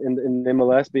again in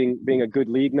MLS, being a good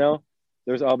league now.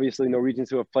 There's obviously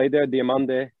Norwegians who have played there,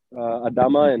 Diamande,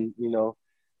 Adama, and,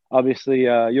 obviously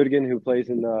Jurgen, who plays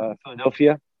in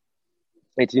Philadelphia.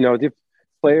 It's, the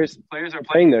players are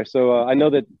playing there. So I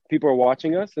know that people are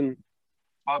watching us, and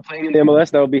while playing in the MLS,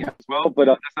 that will be as well. But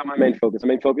that's not my main focus. My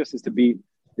main focus is to be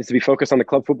focused on the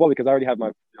club football, because I already have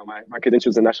my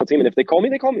credentials in the national team. And if they call me,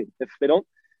 they call me. If they don't,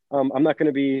 I'm not going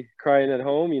to be crying at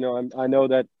home. I know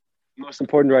that the most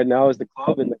important right now is the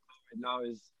club, and the club right now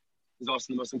is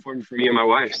also the most important for me and my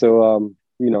wife. So,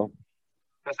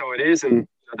 that's how it is. And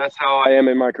that's how I am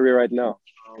in my career right now.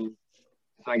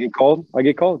 If I get called, I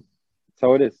get called. That's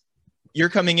how it is. You're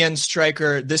coming in,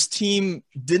 striker. This team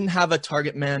didn't have a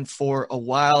target man for a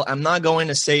while. I'm not going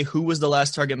to say who was the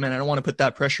last target man. I don't want to put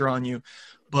that pressure on you,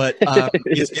 but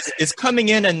it's coming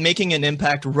in and making an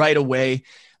impact right away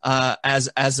as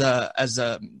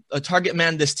a target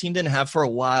man this team didn't have for a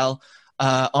while.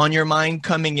 On your mind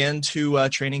coming into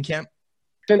training camp?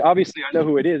 And obviously, I know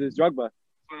who it is. It's Drogba,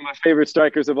 one of my favorite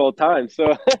strikers of all time.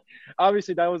 So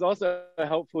obviously, that was also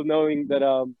helpful knowing that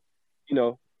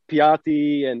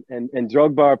Piatti and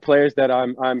Drogba are players that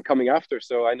I'm coming after.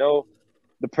 So I know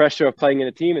the pressure of playing in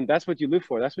a team, and that's what you live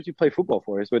for. That's what you play football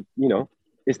for. Is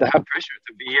to have pressure,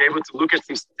 to be able to look at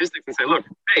some statistics and say, look,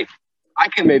 hey, I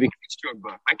can maybe catch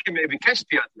Drogba, I can maybe catch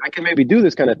Piatti, I can maybe do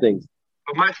this kind of things.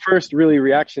 But my first really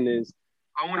reaction is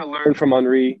I want to learn from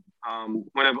Henry.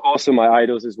 One of also my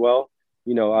idols as well.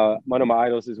 One of my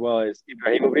idols as well is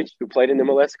Ibrahimovic, who played in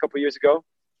MLS a couple of years ago.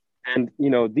 And,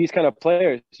 these kind of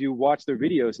players, you watch their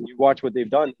videos and you watch what they've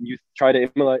done. And you try to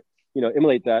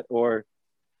emulate that or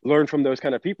learn from those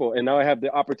kind of people. And now I have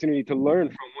the opportunity to learn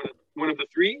from one of the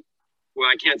three. Well,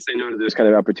 I can't say no to those kind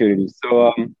of opportunities.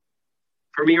 So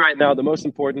for me right now, the most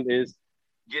important is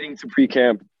getting to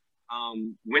pre-camp,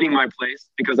 winning my place,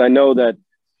 because I know that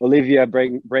Olivia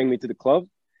bring me to the club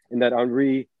and that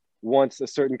Henry wants a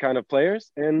certain kind of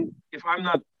players. And if I'm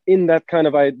not in that kind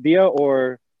of idea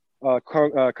or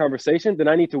conversation, then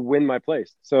I need to win my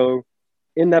place. So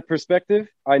in that perspective,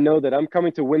 I know that I'm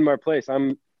coming to win my place.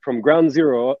 I'm from ground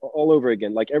zero all over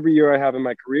again, like every year I have in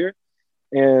my career.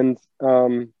 And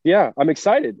I'm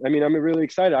excited. I mean, I'm really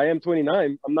excited. I am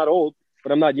 29. I'm not old,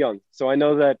 but I'm not young. So I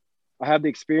know that I have the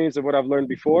experience of what I've learned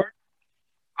before.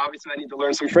 Obviously, I need to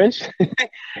learn some French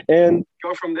and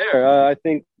go from there. I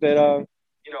think that,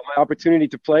 my opportunity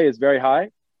to play is very high.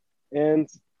 And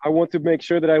I want to make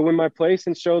sure that I win my place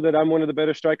and show that I'm one of the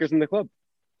better strikers in the club.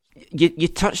 You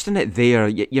touched on it there.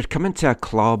 You're coming to a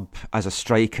club as a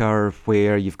striker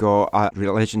where you've got a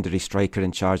legendary striker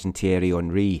in charge in Thierry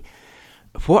Henry.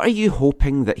 What are you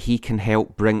hoping that he can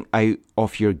help bring out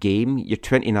of your game? You're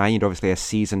 29, you're obviously a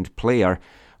seasoned player.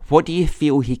 What do you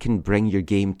feel he can bring your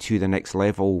game to the next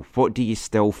level? What do you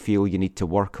still feel you need to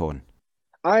work on?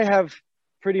 I have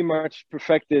pretty much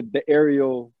perfected the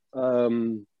aerial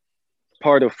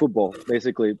part of football,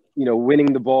 basically.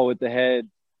 Winning the ball with the head,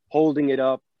 holding it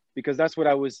up, because that's what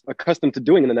I was accustomed to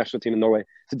doing in the national team in Norway,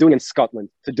 to doing in Scotland,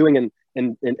 to doing in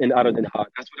Ado Den Haag.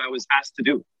 That's what I was asked to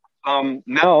do.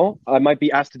 Now I might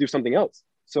be asked to do something else.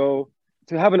 So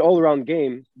to have an all-around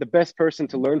game, the best person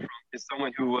to learn from is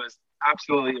someone who was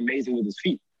absolutely amazing with his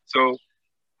feet. So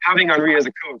having Henry as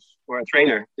a coach or a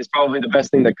trainer is probably the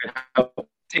best thing that could help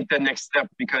take that next step,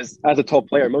 because as a top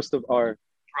player, most of our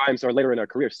primes are later in our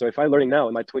career. So if I'm learning now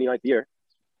in my 29th year,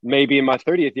 maybe in my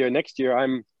 30th year, next year,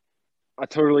 I'm a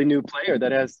totally new player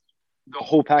that has the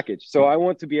whole package. So I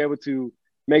want to be able to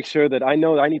make sure that I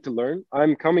know that I need to learn.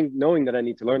 I'm coming knowing that I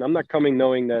need to learn. I'm not coming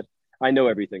knowing that I know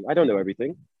everything. I don't know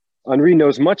everything. Henry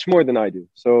knows much more than I do.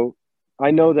 So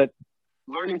I know that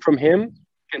learning from him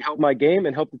can help my game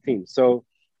and help the team. So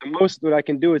the most that I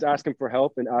can do is ask him for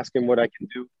help and ask him what I can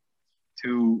do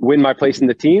to win my place in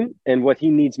the team and what he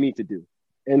needs me to do.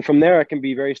 And from there, I can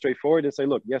be very straightforward and say,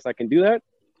 look, yes, I can do that.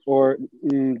 Or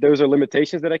those are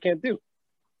limitations that I can't do.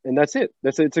 And that's it.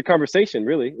 It's a conversation,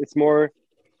 really. It's more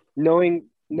knowing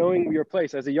your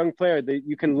place. As a young player,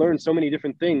 you can learn so many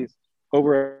different things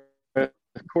over a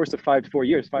course of 5 to 4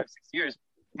 years, 5, 6 years.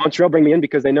 Montreal bring me in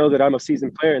because they know that I'm a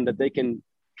seasoned player and that they can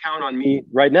count on me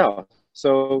right now.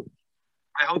 So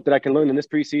I hope that I can learn in this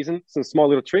preseason some small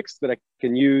little tricks that I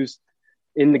can use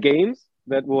in the games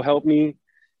that will help me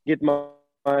get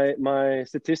my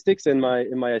statistics and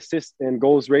my assist and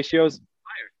goals ratios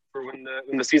higher for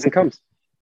when the season comes.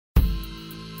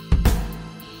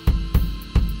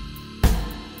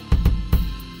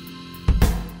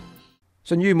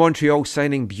 So new Montreal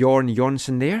signing Bjorn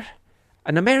Jonsson there.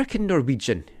 An American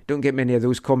Norwegian. Don't get many of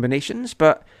those combinations,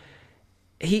 but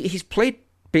he's played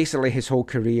basically his whole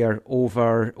career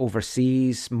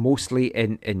overseas, mostly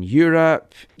in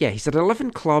Europe. Yeah, he's had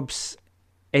 11 clubs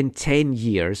in 10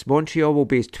 years. Montreal will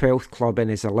be his 12th club in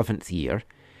his 11th year.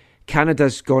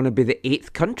 Canada's going to be the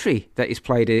 8th country that he's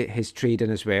played his trade in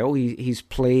as well. He's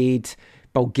played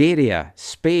Bulgaria,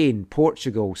 Spain,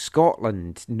 Portugal,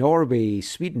 Scotland, Norway,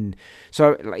 Sweden.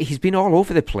 So he's been all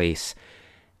over the place.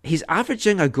 He's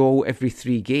averaging a goal every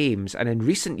 3 games, and in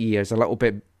recent years a little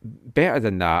bit better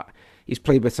than that. He's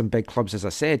played with some big clubs, as I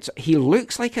said. So he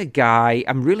looks like a guy.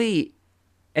 I'm really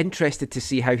interested to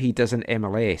see how he does in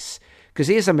MLS, because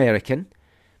he is American,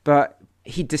 but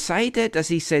he decided, as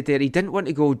he said there, he didn't want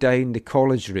to go down the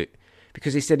college route,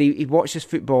 because he said he watches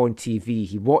football on TV,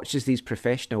 he watches these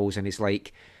professionals, and he's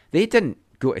like, they didn't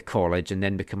go to college and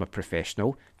then become a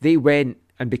professional. They went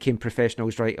and became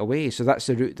professionals right away. So that's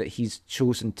the route that he's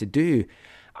chosen to do.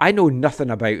 I know nothing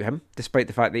about him, despite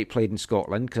the fact that he played in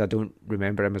Scotland, because I don't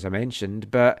remember him, as I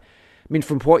mentioned. But, I mean,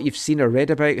 from what you've seen or read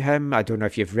about him, I don't know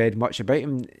if you've read much about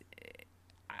him,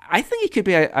 I think he could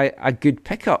be a good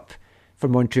pickup for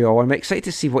Montreal. I'm excited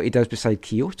to see what he does beside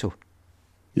Kyoto.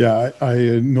 Yeah, I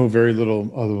know very little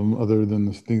of them other than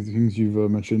the things you've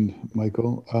mentioned,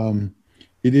 Michael.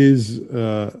 It is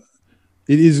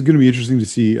it is going to be interesting to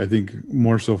see. I think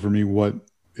more so for me what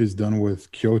is done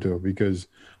with Kyoto, because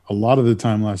a lot of the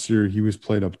time last year he was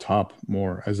played up top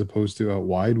more as opposed to out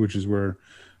wide, which is where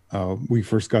we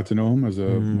first got to know him as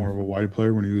a more of a wide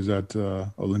player when he was at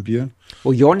Olympia.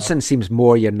 Well, Jonsson seems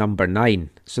more your number 9,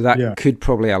 so that Yeah. could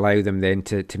probably allow them then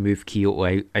to move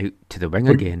Kyoto out to the wing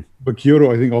again. But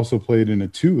Kyoto, I think, also played in a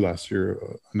 2 last year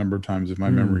a number of times, if my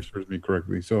memory serves me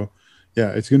correctly. So,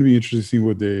 yeah, it's going to be interesting to see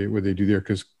what they do there,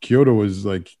 because Kyoto was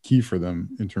like key for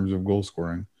them in terms of goal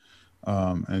scoring,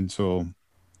 and so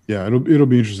yeah, it'll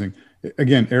be interesting.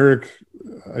 Again, Eric,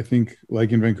 I think,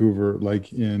 like in Vancouver,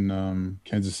 like in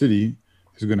Kansas City,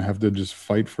 is going to have to just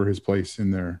fight for his place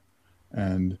in there,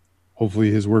 and hopefully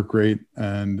his work rate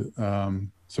and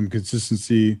some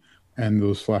consistency and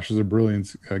those flashes of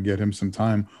brilliance get him some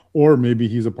time, or maybe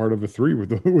he's a part of a 3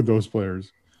 with those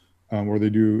players, or they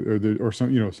do, or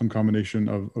some combination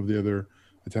of the other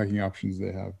attacking options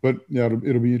they have. But yeah,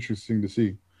 it'll be interesting to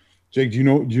see. Jake, do you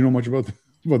know much about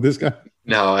this guy?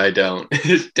 No, I don't.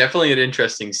 Definitely an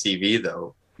interesting CV,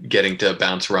 though, getting to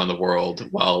bounce around the world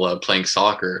while playing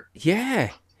soccer.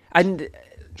 Yeah, and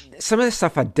some of the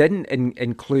stuff I didn't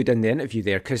include in the interview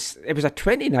there, because it was a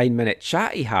 29-minute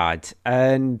chat he had,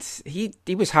 and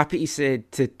he was happy, he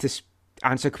said, to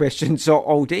answer questions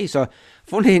all day. So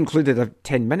I've only included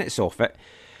 10 minutes of it.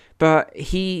 But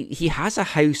he has a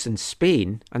house in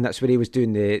Spain, and that's where he was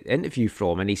doing the interview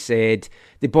from. And he said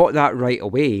they bought that right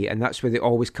away, and that's where they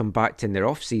always come back to in their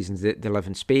off seasons. They live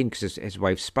in Spain because his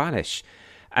wife's Spanish.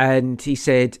 And he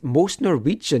said most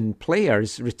Norwegian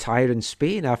players retire in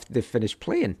Spain after they've finished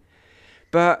playing.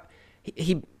 But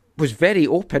he was very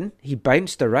open. He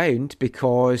bounced around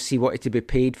because he wanted to be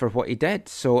paid for what he did.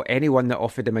 So anyone that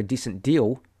offered him a decent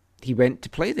deal, he went to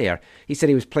play there. He said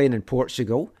he was playing in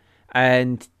Portugal,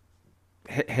 and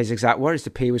his exact words, the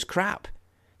pay was crap.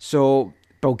 So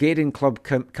Bulgarian club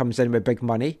comes in with big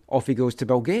money, off he goes to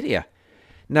Bulgaria.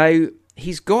 Now,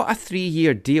 he's got a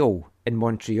 3-year deal in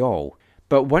Montreal,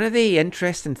 but one of the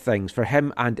interesting things for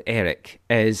him and Eric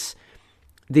is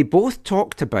they both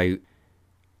talked about,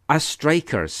 as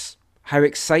strikers, how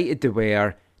excited they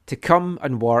were to come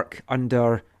and work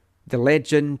under the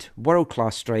legend,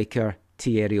 world-class striker,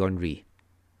 Thierry Henry.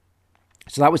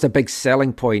 So that was a big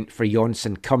selling point for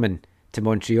Jonsson coming to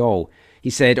Montreal. He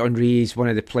said Henry is one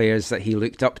of the players that he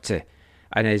looked up to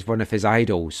and is one of his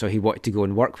idols, so he wanted to go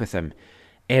and work with him.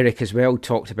 Eric as well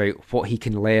talked about what he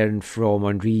can learn from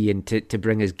Henry and to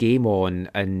bring his game on.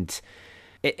 And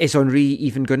is Henry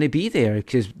even going to be there?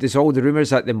 Because there's all the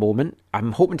rumours at the moment.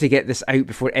 I'm hoping to get this out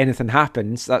before anything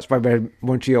happens. That's why we're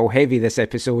Montreal heavy this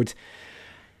episode.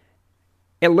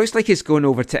 It looks like he's going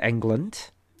over to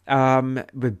England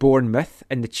with Bournemouth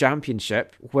in the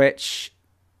Championship, which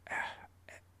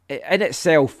in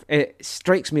itself, it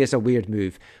strikes me as a weird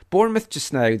move. Bournemouth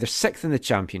just now, they're 6th in the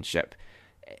Championship.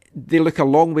 They look a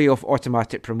long way off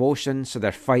automatic promotion, so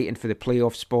they're fighting for the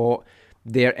playoff spot.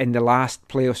 They're in the last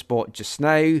playoff spot just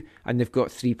now, and they've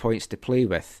got 3 points to play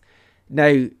with.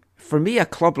 Now, for me, a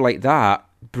club like that,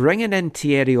 bringing in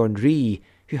Thierry Henry,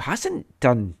 who hasn't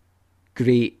done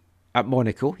great at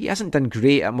Monaco, he hasn't done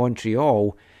great at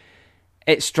Montreal,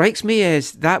 it strikes me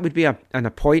as that would be an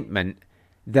appointment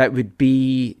that would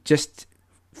be just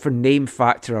for name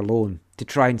factor alone, to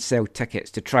try and sell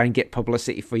tickets, to try and get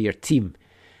publicity for your team,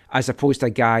 as opposed to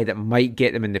a guy that might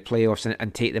get them in the playoffs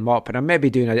and take them up. And I'm maybe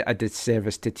doing a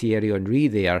disservice to Thierry Henry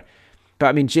there. But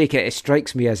I mean, Jake, it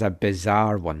strikes me as a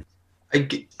bizarre one. I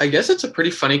guess it's a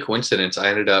pretty funny coincidence. I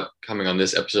ended up coming on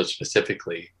this episode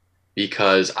specifically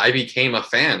because I became a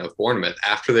fan of Bournemouth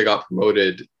after they got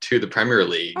promoted to the Premier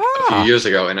League a few years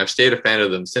ago. And I've stayed a fan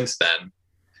of them since then.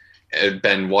 I've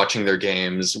been watching their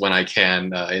games when I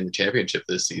can in the Championship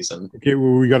this season. Okay,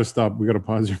 well, we got to stop. We got to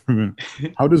pause here for a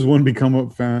minute. How does one become a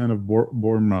fan of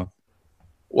Bournemouth?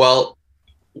 Well,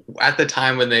 at the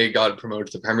time when they got promoted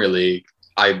to the Premier League,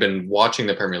 I'd been watching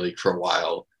the Premier League for a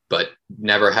while, but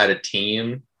never had a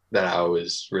team that I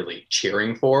was really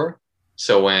cheering for.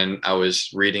 So when I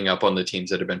was reading up on the teams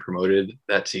that had been promoted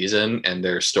that season and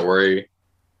their story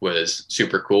was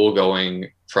super cool, going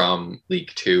from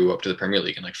League 2 up to the Premier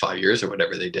League in like 5 years or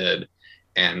whatever they did,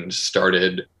 and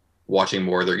started watching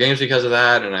more of their games because of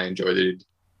that. And I enjoyed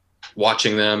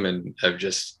watching them and I've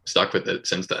just stuck with it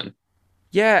since then.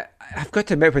 Yeah, I've got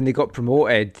to admit, when they got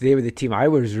promoted, they were the team I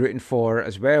was rooting for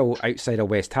as well, outside of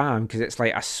West Ham, because it's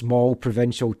like a small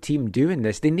provincial team doing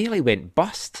this. They nearly went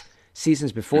bust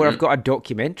seasons before. I've got a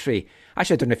documentary.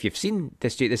 Actually, I don't know if you've seen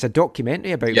this, Jake. There's a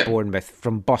documentary about Bournemouth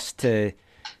from bust to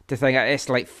to think it's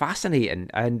like fascinating.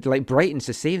 And like Brighton's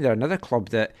the same. They're another club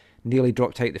that nearly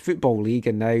dropped out the Football League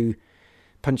and now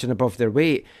punching above their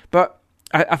weight. But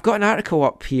I've got an article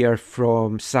up here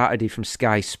from Saturday from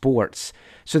Sky Sports.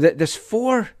 So that there's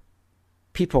 4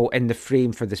 people in the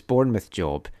frame for this Bournemouth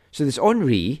job. So there's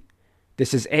Henry.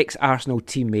 This is ex-Arsenal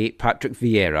teammate Patrick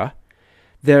Vieira.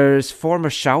 There's former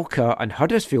Schalke and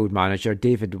Huddersfield manager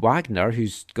David Wagner,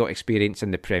 who's got experience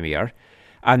in the Premier,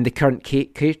 and the current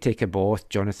caretaker boss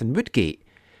Jonathan Woodgate.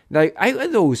 Now, out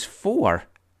of those 4,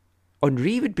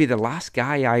 Henry would be the last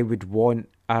guy I would want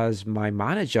as my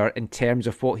manager in terms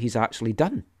of what he's actually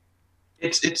done.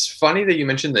 It's funny that you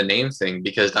mentioned the name thing,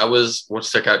 because that was what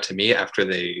stuck out to me after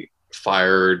they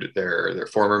fired their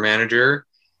former manager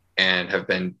and have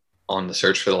been on the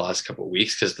search for the last couple of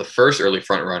weeks, because the first early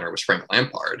front runner was Frank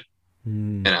Lampard.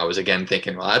 And I was again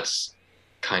thinking, well, that's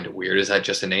kind of weird. Is that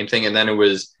just a name thing? And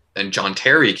then John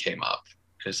Terry came up.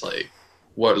 It's like,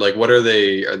 what are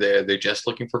they just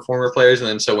looking for former players? And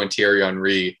then so when Thierry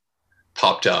Henry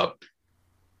popped up,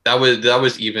 that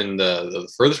was even the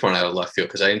furthest one out of left field,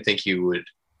 because I didn't think he would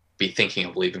be thinking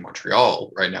of leaving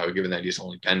Montreal right now, given that he's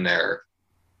only been there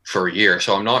for a year.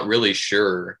 So I'm not really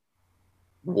sure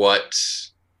what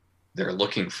they're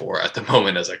looking for at the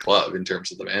moment as a club in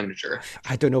terms of the manager.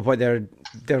 I don't know what they're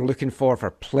looking for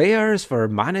players, for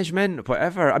management,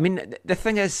 whatever. I mean, the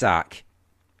thing is, Zach,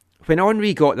 when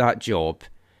Henry got that job,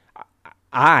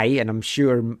 and I'm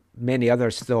sure many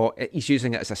others, thought he's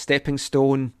using it as a stepping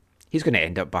stone. He's going to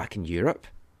end up back in Europe.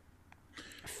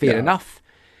 Fair enough.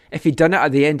 If he'd done it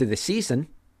at the end of the season,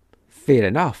 fair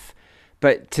enough.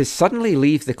 But to suddenly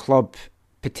leave the club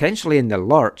potentially in the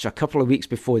lurch a couple of weeks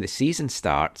before the season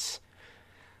starts,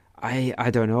 I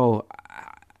don't know.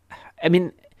 I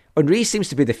mean, Henry seems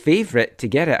to be the favourite to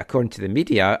get it according to the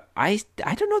media. I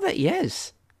don't know that he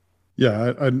is.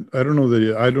 Yeah, I don't know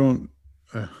that I don't.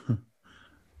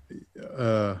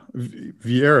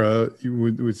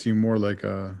 Vieira would seem more like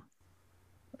a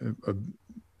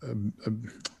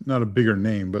not a bigger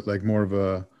name, but like more of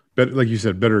a better, like you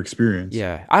said, better experience.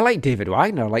 Yeah, I like David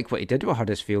Wagner. I like what he did with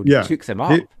Huddersfield. Yeah, he took them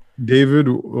up. David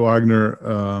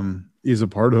Wagner is a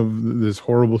part of this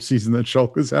horrible season that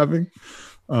Schalke is having.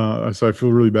 So I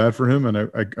feel really bad for him, and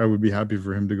I would be happy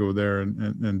for him to go there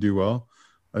and do well.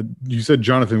 You said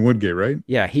Jonathan Woodgate, right?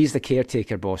 Yeah, he's the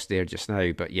caretaker boss there just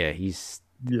now. But yeah,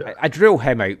 I'd rule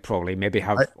him out probably. Maybe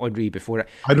have Henry before it.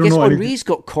 I don't know. Henry's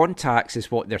got contacts,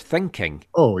 is what they're thinking.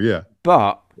 Oh yeah,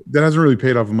 but that hasn't really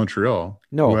paid off in Montreal.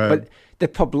 No, but the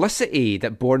publicity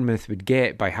that Bournemouth would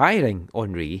get by hiring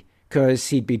Henry, because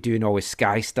he'd be doing all his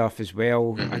Sky stuff as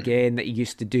well, again, that he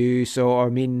used to do. So I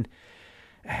mean,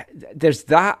 there's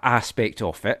that aspect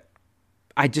of it.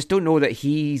 I just don't know that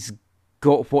he's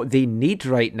got what they need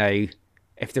right now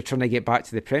if they're trying to get back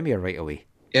to the Premier right away.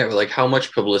 Yeah, but like, how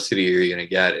much publicity are you going to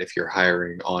get if you're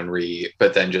hiring Henry,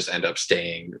 but then just end up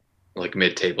staying like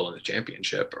mid-table in the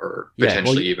Championship, or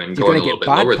potentially even going a little bit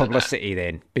lower than that? You're going to get bad publicity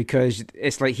then, because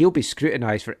it's like he'll be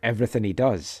scrutinised for everything he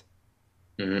does.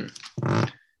 Mm-hmm.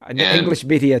 And the English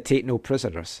media take no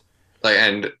prisoners.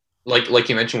 Like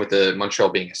you mentioned with the Montreal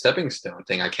being a stepping stone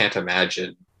thing, I can't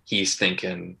imagine he's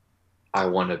thinking, I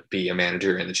want to be a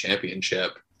manager in the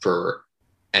Championship for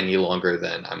any longer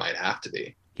than I might have to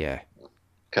be. Yeah.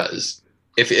 Because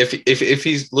if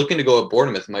he's looking to go at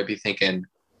Bournemouth, he might be thinking,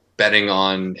 betting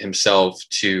on himself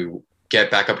to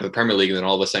get back up to the Premier League, and then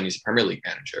all of a sudden he's a Premier League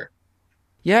manager.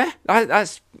 Yeah,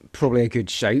 that's probably a good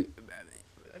shout.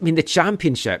 I mean, the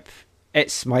Championship,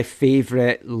 it's my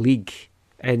favourite league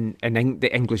in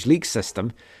the English league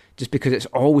system, just because it's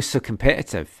always so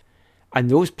competitive. And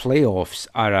those playoffs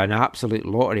are an absolute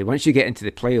lottery. Once you get into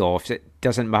the playoffs, it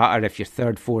doesn't matter if you're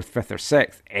 3rd, 4th, 5th or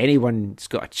 6th. Anyone's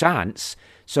got a chance.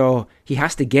 So he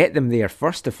has to get them there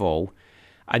first of all.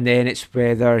 And then it's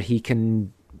whether he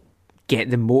can get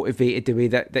them motivated the way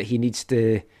that he needs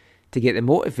to get them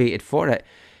motivated for it.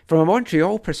 From a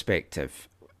Montreal perspective,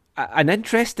 an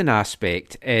interesting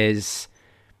aspect is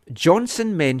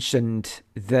Johnson mentioned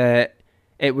that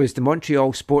it was the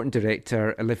Montreal sporting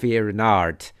director, Olivier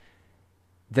Renard,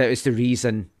 that is the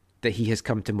reason that he has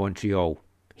come to Montreal.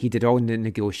 He did all the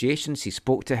negotiations. He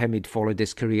spoke to him. He'd followed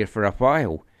his career for a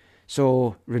while.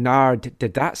 So Renard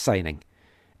did that signing.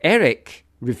 Eric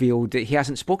revealed that he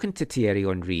hasn't spoken to Thierry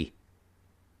Henry.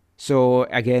 So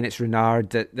again, it's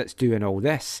Renard that's doing all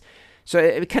this. So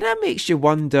it kind of makes you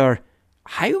wonder,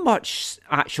 how much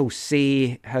actual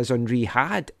say has Henry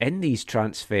had in these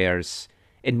transfers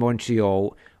in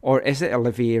Montreal? Or is it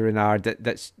Olivier Renard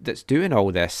that's doing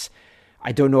all this?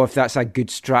 I don't know if that's a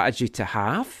good strategy to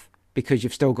have, because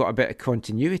you've still got a bit of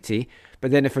continuity.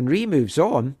 But then if Henry moves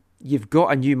on, you've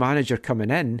got a new manager coming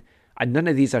in, and none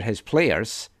of these are his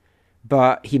players,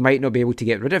 but he might not be able to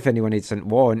get rid of anyone he doesn't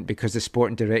want because the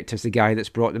sporting director is the guy that's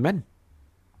brought them in.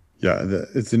 Yeah,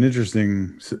 it's an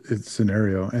interesting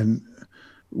scenario. And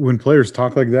when players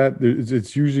talk like that,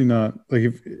 it's usually not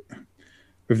like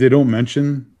if they don't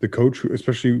mention the coach,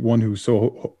 especially one who's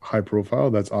so high profile,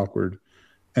 that's awkward.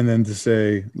 And then to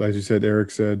say, like you said,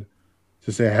 Eric said,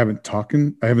 to say I haven't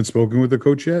spoken with the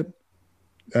coach yet,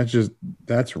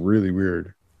 that's really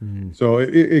weird. So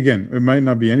again, it might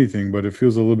not be anything, but it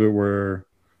feels a little bit where,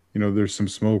 there's some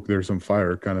smoke, there's some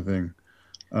fire kind of thing,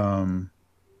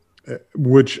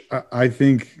 which I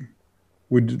think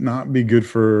would not be good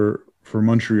for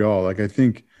Montreal. Like I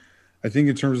think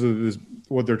in terms of this,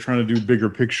 what they're trying to do, bigger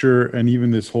picture, and even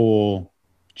this whole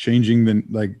changing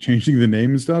the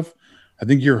name and stuff, I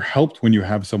think you're helped when you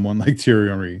have someone like Thierry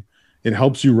Henry. It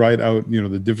helps you ride out,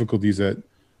 the difficulties that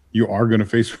you are going to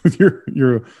face with your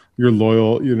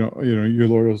loyal, your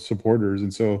loyal supporters.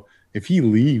 And so if he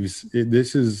leaves,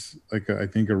 this is like I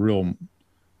think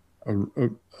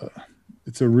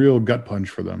it's a real gut punch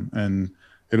for them, and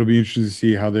it'll be interesting to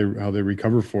see how they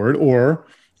recover for it, or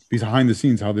behind the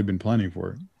scenes how they've been planning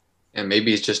for it. And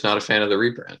maybe he's just not a fan of the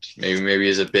rebrand. Maybe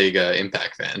he's a big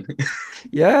Impact fan.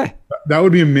 Yeah, that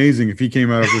would be amazing if he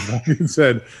came out of this and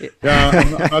said, "Yeah,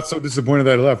 I'm not so disappointed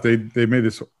that I left. They made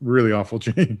this really awful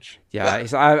change." Yeah,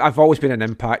 I've always been an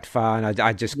Impact fan.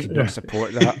 I just could not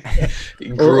support that. He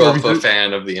grew up a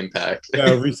fan of the Impact. Yeah,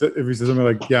 if he says something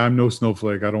like, "Yeah, I'm no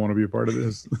snowflake. I don't want to be a part of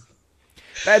this."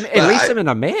 It leaves him in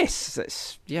a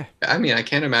mess. I mean, I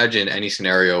can't imagine any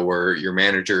scenario where your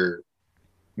manager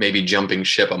maybe jumping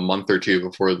ship a month or two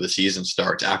before the season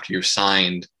starts after you've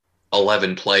signed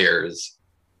 11 players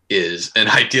is an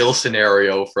ideal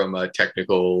scenario from a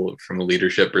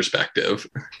leadership perspective.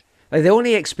 Like, the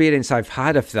only experience I've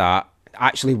had of that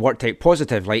actually worked out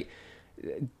positive. Like,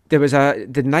 there was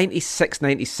the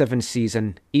 96-97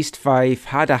 season, East 5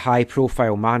 had a high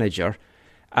profile manager,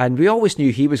 and we always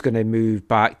knew he was going to move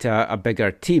back to a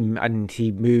bigger team, and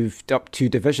he moved up 2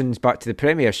 divisions back to the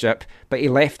Premiership, but he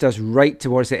left us right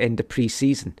towards the end of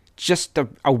pre-season, just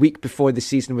a week before the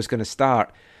season was going to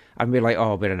start. And we're like,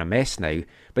 oh, we're in a mess now.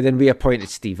 But then we appointed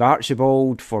Steve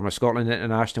Archibald, former Scotland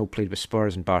international, played with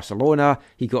Spurs and Barcelona.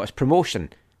 He got his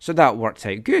promotion. So that worked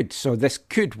out good. So this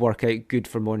could work out good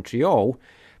for Montreal.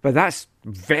 But that's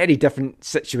a very different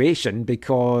situation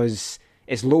because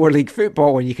it's lower league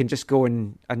football and you can just go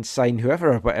and sign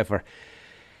whoever or whatever.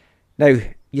 Now,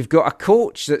 you've got a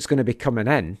coach that's going to be coming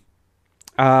in.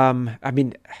 I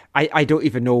mean, I don't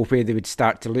even know where they would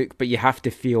start to look, but you have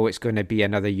to feel it's going to be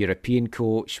another European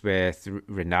coach with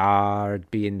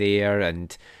Renard being there.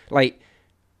 And, like,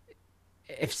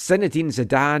 if Zinedine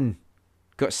Zidane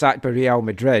got sacked by Real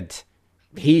Madrid,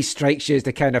 he strikes you as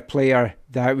the kind of player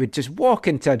that would just walk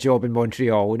into a job in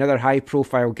Montreal, another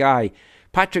high-profile guy.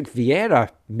 Patrick Vieira,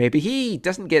 maybe he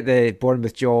doesn't get the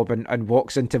Bournemouth job and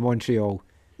walks into Montreal.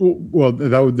 Well,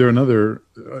 there another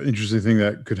interesting thing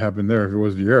that could happen there if it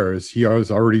was Vieira is he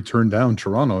has already turned down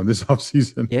Toronto in this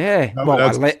offseason. Yeah, well,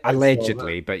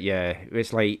 allegedly, but yeah,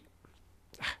 it's like,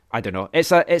 I don't know.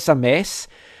 It's a mess.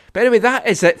 But anyway, that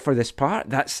is it for this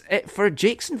part. That's it for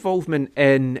Jake's involvement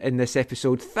in this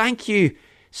episode. Thank you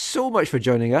so much for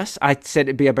joining us. I said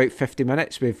it'd be about 50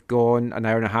 minutes. We've gone an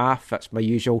hour and a half. That's my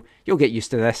usual. You'll get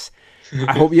used to this.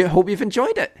 I hope you've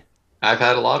enjoyed it. I've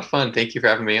had a lot of fun. Thank you for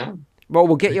having me on. Well,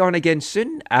 we'll get you on again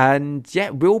soon. And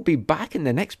yeah, we'll be back in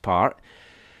the next part.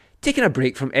 Taking a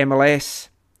break from MLS,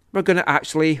 we're going to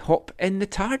actually hop in the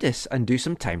TARDIS and do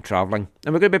some time travelling.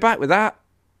 And we're going to be back with that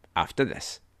after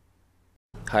this.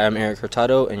 Hi, I'm Eric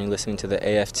Hurtado, and you're listening to the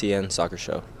AFTN Soccer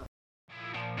Show.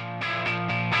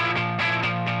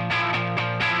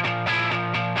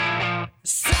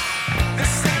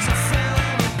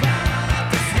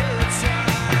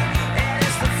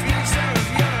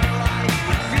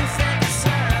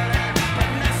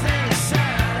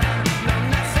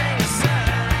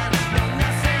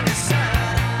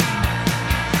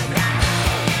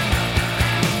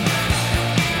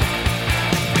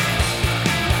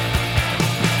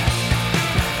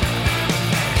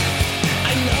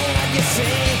 I know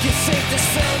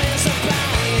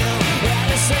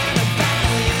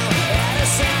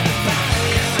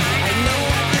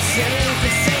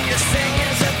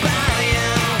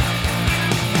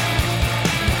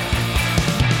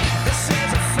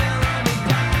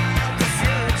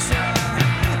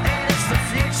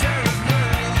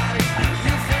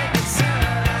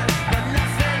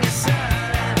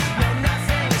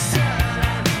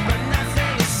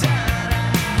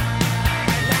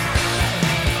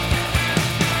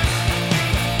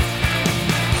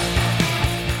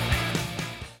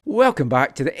Welcome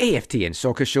back to the AFTN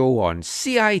Soccer Show on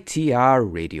CITR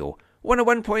Radio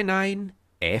 101.9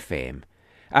 FM.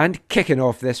 And kicking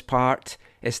off this part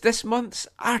is this month's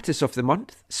Artist of the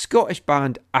Month, Scottish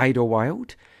band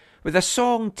Idlewild, with a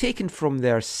song taken from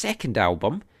their second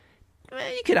album.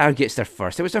 You could argue it's their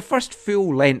first. It was their first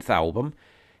full-length album.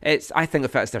 I think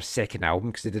of it as their second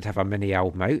album because they did have a mini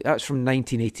album out. That's from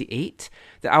 1988.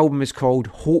 The album is called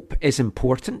Hope is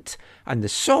Important, and the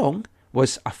song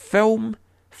was A Film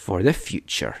for the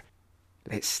Future.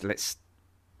 Let's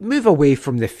move away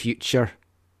from the future.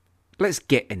 Let's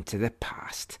get into the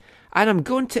past. And I'm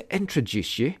going to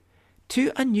introduce you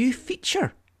to a new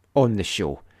feature on the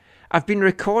show. I've been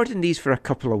recording these for a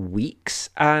couple of weeks,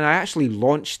 and I actually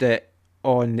launched it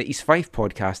on the East Fife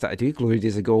podcast that I do, Glory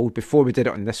Days of Gold, before we did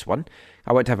it on this one.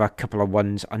 I want to have a couple of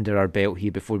ones under our belt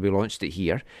here before we launched it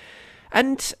here.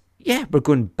 And yeah, we're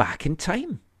going back in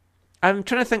time. I'm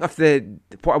trying to think of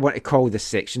what I want to call this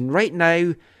section. Right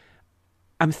now,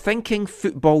 I'm thinking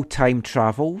football time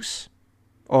travels,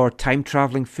 or time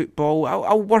travelling football.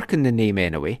 I'll work on the name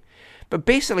anyway. But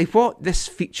basically what this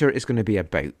feature is going to be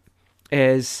about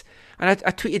is, and I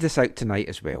tweeted this out tonight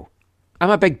as well, I'm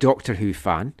a big Doctor Who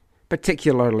fan,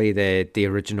 particularly the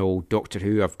original Doctor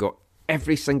Who. I've got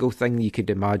every single thing you could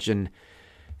imagine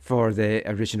for the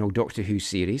original Doctor Who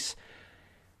series.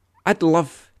 I'd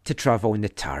love to travel in the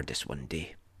TARDIS one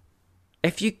day.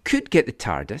 If you could get the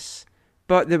TARDIS,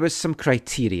 but there was some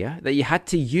criteria that you had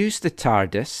to use the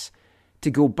TARDIS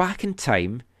to go back in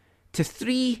time to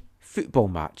 3 football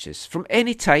matches from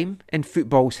any time in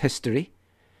football's history,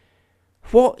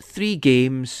 what 3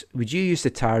 games would you use the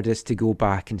TARDIS to go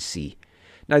back and see?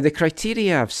 Now, the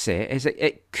criteria I've set is that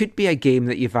it could be a game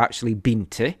that you've actually been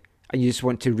to and you just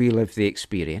want to relive the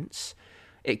experience.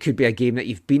 It could be a game that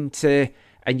you've been to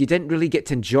and you didn't really get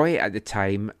to enjoy it at the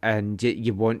time and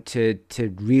you want to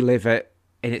relive it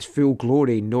in its full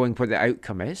glory, knowing what the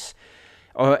outcome is.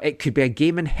 Or it could be a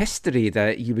game in history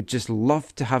that you would just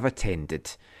love to have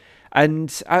attended.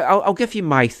 And I'll give you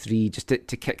my 3 just to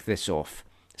kick this off.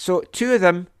 So 2 of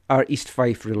them are East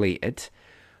Fife related.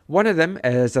 One of them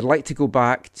is I'd like to go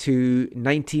back to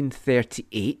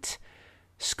 1938,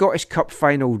 Scottish Cup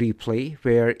final replay,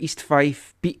 where East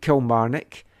Fife beat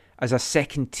Kilmarnock as a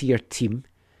second-tier team.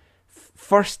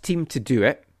 First team to do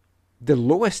it. The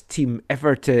lowest team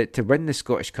ever to win the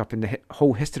Scottish Cup in the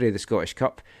whole history of the Scottish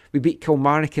Cup. We beat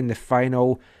Kilmarnock in the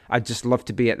final. I'd just love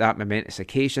to be at that momentous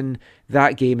occasion.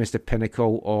 That game is the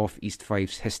pinnacle of East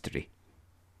Fife's history.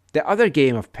 The other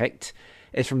game I've picked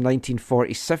is from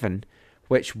 1947,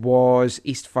 which was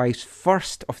East Fife's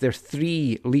first of their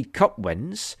 3 League Cup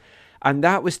wins. And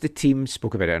that was the team,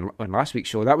 spoke about it on last week's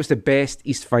show, that was the best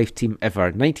East Fife team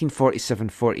ever.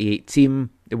 1947-48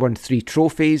 team. They won 3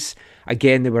 trophies.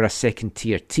 Again, they were a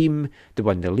second-tier team. They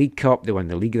won the League Cup. They won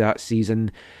the league that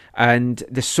season. And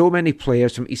there's so many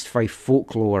players from East Fife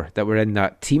folklore that were in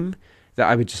that team that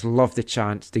I would just love the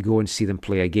chance to go and see them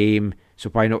play a game.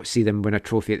 So why not see them win a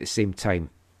trophy at the same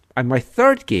time? And my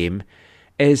third game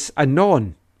is a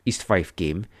non-East Fife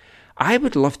game. I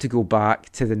would love to go back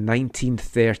to the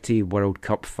 1930 World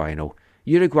Cup final.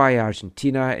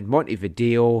 Uruguay-Argentina in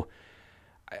Montevideo.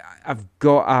 I've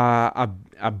got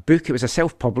a book. It was a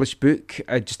self-published book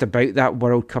just about that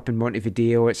World Cup in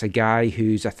Montevideo. It's a guy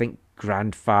whose, I think,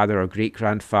 grandfather or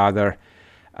great-grandfather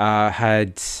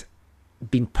had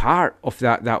been part of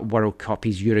that World Cup.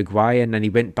 He's Uruguayan, and he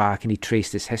went back and he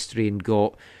traced his history and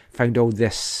found all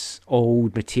this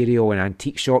old material in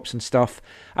antique shops and stuff.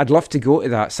 I'd love to go to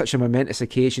that. Such a momentous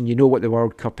occasion. You know what the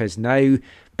World Cup is now.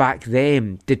 Back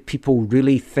then, did people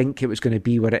really think it was going to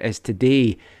be what it is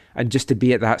today? And just to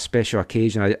be at that special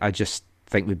occasion, I just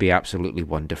think would be absolutely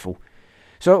wonderful.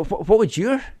 So what would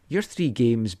your 3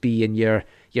 games be in your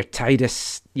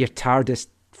TARDIS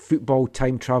football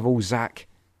time travel, Zach?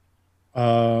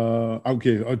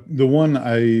 Okay, the one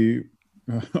I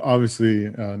obviously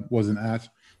wasn't at,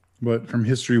 but from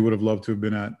history would have loved to have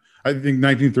been at. I think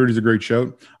 1930 is a great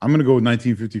shout. I'm going to go with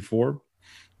 1954.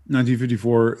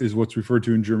 1954 is what's referred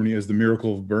to in Germany as the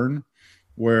Miracle of Bern,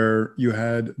 where you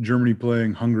had Germany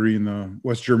playing Hungary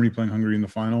West Germany playing Hungary in the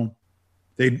final.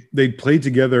 They played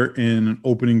together in an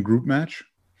opening group match,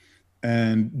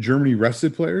 and Germany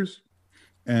rested players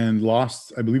and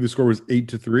lost. I believe the score was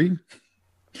 8-3.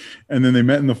 And then they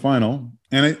met in the final.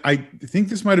 And I think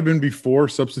this might have been before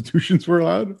substitutions were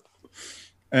allowed.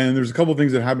 And there's a couple of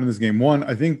things that happened in this game. One,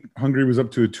 I think Hungary was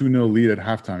up to a 2-0 lead at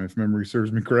halftime, if memory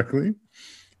serves me correctly.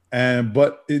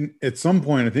 But at some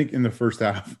point, I think in the first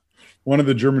half, one of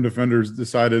the German defenders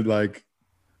decided,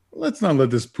 let's not let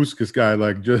this Puskas guy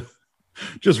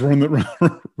just run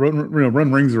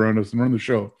rings around us and run the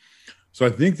show. So I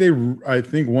think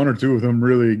one or two of them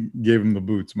really gave him the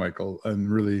boots, Michael, and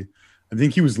really, I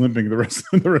think he was limping the rest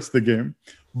of the game.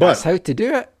 But that's how to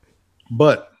do it.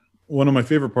 But one of my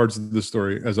favorite parts of the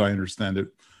story, as I understand it,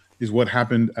 is what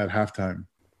happened at halftime.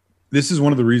 This is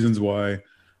one of the reasons why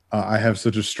I have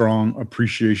such a strong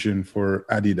appreciation for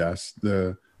Adidas,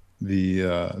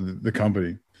 the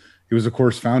company. It was, of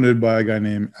course, founded by a guy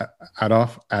named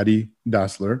Adi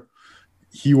Dassler.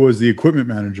 He was the equipment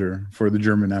manager for the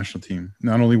German national team.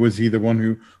 Not only was he the one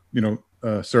who,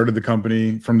 started the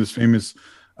company from this famous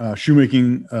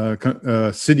shoemaking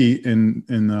city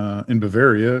in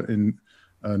Bavaria,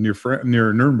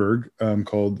 near Nuremberg,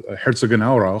 called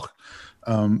Herzogenaurach.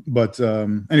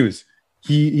 Anyways,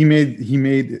 he made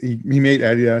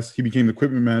Adidas. He became the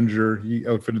equipment manager. He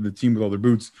outfitted the team with all their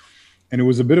boots, and it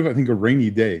was a bit of, I think, a rainy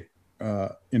day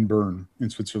in Bern, in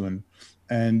Switzerland.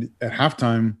 And at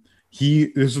halftime,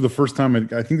 this was the first time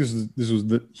I think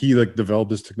he developed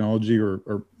this technology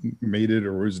or made it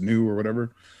or was new or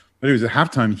whatever. But it was at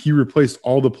halftime, he replaced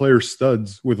all the players'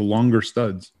 studs with longer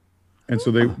studs. And so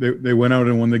they went out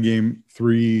and won the game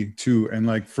 3-2.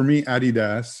 And for me,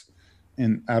 Adidas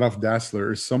and Adolf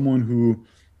Dassler is someone who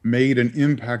made an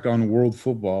impact on world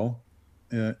football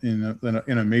in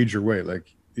a major way.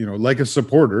 Like a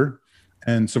supporter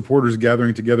and supporters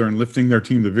gathering together and lifting their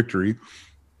team to victory.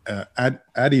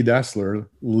 Adi Dassler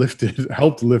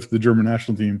helped lift the German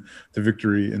national team to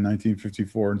victory in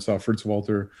 1954 and saw Fritz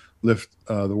Walter lift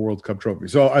the World Cup trophy.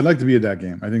 So I'd like to be at that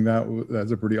game. I think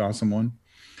that's a pretty awesome one.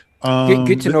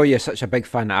 Good to know you're such a big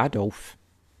fan of Adolf.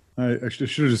 I actually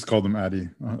should have just called him Adi.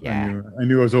 Yeah. I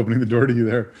knew I was opening the door to you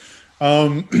there.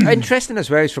 Interesting as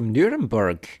well, he's from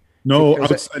Nuremberg. No,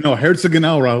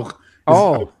 Herzogenaurach.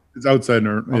 It's outside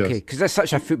Nuremberg. Okay, because that's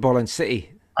such a footballing city.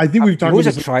 I think we've talked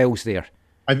about trials there.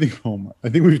 I think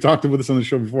we've talked about this on the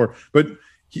show before, but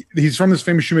he's from this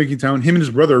famous shoemaking town. Him and his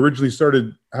brother originally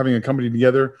started having a company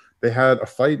together. They had a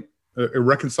fight,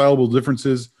 irreconcilable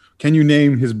differences. Can you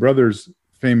name his brother's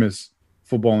famous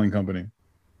footballing company?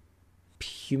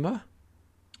 Puma?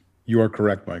 You are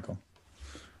correct, Michael.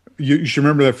 You should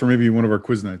remember that for maybe one of our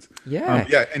quiz nights.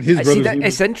 Yeah. And his brother.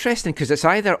 It's interesting because it's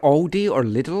either Aldi or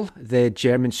Lidl, the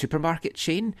German supermarket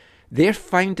chain. They're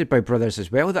founded by brothers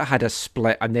as well that had a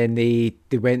split, and then they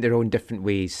went their own different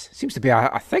ways. Seems to be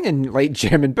a thing in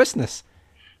German business.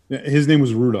 Yeah, his name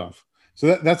was Rudolph.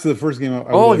 So that's the first game.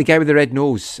 The guy with the red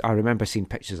nose. I remember seeing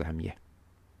pictures of him. Yeah.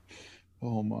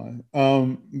 Oh my.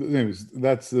 Anyways,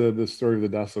 that's the story of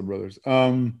the Dassler brothers.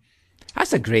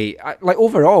 That's a great.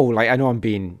 Overall, I know I'm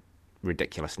being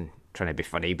ridiculous and trying to be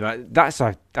funny, but that's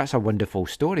a wonderful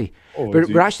story.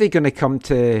 We're actually going to come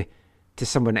to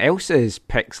someone else's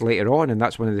picks later on, and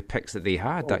that's one of the picks that they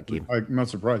had that game. I'm not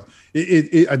surprised.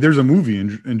 There's a movie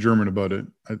in German about it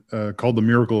called The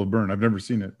Miracle of Bern. I've never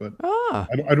seen it, but I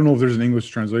don't know if there's an English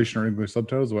translation or English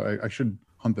subtitles. But I should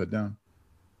hunt that down,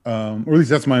 or at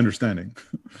least that's my understanding.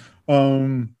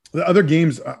 The other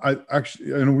games, I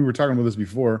know we were talking about this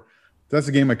before. That's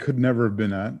a game I could never have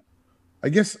been at. I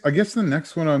guess the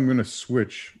next one I'm going to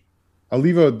switch. I'll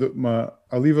leave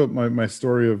out my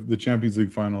story of the Champions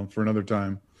League final for another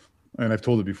time, and I've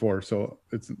told it before, so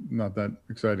it's not that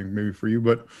exciting maybe for you.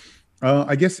 But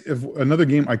I guess if another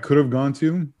game I could have gone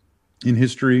to in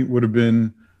history would have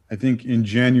been, I think, in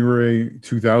January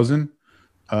 2000.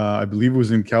 I believe it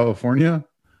was in California,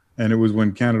 and it was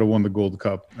when Canada won the Gold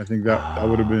Cup. I think that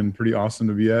would have been pretty awesome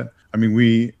to be at. I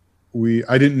mean,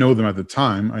 I didn't know them at the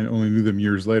time. I only knew them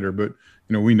years later, but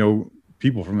we know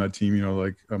people from that team,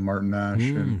 like Martin Nash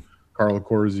and Carla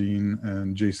Corazine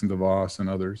and Jason DeVos and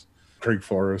others, Craig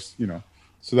Forrest,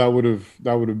 so that would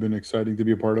have been exciting to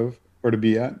be a part of or to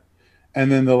be at.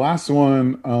 And then the last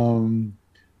one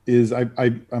is I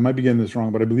might be getting this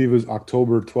wrong, but I believe it was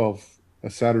October 12th, a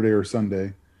Saturday or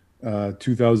Sunday,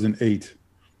 2008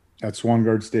 at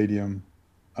Swangard Stadium,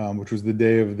 which was the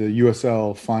day of the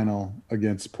USL final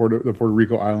against the Puerto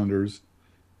Rico Islanders.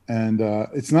 And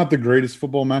it's not the greatest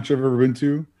football match I've ever been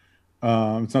to.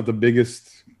 It's not the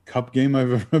biggest cup game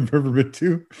I've ever been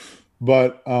to,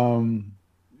 but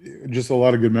just a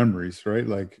lot of good memories, right?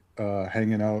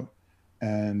 Hanging out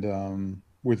and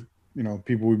with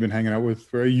people we've been hanging out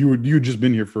with. Right? You had just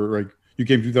been here for you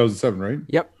came 2007, right?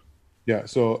 Yep. Yeah.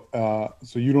 So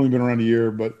you'd only been around a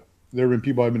year, but there have been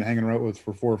people I've been hanging around with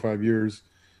for 4 or 5 years.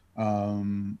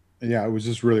 Yeah, it was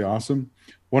just really awesome.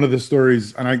 One of the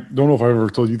stories, and I don't know if I've ever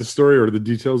told you the story or the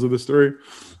details of the story,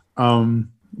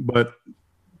 but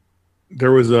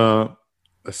there was a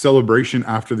celebration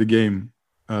after the game.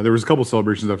 There was a couple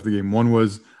celebrations after the game. One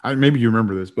was, maybe you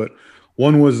remember this, but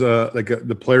one was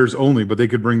the players only, but they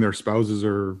could bring their spouses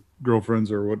or girlfriends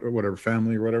or whatever,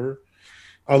 family or whatever.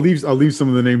 I'll leave some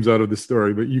of the names out of the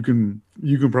story, but you can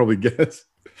probably guess.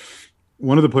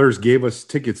 One of the players gave us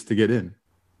tickets to get in.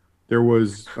 There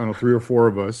was, I don't know, 3 or 4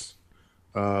 of us.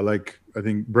 Like I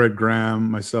think Brett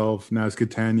Graham, myself, Naz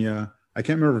Catania. I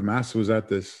can't remember if Mass was at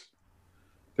this.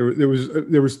 There was I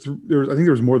think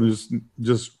there was more than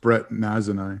just Brett, Naz,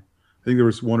 and I. I think there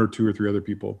was 1 or 2 or 3 other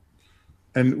people.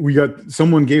 And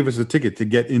someone gave us a ticket to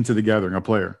get into the gathering, a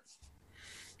player.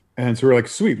 And so we're like,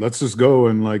 sweet, let's just go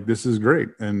and like, this is great,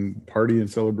 and party and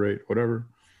celebrate, whatever.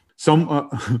 Someone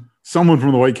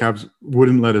from the Whitecaps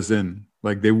wouldn't let us in.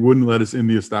 Like they wouldn't let us in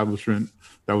the establishment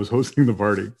that was hosting the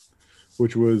party,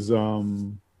 which was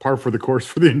par for the course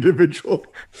for the individual.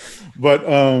 But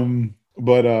so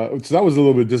that was a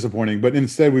little bit disappointing. But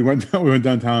instead, we went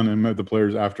downtown and met the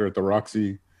players after at the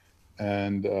Roxy.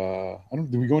 And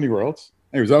did we go anywhere else?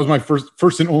 Anyways, that was my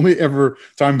first and only ever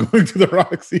time going to the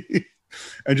Roxy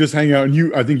and just hang out.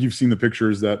 And I think you've seen the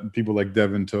pictures that people like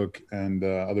Devin took and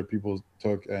other people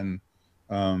took. And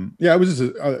it was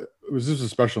just a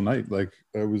special night. Like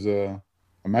it was a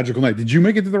magical night. Did you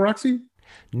make it to the Roxy?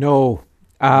 No.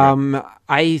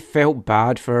 I felt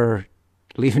bad for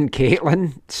leaving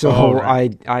Caitlin, so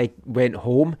I went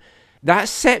home. That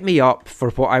set me up for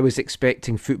what I was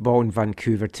expecting football in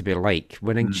Vancouver to be like,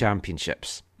 winning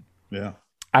championships. Yeah.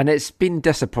 And it's been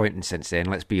disappointing since then,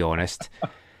 let's be honest.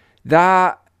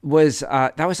 That was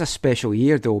a special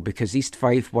year, though, because East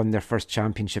Fife won their first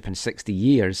championship in 60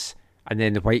 years, and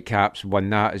then the Whitecaps won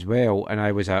that as well, and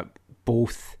I was at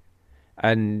both.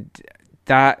 And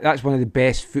that's one of the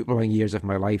best footballing years of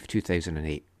my life,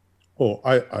 2008. Oh,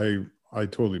 I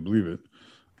totally believe it.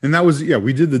 And that was,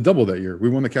 we did the double that year. We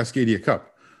won the Cascadia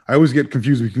Cup. I always get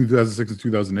confused between 2006 and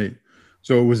 2008.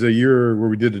 So it was a year where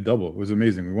we did a double. It was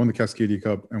amazing. We won the Cascadia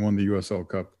Cup and won the USL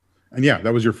Cup. And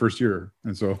that was your first year.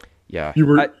 And so you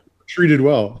were treated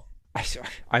well.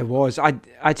 I was. I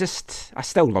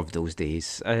still love those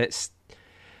days.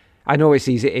 I know it's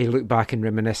easy to look back and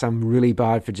reminisce. I'm really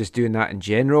bad for just doing that in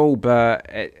general, but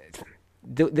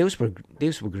those were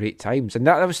great times. And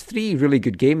that was 3 really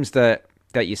good games that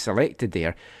you selected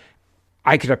there.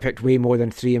 I could have picked way more than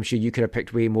 3. I'm sure you could have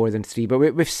picked way more than 3, but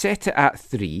we've set it at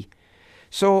 3.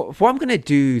 So what I'm going to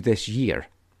do this year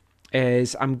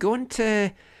is I'm going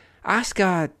to ask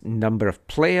a number of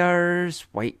players,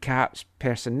 Whitecaps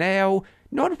personnel,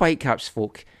 non-Whitecaps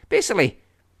folk, basically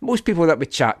most people that we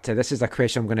chat to. This is a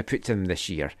question I'm going to put to them this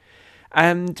year.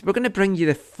 And we're going to bring you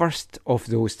the first of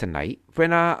those tonight.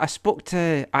 When I spoke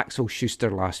to Axel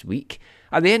Schuster last week,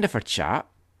 at the end of our chat,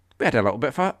 we had a little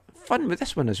bit of fun with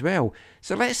this one as well.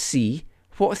 So let's see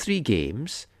what 3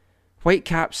 games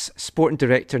Whitecaps sporting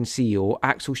director and CEO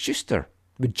Axel Schuster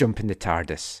would jump in the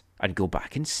TARDIS and go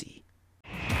back and see.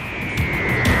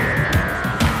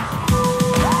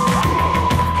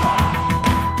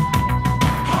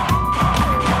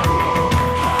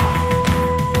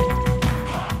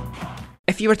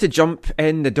 If you were to jump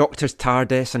in the Doctor's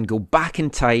TARDIS and go back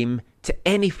in time to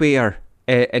anywhere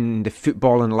in the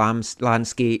footballing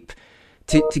landscape,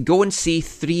 to go and see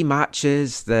 3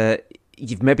 matches that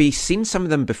you've maybe seen some of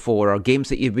them before, or games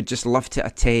that you would just love to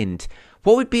attend,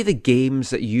 what would be the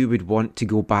games that you would want to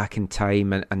go back in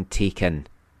time and take in?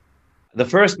 The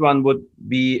first one would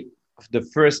be the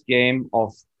first game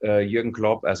of Jürgen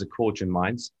Klopp as a coach in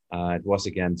Mainz. It was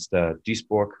against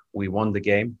Duisburg. We won the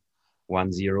game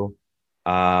 1-0.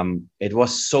 It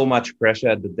was so much pressure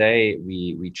at the day.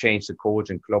 We changed the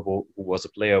coach, and Klopp, who was a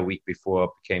player a week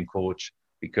before, became coach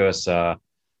because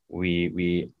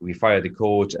we fired the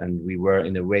coach and we were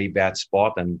in a way bad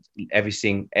spot, and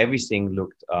everything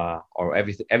looked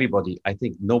everybody, I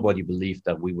think nobody believed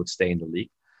that we would stay in the league.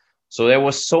 So there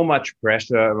was so much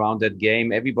pressure around that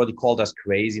game. Everybody called us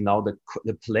crazy. Now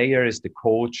the player is the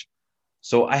coach.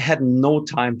 So I had no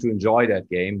time to enjoy that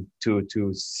game,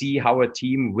 to see our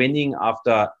team winning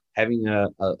after having a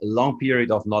long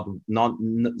period of not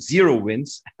 0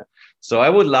 wins. So I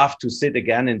would love to sit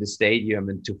again in the stadium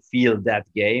and to feel that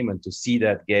game and to see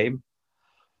that game.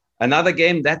 Another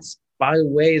game that's, by the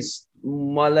way, is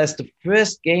more or less the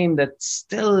first game that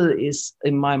still is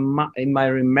in my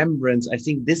remembrance. I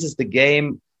think this is the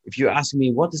game. If you ask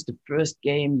me, what is the first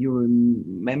game you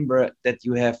remember that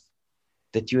you have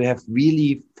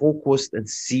really focused and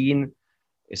seen?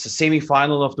 It's the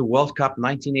semi-final of the World Cup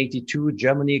 1982,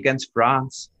 Germany against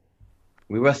France.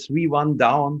 We were 3-1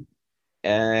 down.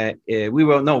 It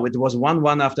was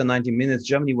 1-1 after 90 minutes.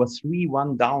 Germany was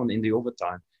 3-1 down in the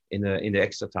overtime, in the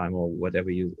extra time, or whatever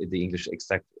the English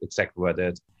exact word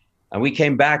is. And we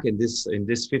came back in this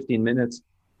 15 minutes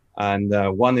and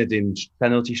won it in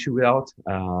penalty shootout.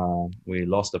 We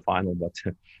lost the final,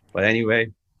 but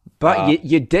anyway. But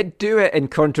you did do it in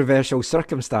controversial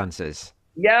circumstances.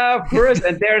 Yeah, of course.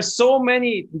 And there's so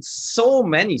many stories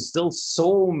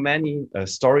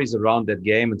around that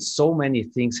game, and so many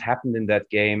things happened in that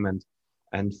game.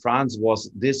 And France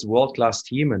was this world-class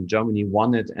team, and Germany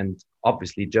won it. And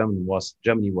obviously, Germany was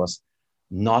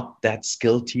not that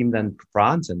skilled team than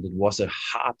France, and it was a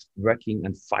hard-working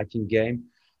and fighting game.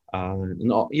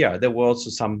 There were also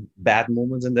some bad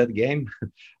moments in that game.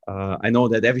 I know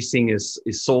that everything is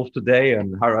solved today,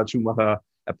 and Harald Schumacher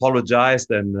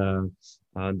apologized, and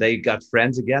they got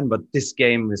friends again. But this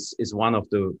game is one of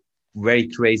the very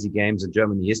crazy games in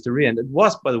Germany history, and it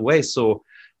was, by the way, so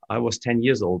I was 10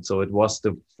 years old, so it was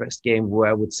the first game where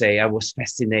I would say I was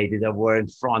fascinated. I were in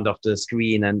front of the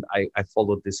screen, and I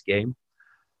followed this game.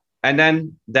 And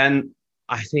then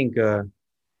I think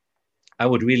I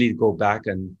would really go back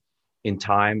and in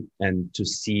time and to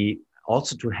see,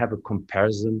 also to have a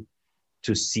comparison,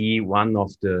 to see one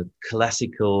of the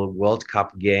classical World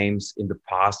Cup games in the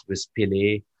past with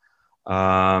Pelé,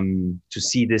 to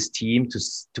see this team, to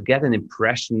get an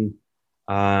impression,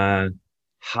 how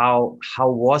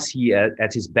was he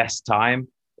at his best time.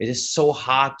 It is so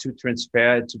hard to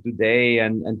transfer it to today,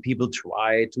 and people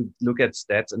try to look at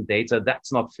stats and data.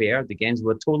 That's not fair. The games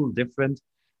were totally different,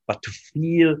 but to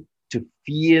feel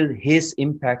his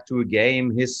impact to a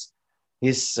game, his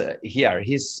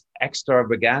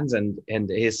extravagance and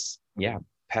his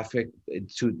perfect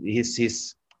to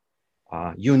his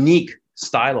unique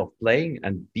style of playing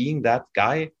and being that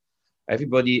guy.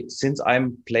 Everybody, since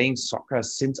I'm playing soccer,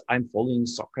 since I'm following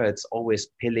soccer, it's always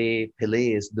Pelé.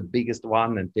 Pelé is the biggest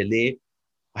one, and Pelé,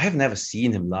 I have never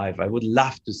seen him live. I would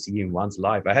love to see him once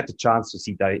live. I had the chance to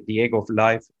see Diego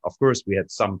live. Of course, we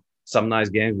had some nice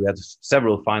games. We had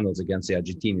several finals against the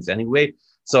Argentines anyway.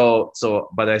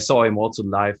 But I saw him also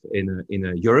live in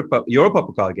a Europa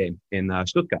Pokal game in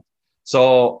Stuttgart.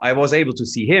 So I was able to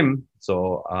see him.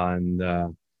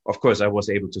 Of course, I was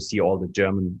able to see all the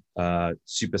German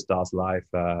superstars live.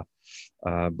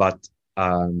 But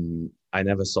I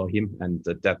never saw him, and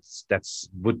that's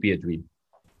would be a dream.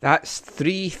 That's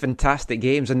 3 fantastic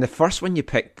games, and the first one you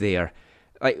picked there.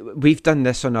 Like, we've done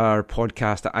this on our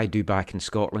podcast that I do back in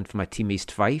Scotland for my team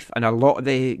East Fife, and a lot of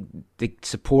the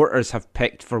supporters have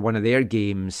picked for one of their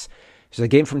games. It's a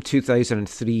game from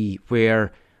 2003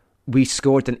 where we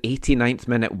scored an 89th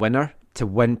minute winner to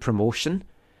win promotion,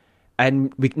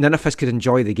 and none of us could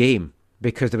enjoy the game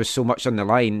because there was so much on the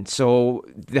line. So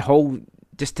the whole,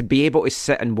 just to be able to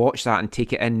sit and watch that and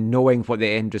take it in, knowing what the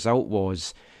end result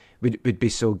was, would be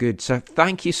so good. So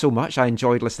thank you so much. I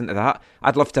enjoyed listening to that.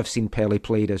 I'd love to have seen Pelé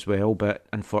played as well, but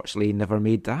unfortunately never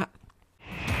made that.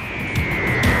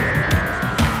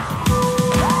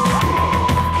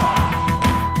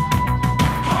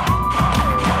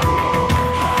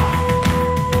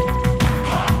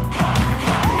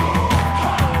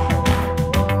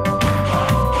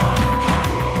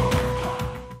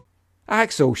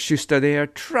 Axel Schuster there,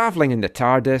 travelling in the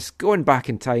TARDIS, going back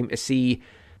in time to see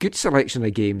good selection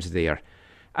of games there.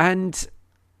 And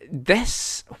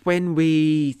this, when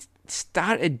we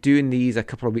started doing these a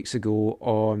couple of weeks ago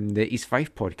on the East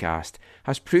Fife podcast,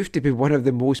 has proved to be one of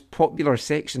the most popular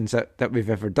sections that we've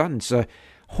ever done. So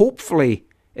hopefully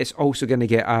it's also going to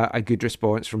get a good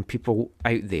response from people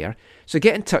out there. So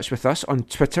get in touch with us on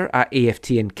Twitter at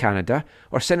AFTN Canada,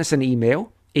 or send us an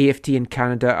email,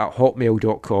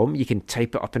 aftncanada@hotmail.com. You can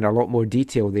type it up in a lot more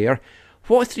detail there.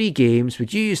 What 3 games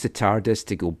would you use the TARDIS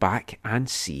to go back and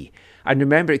see? And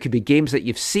remember, it could be games that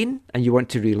you've seen and you want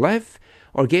to relive,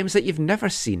 or games that you've never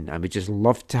seen and would just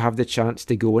love to have the chance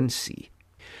to go and see.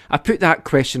 I put that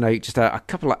question out just a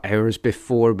couple of hours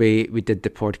before we did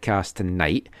the podcast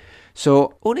tonight,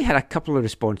 so only had a couple of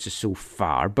responses so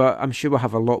far, but I'm sure we'll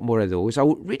have a lot more of those.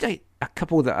 I'll read a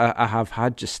couple that I have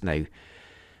had just now.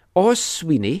 Oz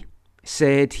Sweeney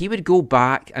said he would go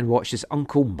back and watch his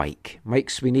uncle Mike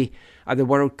Sweeney, at the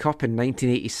World Cup in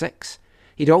 1986.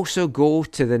 He'd also go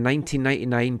to the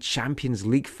 1999 Champions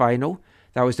League final.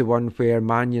 That was the one where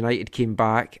Man United came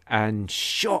back and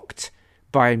shocked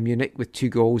Bayern Munich with 2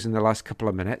 goals in the last couple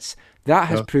of minutes. That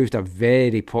has proved a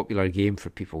very popular game for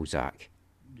people, Zach.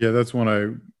 Yeah, that's one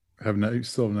I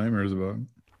still have nightmares about.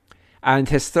 And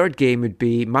his third game would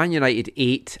be Man United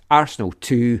 8, Arsenal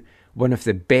 2, one of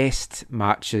the best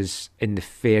matches in the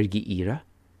Fergie era.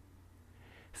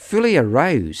 Fully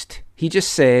Aroused, he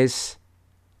just says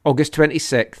August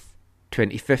 26th,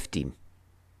 2015.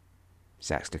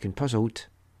 Zach's looking puzzled.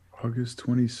 August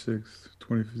 26th,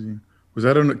 2015. Was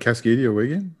that on a Cascadia away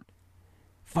game?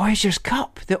 Voyageurs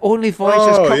Cup, the only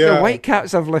Voyageurs Cup the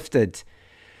Whitecaps have lifted.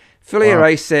 Fully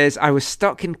Aroused says, I was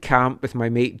stuck in camp with my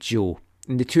mate Joe,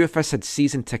 and the two of us had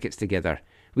season tickets together.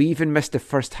 We even missed the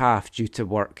first half due to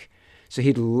work. So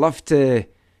he'd love to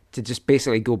just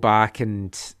basically go back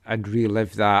and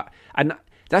relive that. And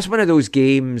that's one of those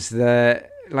games that,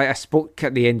 like I spoke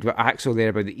at the end with Axel there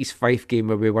about the East Fife game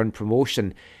where we won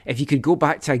promotion. If you could go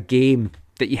back to a game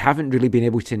that you haven't really been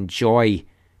able to enjoy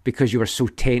because you were so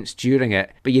tense during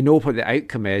it, but you know what the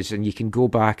outcome is and you can go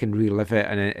back and relive it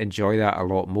and enjoy that a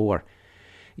lot more.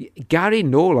 Gary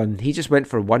Nolan, he just went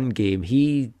for one game.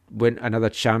 He went another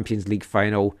Champions League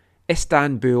final,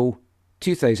 Istanbul,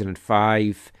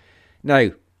 2005. Now,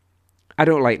 I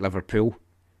don't like Liverpool,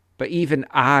 but even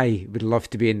I would love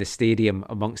to be in the stadium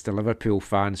amongst the Liverpool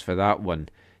fans for that one.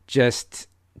 Just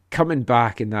coming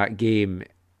back in that game,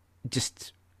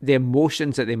 just the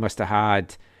emotions that they must have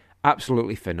had,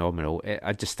 absolutely phenomenal.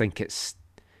 I just think it's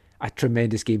a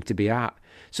tremendous game to be at.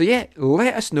 So yeah,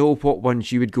 let us know what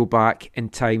ones you would go back in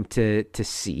time to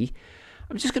see.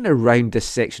 I'm just going to round this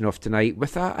section off tonight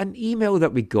with an email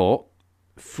that we got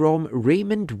from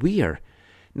Raymond Weir.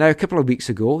 Now, a couple of weeks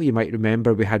ago, you might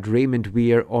remember we had Raymond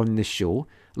Weir on the show,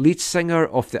 lead singer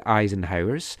of the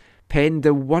Eisenhowers, penned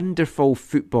the wonderful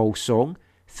football song,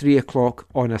 3 o'clock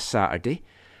on a Saturday.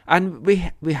 And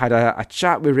we had a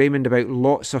chat with Raymond about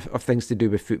lots of things to do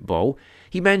with football.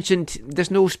 He mentioned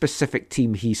there's no specific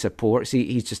team he supports.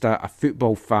 He's just a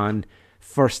football fan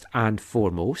first and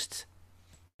foremost.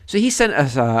 So he sent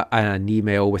us an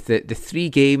email with the 3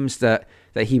 games that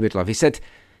he would love. He said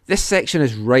this section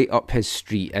is right up his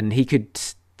street and he could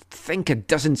think of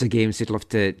dozens of games he'd love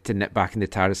to nip back in the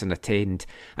terrace and attend.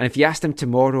 And if you asked him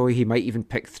tomorrow, he might even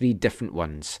pick 3 different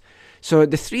ones. So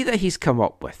the 3 that he's come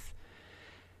up with.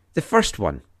 The first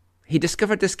one, he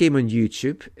discovered this game on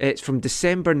YouTube. It's from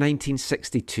December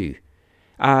 1962.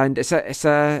 And it's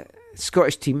a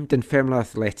Scottish team, Dunfermline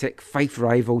Athletic, Fife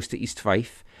rivals to East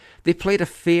Fife. They played a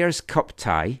Fairs Cup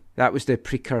tie, that was the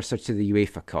precursor to the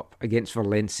UEFA Cup, against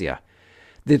Valencia.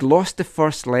 They'd lost the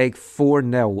first leg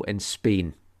 4-0 in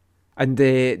Spain. And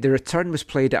the return was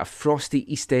played at a frosty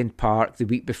East End park the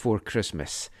week before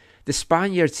Christmas. The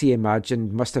Spaniards, he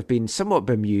imagined, must have been somewhat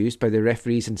bemused by the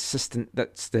referee's insistence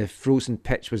that the frozen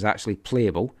pitch was actually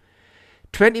playable.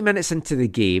 20 minutes into the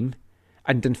game,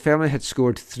 and Dunfermline had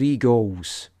scored 3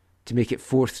 goals to make it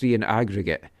 4-3 in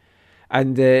aggregate.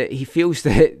 And he feels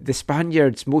that the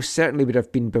Spaniards most certainly would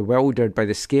have been bewildered by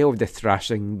the scale of the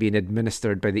thrashing being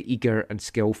administered by the eager and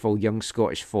skillful young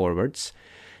Scottish forwards.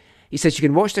 He says you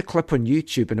can watch the clip on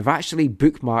YouTube, and I've actually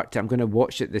bookmarked it. I'm going to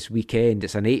watch it this weekend.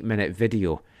 It's an 8-minute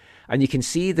video. And you can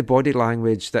see the body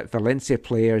language that Valencia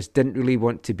players didn't really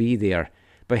want to be there.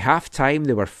 By half-time,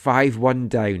 they were 5-1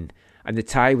 down, and the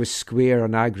tie was square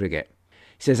on aggregate.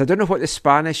 He says, I don't know what the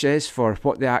Spanish is for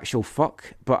what the actual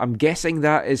fuck, but I'm guessing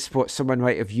that is what someone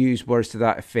might have used words to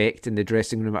that effect in the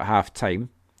dressing room at half-time.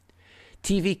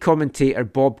 TV commentator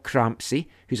Bob Crampsey,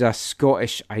 who's a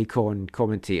Scottish icon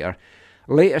commentator,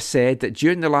 later said that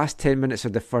during the last 10 minutes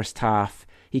of the first half,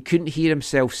 he couldn't hear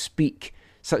himself speak.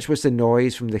 Such was the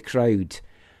noise from the crowd.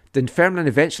 Dunfermline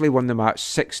eventually won the match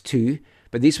 6-2,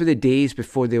 but these were the days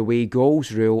before the away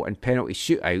goals rule and penalty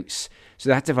shootouts, so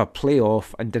they had to have a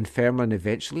play-off, and Dunfermline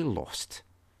eventually lost.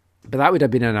 But that would have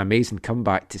been an amazing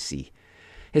comeback to see.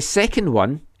 His second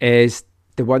one is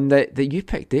the one that you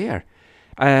picked there.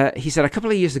 He said, a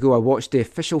couple of years ago I watched the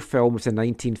official film of the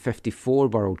 1954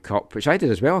 World Cup, which I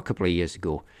did as well a couple of years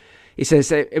ago. He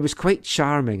says it was quite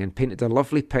charming and painted a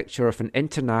lovely picture of an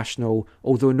international,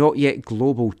 although not yet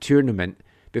global, tournament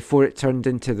before it turned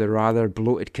into the rather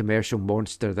bloated commercial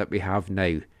monster that we have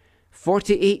now.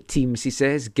 48 teams, he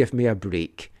says, give me a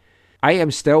break. I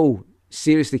am still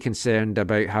seriously concerned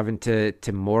about having to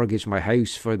mortgage my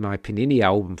house for my Panini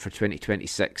album for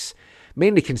 2026.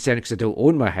 Mainly concerned because I don't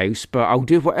own my house, but I'll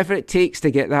do whatever it takes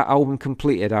to get that album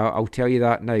completed. I'll tell you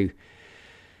that now.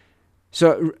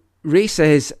 So Ray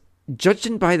says,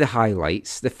 judging by the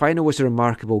highlights, the final was a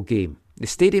remarkable game. The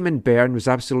stadium in Bern was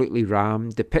absolutely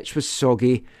rammed, the pitch was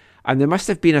soggy, and there must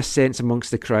have been a sense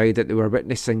amongst the crowd that they were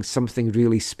witnessing something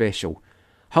really special.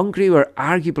 Hungary were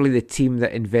arguably the team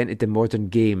that invented the modern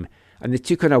game, and they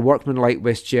took on a workmanlike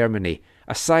West Germany,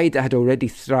 a side that had already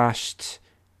thrashed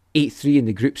 8-3 in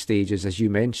the group stages, as you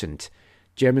mentioned.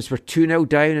 Germans were 2-0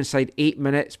 down inside 8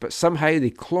 minutes, but somehow they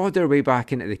clawed their way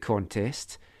back into the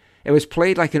contest. It was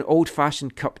played like an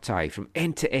old-fashioned cup tie from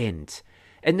end to end.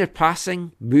 In their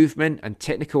passing, movement and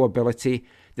technical ability,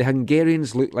 the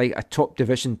Hungarians looked like a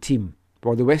top-division team,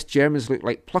 while the West Germans looked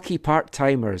like plucky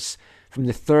part-timers from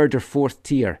the 3rd or 4th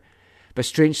tier. But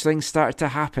strange things started to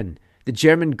happen. The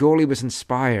German goalie was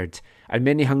inspired, and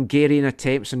many Hungarian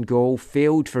attempts on goal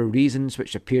failed for reasons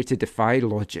which appear to defy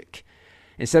logic.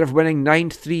 Instead of winning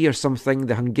 9-3 or something,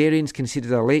 the Hungarians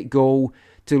conceded a late goal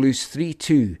to lose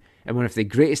 3-2 in one of the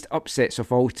greatest upsets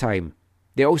of all time.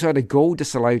 They also had a goal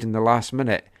disallowed in the last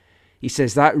minute. He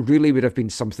says that really would have been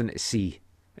something to see.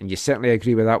 And you certainly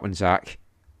agree with that one, Zach.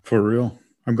 For real.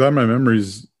 I'm glad my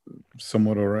memory's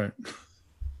somewhat all right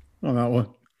on that one.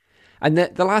 And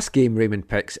the last game Raymond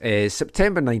picks is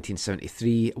September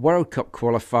 1973, World Cup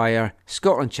qualifier,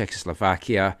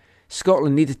 Scotland-Czechoslovakia.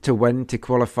 Scotland needed to win to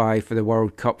qualify for the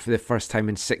World Cup for the first time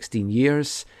in 16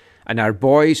 years. And our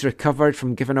boys recovered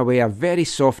from giving away a very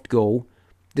soft goal,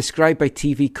 described by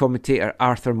TV commentator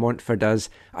Arthur Montford as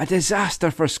a disaster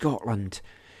for Scotland,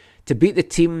 to beat the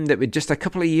team that would just a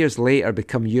couple of years later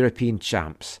become European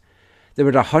champs. There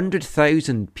were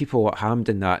 100,000 people at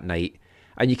Hampden that night,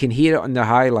 and you can hear it on the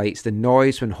highlights. The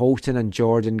noise when Holton and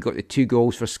Jordan got the 2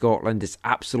 goals for Scotland is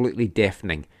absolutely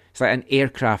deafening. It's like an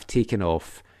aircraft taking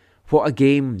off. What a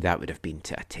game that would have been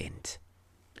to attend.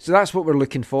 So that's what we're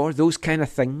looking for, those kind of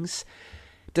things.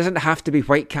 It doesn't have to be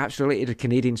Whitecaps related or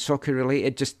Canadian soccer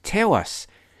related. Just tell us.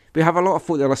 We have a lot of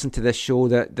folk that listen to this show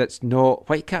that's not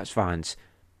Whitecaps fans.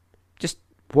 Just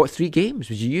what 3 games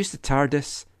would you use the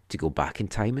TARDIS to go back in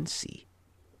time and see?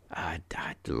 I'd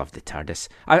love the TARDIS.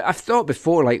 I've thought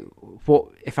before, like, what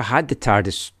if I had the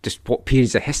TARDIS, just what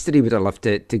periods of history would I love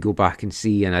to go back and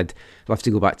see? And I'd love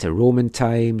to go back to Roman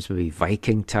times, maybe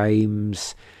Viking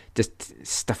times, just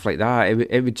stuff like that.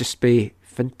 It would just be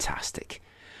fantastic.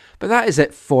 But that is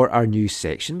it for our news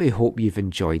section. We hope you've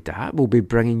enjoyed that. We'll be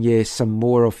bringing you some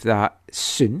more of that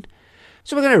soon.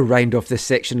 So we're going to round off this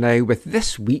section now with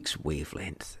this week's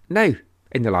Wavelength. Now,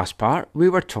 in the last part, we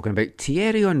were talking about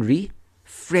Thierry Henry,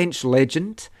 French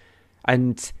legend,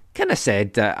 and kind of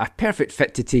said a perfect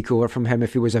fit to take over from him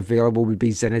if he was available would be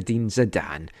Zinedine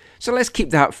Zidane. So let's keep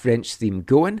that French theme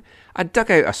going. I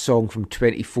dug out a song from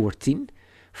 2014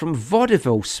 from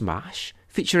Vaudeville Smash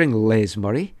featuring Les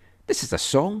Murray. This is a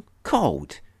song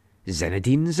called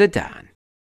Zinedine Zidane.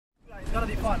 It's gotta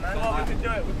be fun, man. Come on, we can do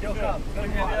it. We can come.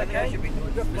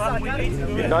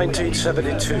 In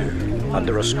 1972,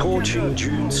 under a scorching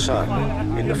June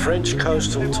sun, in the French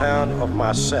coastal town of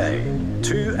Marseille,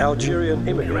 2 Algerian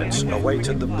immigrants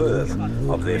awaited the birth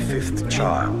of their 5th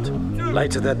child.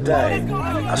 Later that day,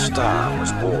 a star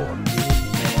was born.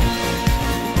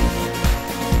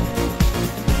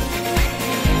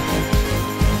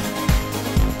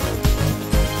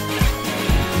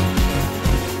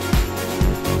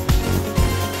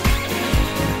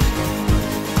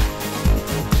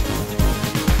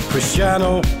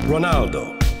 Cristiano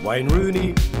Ronaldo, Wayne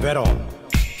Rooney, Veron,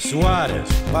 Suarez,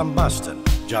 Van Basten,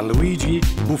 Gianluigi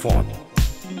Buffon,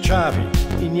 Xavi,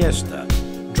 Iniesta,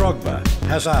 Drogba,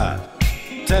 Hazard,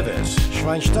 Tevez,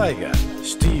 Schweinsteiger,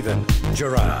 Steven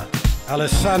Gerrard,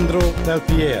 Alessandro Del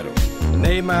Piero,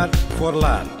 Neymar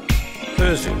Forlan,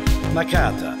 Özil,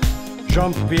 Nakata,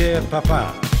 Jean-Pierre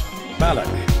Papin,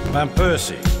 Ballack, Van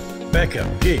Persie,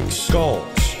 Beckham, Giggs,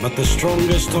 Scholes, but the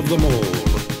strongest of them all,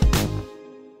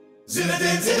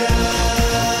 Zinedine Zidane.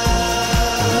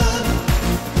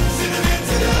 Zinedine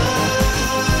Zidane.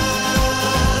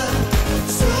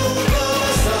 Superstar.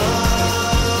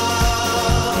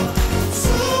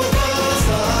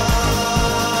 Superstar.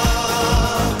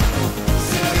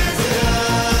 Zinedine Zidane.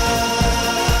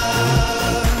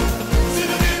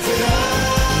 Zinedine Zidane.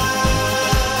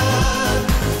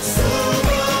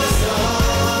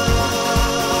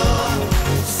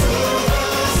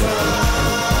 Superstar.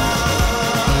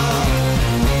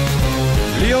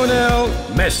 Lionel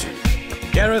Messi,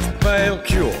 Gareth Bale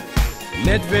Cure,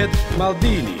 Nedved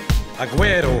Maldini,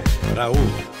 Aguero Raul,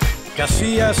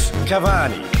 Casillas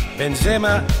Cavani,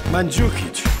 Benzema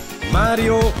Mandzukic,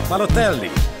 Mario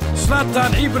Balotelli,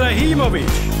 Zlatan Ibrahimovic,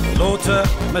 Lothar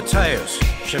Matthäus,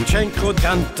 Shevchenko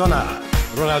Cantona,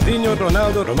 Ronaldinho,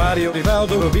 Ronaldo, Romario,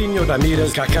 Rivaldo, Robinho,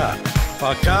 Ramirez, Kaká,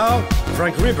 Falcao,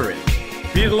 Frank Ribery,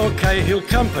 Pirlo, Cahill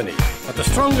Company, but the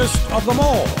strongest of them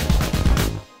all,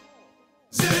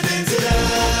 Zinedine Zidane.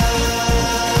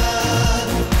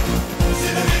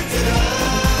 Zinedine Zidane.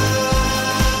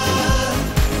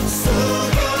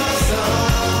 Superstar.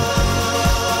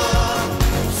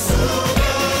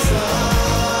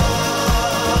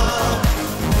 Superstar.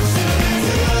 Zinedine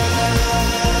Zidane.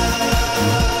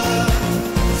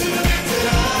 Zinedine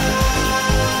Zidane.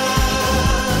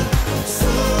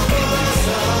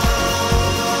 Superstar.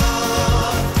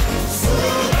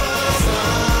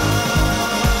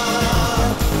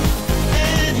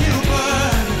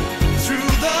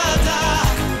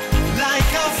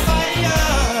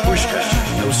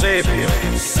 Eusebio,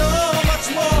 so much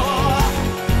more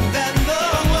than the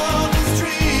world is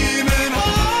dreaming of.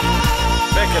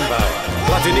 Beckenbauer,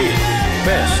 Platini,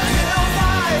 Best,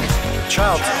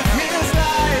 Charlton,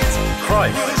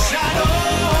 Cruyff,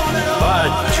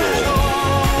 Baggio,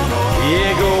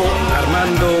 Diego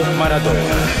Armando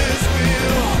Maradona,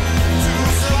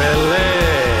 Pelé.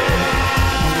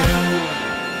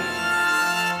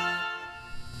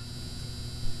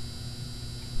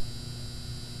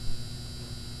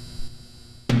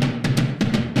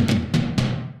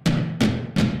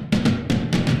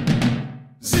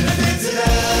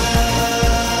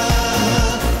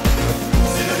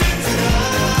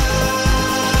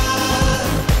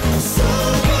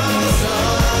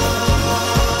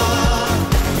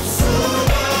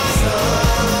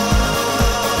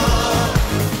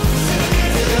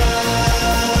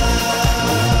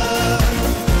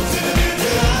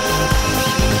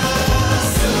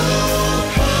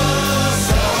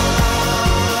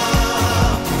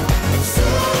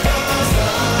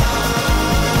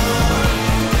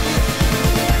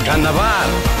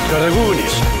 Cannavaro,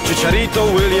 Karagunis, Chicharito,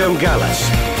 William Gallas,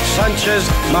 Sanchez,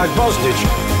 Mark Bosnich,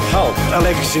 Hulk,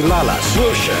 Alexis Lalas,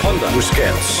 Wilshere, Honda,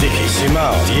 Busquets, Siki,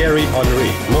 Simao, Thierry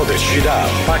Henry, Modric, Vidal,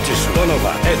 Patisu,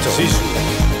 Donovan, Eto'o,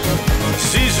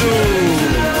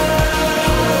 Zizou.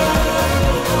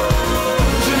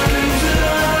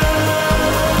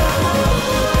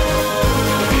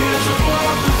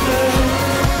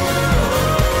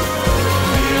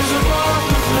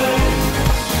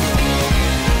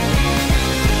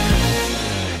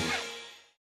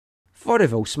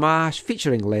 Vaudeville Smash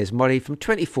featuring Les Murray from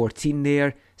 2014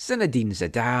 there, Zinedine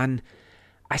Zidane.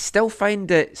 I still find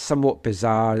it somewhat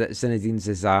bizarre that Zinedine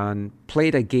Zidane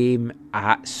played a game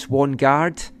at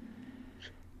Swangard.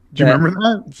 Do you remember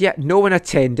that? Yeah, no one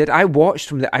attended. I watched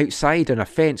from the outside on a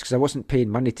fence because I wasn't paying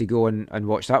money to go and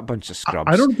watch that bunch of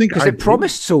scrubs. I don't think because it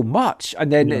promised so much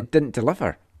and then it didn't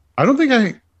deliver. I don't think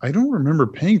I don't remember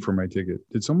paying for my ticket.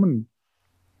 Did someone?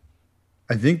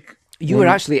 I think you were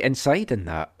actually inside in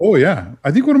that. Oh yeah,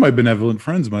 I think one of my benevolent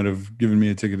friends might have given me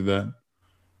a ticket to that.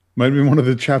 Might have been one of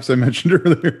the chaps I mentioned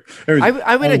earlier.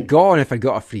 I would have gone if I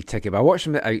got a free ticket, but I watched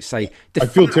from the outside. I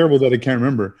feel terrible that I can't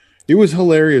remember. It was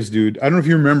hilarious, dude. I don't know if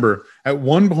you remember. At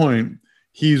one point,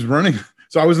 he's running.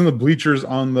 So I was in the bleachers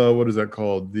on the, what is that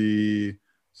called? The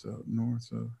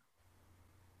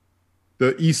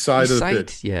east side of the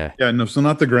pit. Yeah. Yeah, no, so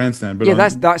not the grandstand. But yeah,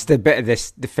 that's the bit of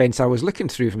the fence I was looking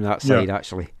through from that side,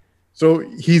 actually. So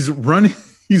he's running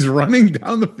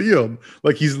down the field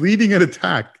like he's leading an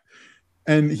attack.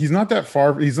 And he's not that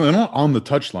far. He's not on the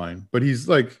touchline, but he's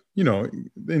like,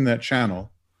 in that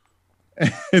channel.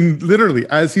 And literally,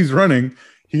 as he's running,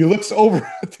 he looks over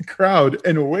at the crowd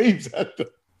and waves at them.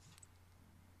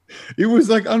 It was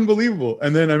like unbelievable.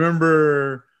 And then I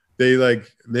remember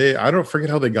I don't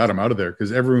forget how they got him out of there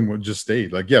because everyone just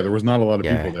stayed. Like, yeah, there was not a lot of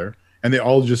people there. And they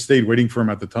all just stayed waiting for him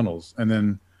at the tunnels. And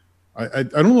then I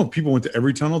don't know if people went to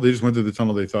every tunnel. They just went to the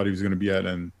tunnel they thought he was going to be at,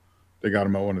 and they got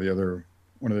him at one of the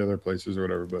other places or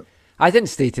whatever. But I didn't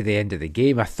stay to the end of the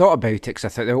game. I thought about it because I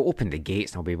thought they'll open the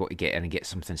gates and I'll be able to get in and get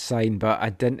something signed, but I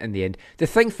didn't in the end. The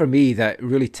thing for me that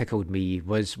really tickled me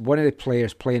was one of the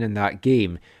players playing in that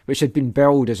game, which had been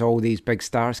billed as all these big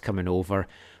stars coming over,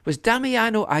 was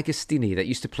Damiano Agostini that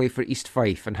used to play for East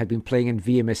Fife and had been playing in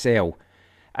VMSL.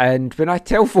 And when I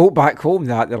tell folk back home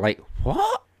that, they're like,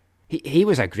 what? He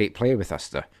was a great player with us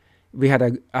there. We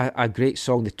had a great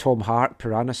song, the Tom Hart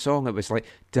Piranha song. It was like,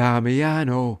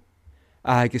 Damiano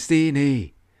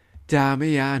Agostini,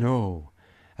 Damiano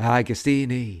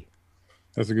Agostini.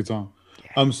 That's a good song.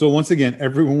 Yeah. So once again,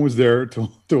 everyone was there to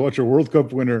watch a World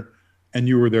Cup winner, and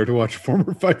you were there to watch a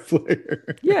former Fife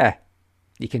player. Yeah.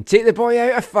 You can take the boy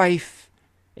out of Fife,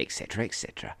 etc.,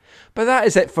 etc. But that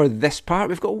is it for this part.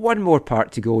 We've got one more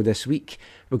part to go this week.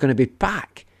 We're going to be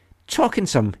back talking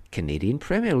some Canadian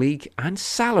Premier League and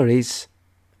salaries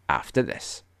after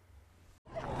this.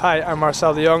 Hi, I'm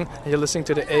Marcel de Jong, and you're listening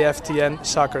to the AFTN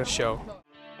Soccer Show.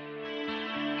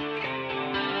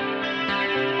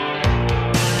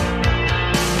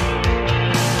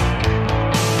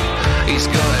 He's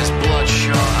got his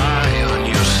bloodshot eye on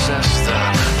your sister,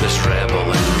 this rebel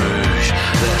in rouge,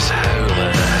 this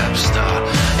howling hipster.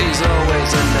 He's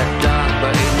always in the dark,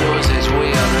 but he knows his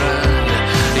way around.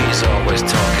 He's always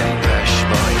talking pish,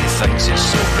 but he thinks he's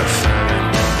so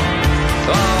profound.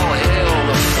 All hail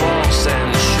the false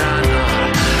enchanter,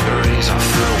 raise a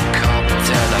full cup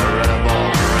to the rebel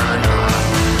runner.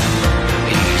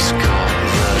 He's got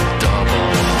the double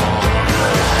horn,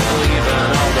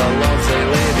 leaving all the lovely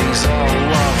ladies all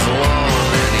love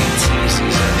long. And he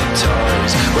teases and he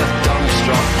toys with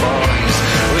dumbstruck boys.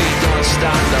 We don't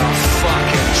stand a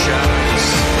fucking chance.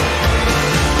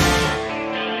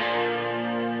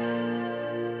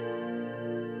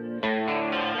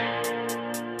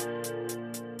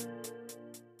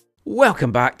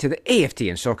 Welcome back to the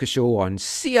AFTN Soccer Show on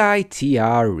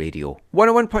CITR Radio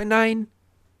 101.9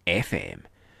 FM.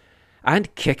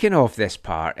 And kicking off this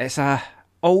part, it's a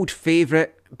old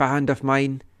favourite band of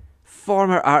mine,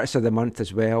 former Artist of the Month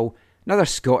as well, another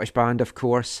Scottish band of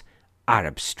course,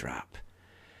 Arab Strap,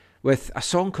 with a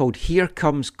song called Here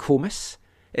Comes Comus.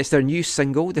 It's their new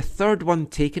single, the third one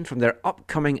taken from their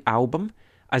upcoming album,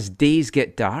 As Days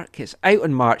Get Dark. It's out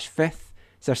on March 5th.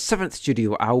 It's their 7th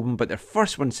studio album, but their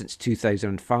first one since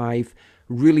 2005.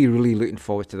 Really, really looking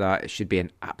forward to that. It should be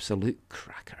an absolute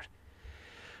cracker.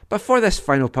 But for this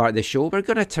final part of the show, we're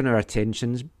going to turn our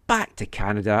attentions back to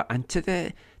Canada and to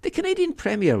the Canadian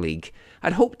Premier League.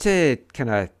 I'd hoped to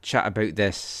kind of chat about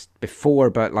this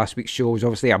before, but last week's show was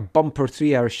obviously a bumper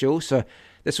 3-hour show, so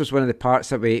this was one of the parts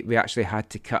that we actually had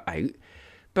to cut out.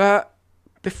 But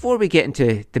before we get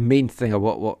into the main thing I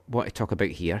want to talk about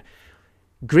here,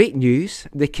 great news.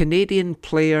 The Canadian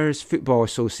Players Football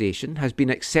Association has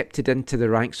been accepted into the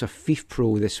ranks of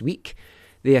FIFPro this week.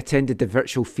 They attended the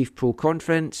virtual FIFPro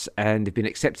conference and they've been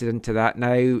accepted into that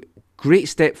now. Great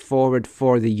step forward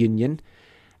for the union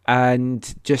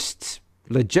and just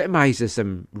legitimises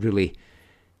them, really,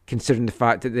 considering the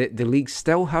fact that the leagues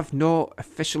still have not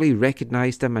officially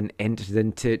recognised them and entered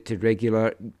into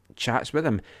regular chats with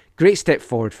them. Great step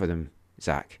forward for them,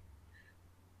 Zach.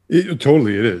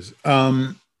 Totally, it is.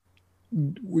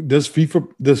 Does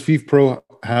FIFPro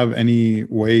have any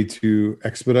way to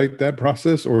expedite that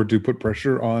process or to put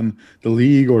pressure on the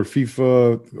league or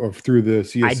FIFA or through the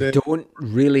CSA? I don't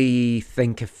really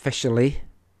think officially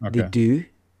they do,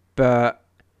 but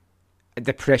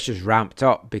the pressure's ramped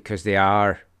up because they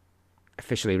are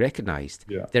officially recognised.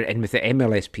 Yeah. They're in with the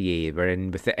MLSPA, we're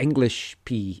in with the English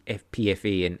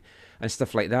PFA and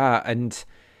stuff like that, and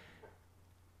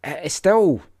it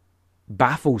still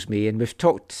baffles me, and we've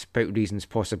talked about reasons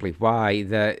possibly why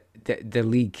the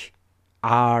league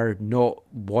are not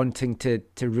wanting to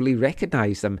really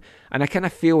recognise them, and I kind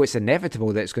of feel it's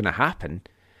inevitable that it's going to happen,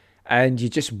 and you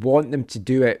just want them to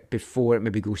do it before it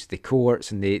maybe goes to the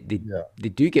courts and they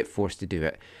do get forced to do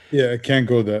it. Yeah, it can't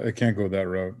go that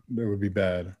route. That would be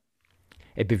bad.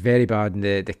 It'd be very bad in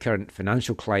the current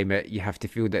financial climate you have to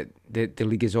feel that the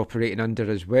league is operating under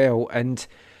as well. And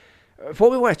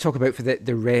what we want to talk about for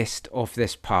the rest of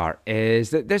this part is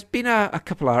that there's been a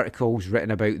couple of articles written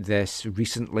about this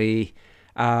recently.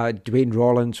 Dwayne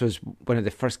Rollins was one of the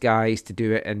first guys to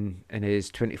do it in his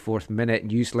 24th minute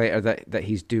newsletter that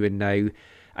he's doing now.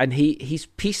 And he's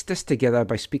pieced this together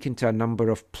by speaking to a number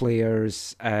of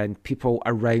players and people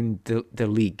around the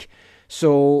league.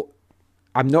 So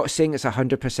I'm not saying it's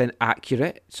 100%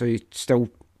 accurate. So you still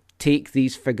take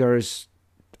these figures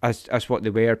as what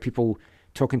they were, people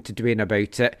talking to Dwayne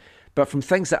about it, but from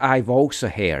things that I've also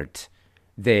heard,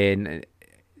 then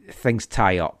things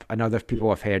tie up, and other people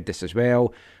have heard this as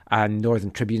well, and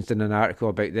Northern Tribune's done an article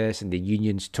about this, and the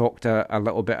unions talked a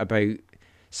little bit about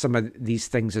some of these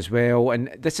things as well,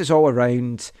 and this is all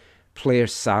around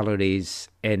players' salaries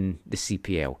in the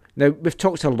CPL. Now, we've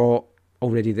talked a lot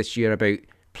already this year about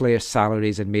players'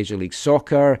 salaries in Major League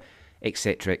Soccer,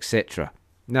 etc., etc.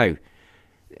 Now,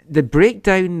 the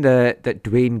breakdown that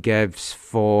Dwayne gives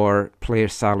for player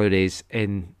salaries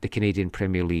in the Canadian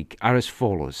Premier League are as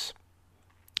follows.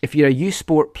 If you're a U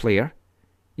Sport player,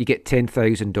 you get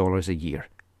 $10,000 a year.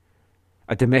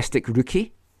 A domestic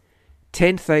rookie,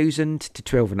 $10,000 to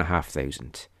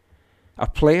 $12,500. A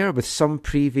player with some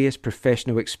previous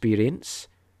professional experience,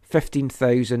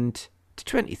 $15,000 to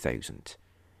 $20,000.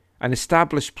 An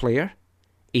established player,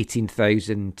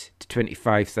 $18,000 to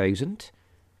 $25,000.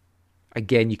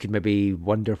 Again, you could maybe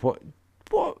wonder what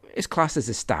is classed as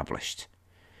established.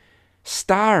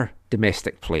 Star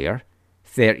domestic player,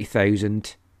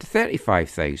 $30,000 to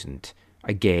 $35,000.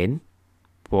 Again,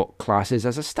 what classes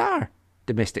as a star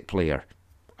domestic player?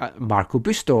 Marco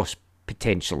Bustos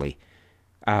potentially.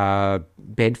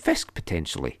 Ben Fisk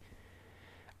potentially.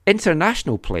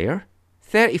 International player,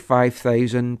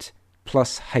 $35,000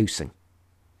 plus housing.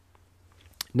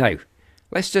 Now,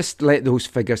 let's just let those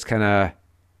figures kind of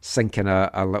sink in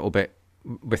a little bit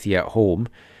with you at home.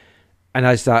 And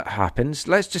as that happens,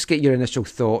 let's just get your initial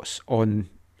thoughts on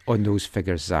those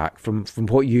figures, Zach, from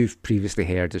what you've previously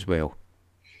heard as well.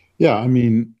 Yeah, I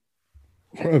mean,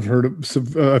 I've heard about some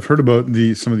of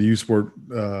the U Sport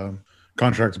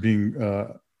contracts being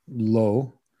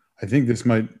low. I think I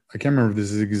can't remember if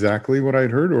this is exactly what I'd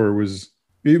heard, or it was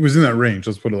in that range.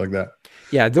 Let's put it like that.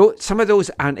 Yeah, some of those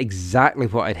aren't exactly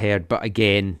what I'd heard, but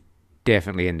again,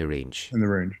 definitely in the range.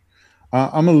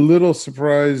 I'm a little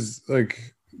surprised.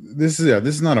 Like this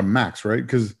is not a max, right?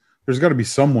 Because there's got to be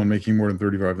someone making more than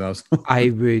 $35,000. I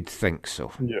would think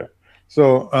so. Yeah.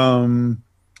 So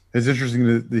It's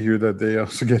interesting to hear that they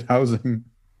also get housing,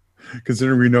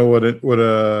 considering we know what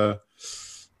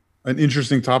an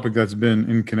interesting topic that's been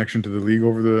in connection to the league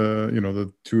over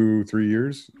the 2-3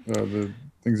 years. The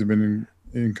things have been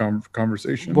in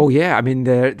conversation. Well, yeah, I mean,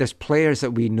 there's players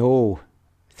that we know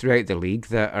throughout the league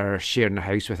that are sharing a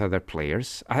house with other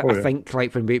players. I think,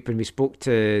 like when we spoke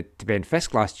to Ben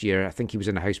Fisk last year, I think he was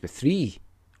in a house with 3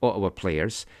 Ottawa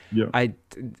players. Yeah.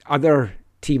 Other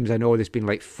teams I know, there's been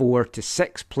like 4 to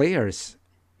 6 players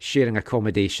sharing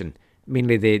accommodation.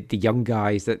 Mainly the young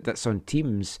guys that's on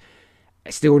teams.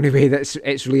 It's the only way that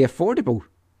it's really affordable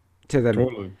to them.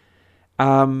 Totally.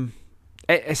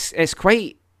 It's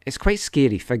quite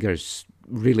scary figures,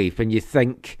 really, when you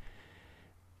think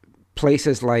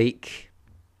places like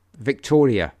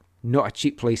Victoria, not a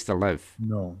cheap place to live.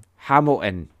 No.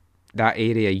 Hamilton, that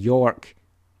area, York,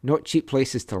 not cheap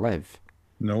places to live.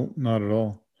 No, not at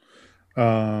all.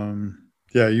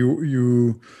 Yeah,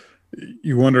 you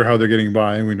wonder how they're getting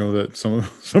by, and we know that some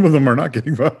of them are not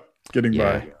getting by.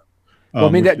 Well, I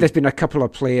mean, there's been a couple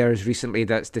of players recently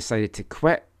that's decided to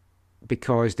quit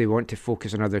because they want to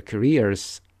focus on other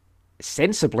careers,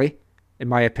 sensibly, in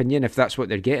my opinion, if that's what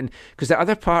they're getting. Because the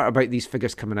other part about these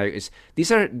figures coming out is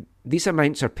these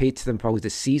amounts are paid to them while the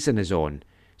season is on.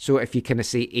 So if you kind of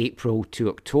say April to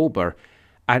October,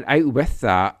 and out with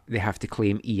that, they have to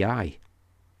claim EI.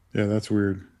 Yeah, that's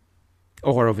weird.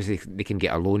 Or obviously they can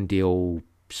get a loan deal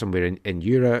somewhere in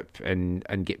Europe and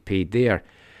get paid there.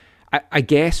 I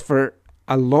guess for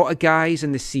a lot of guys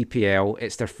in the CPL,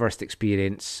 it's their first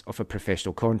experience of a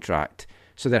professional contract.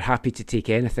 So they're happy to take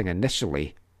anything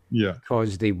initially. Yeah.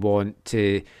 Because they want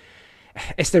to...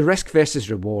 It's the risk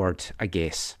versus reward, I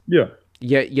guess. Yeah.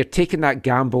 You're taking that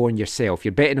gamble on yourself.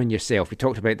 You're betting on yourself. We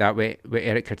talked about that with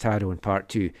Eric Hurtado in part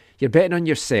 2. You're betting on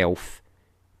yourself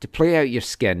to play out your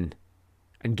skin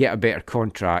and get a better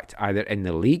contract either in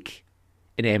the league,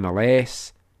 in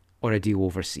MLS, or a deal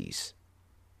overseas.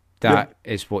 That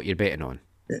is what you're betting on.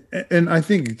 And I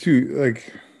think too,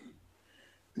 like,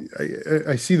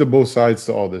 I see the both sides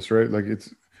to all this, right? Like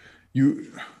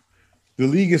the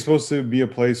league is supposed to be a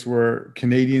place where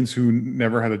Canadians who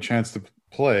never had a chance to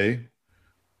play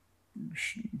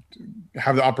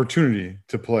have the opportunity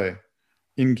to play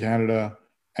in Canada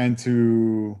and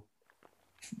to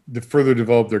further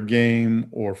develop their game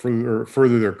or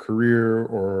further their career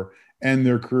or end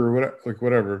their career,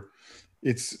 whatever.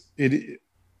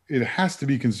 It has to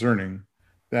be concerning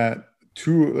that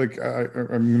I'm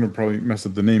going to probably mess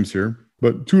up the names here,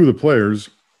 but 2 of the players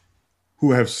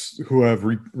who have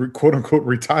quote unquote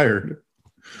retired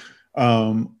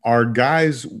are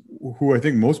guys who I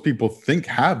think most people think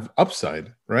have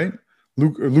upside, right?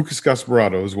 Lucas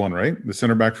Gasparotto is one, right? The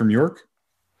center back from York.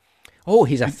 Oh,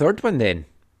 he's a third one then.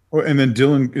 Oh, and then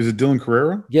Dylan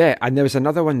Carrera? Yeah, and there was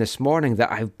another one this morning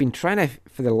that I've been trying to,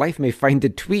 for the life of me, find the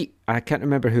tweet. I can't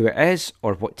remember who it is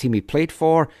or what team he played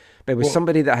for, but it was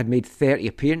somebody that had made 30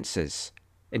 appearances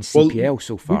in CPL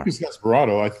so far. Lucas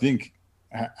Gasparotto, I think,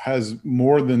 has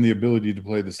more than the ability to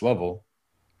play this level,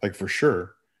 like for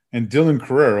sure. And Dylan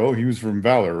Carrero, he was from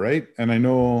Valor, right? And I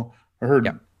heard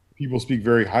people speak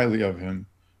very highly of him.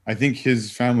 I think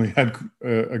his family had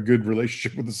a good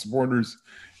relationship with the supporters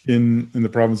in the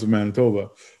province of Manitoba.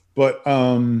 But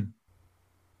so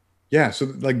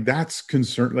like that's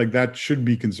concern, like that should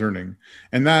be concerning.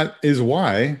 And that is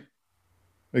why,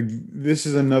 like, this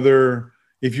is another,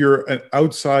 if you're an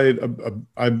outside,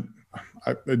 I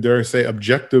dare I say,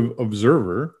 objective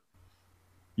observer,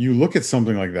 you look at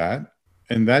something like that,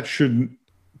 and that should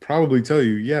probably tell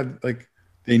you, like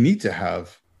they need to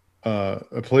have,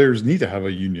 players need to have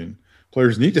a union.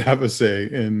 Players need to have a say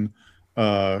in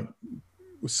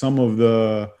some of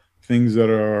the things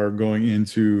that are going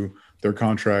into their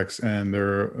contracts and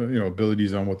their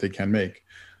abilities on what they can make.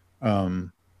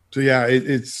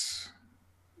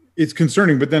 It's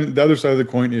concerning. But then the other side of the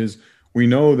coin is we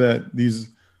know that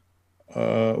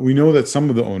some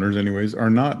of the owners, anyways, are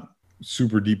not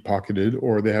super deep pocketed,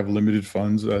 or they have limited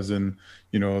funds, as in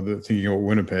thinking about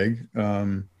Winnipeg,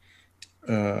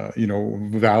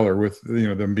 Valor with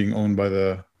them being owned by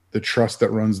the trust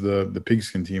that runs the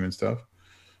pigskin team and stuff.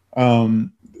 Not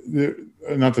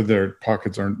that their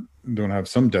pockets don't have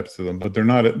some depth to them, but they're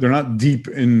not deep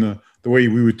in the way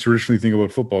we would traditionally think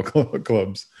about football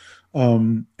clubs.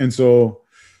 And so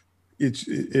it's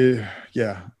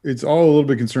all a little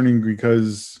bit concerning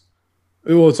because,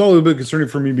 it's all a little bit concerning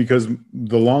for me because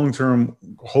the long-term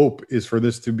hope is for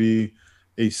this to be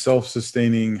a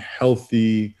self-sustaining,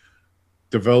 healthy,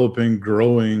 developing,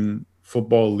 growing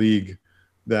football league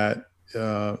that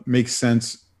makes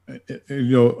sense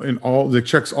in all that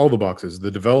checks all the boxes: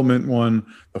 the development one,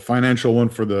 the financial one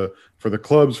for the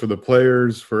clubs, for the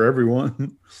players, for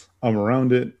everyone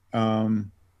around it.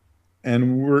 And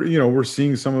we're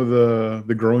seeing some of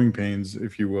the growing pains,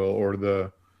 if you will, or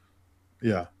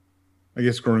I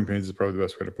guess growing pains is probably the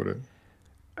best way to put it.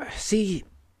 See,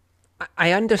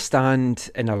 I understand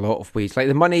in a lot of ways. Like,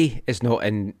 the money is not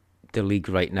in the league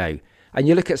right now. And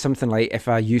you look at something like, if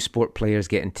a U Sport player is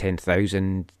getting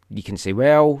 10,000, you can say,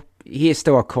 well, he is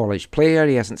still a college player.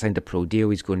 He hasn't signed a pro deal.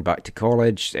 He's going back to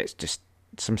college. It's just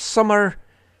some summer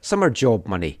job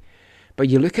money. But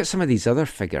you look at some of these other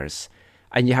figures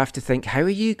and you have to think, how are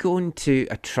you going to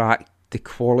attract the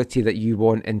quality that you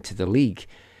want into the league?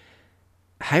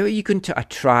 How are you going to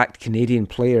attract Canadian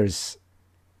players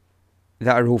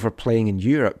that are overplaying in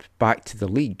Europe back to the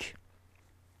league?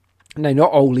 Now,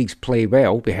 not all leagues play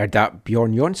well. We heard that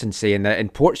Bjorn Jonsson saying that in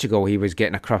Portugal he was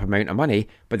getting a crap amount of money,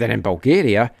 but then in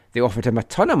Bulgaria they offered him a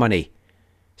ton of money.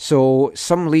 So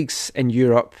some leagues in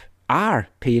Europe are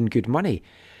paying good money.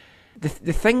 The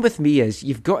thing with me is,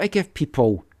 you've got to give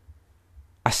people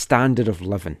a standard of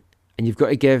living, and you've got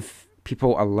to give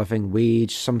people a living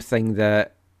wage, something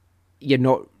that you're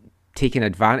not taking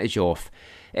advantage of.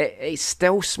 It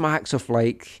still smacks of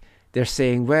like they're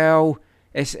saying, well,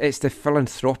 it's the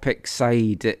philanthropic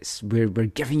side. It's we're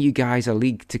giving you guys a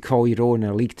league to call your own,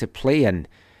 a league to play in.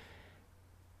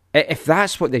 If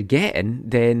that's what they're getting,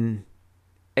 then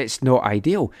it's not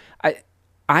ideal.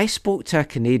 I spoke to a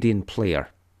Canadian player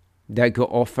that got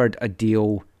offered a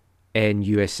deal in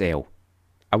USL.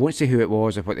 I won't say who it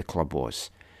was or what the club was,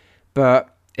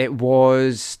 but it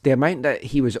was the amount that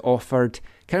he was offered.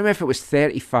 Can't remember if it was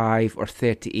 35 or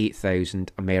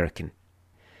 38,000 American.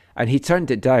 And he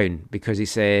turned it down because he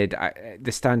said,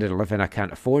 the standard of living, I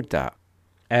can't afford that.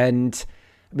 And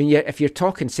I mean, if you're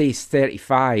talking, say,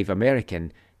 35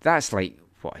 American, that's like,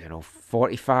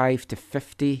 45 to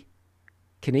 50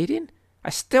 Canadian?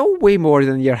 That's still way more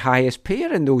than your highest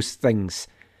payer in those things.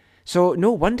 So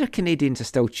no wonder Canadians are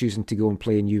still choosing to go and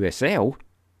play in USL,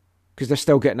 because they're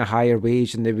still getting a higher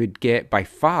wage than they would get by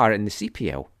far in the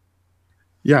CPL.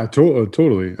 Yeah,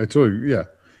 totally.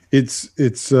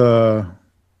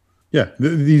 Yeah.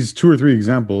 These two or three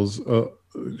examples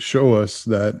show us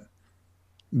that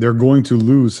they're going to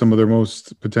lose some of their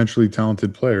most potentially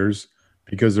talented players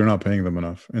because they're not paying them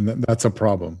enough. And that's a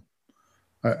problem.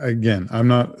 Again, I'm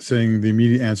not saying the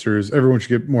immediate answer is everyone should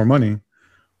get more money,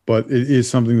 but it is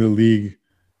something the league,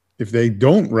 if they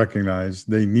don't recognize,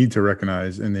 they need to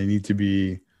recognize, and they need to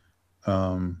be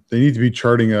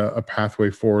charting a pathway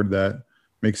forward that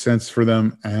makes sense for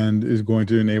them and is going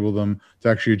to enable them to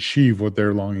actually achieve what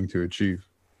they're longing to achieve.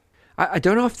 I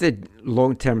don't know if the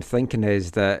long-term thinking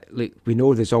is that, look, we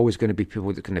know there's always going to be people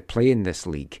that are going to play in this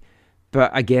league,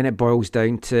 but again, it boils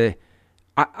down to,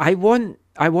 I want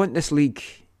this league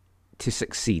to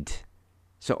succeed.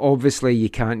 So obviously you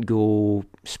can't go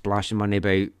splashing money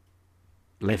about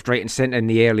left, right and centre in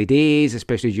the early days,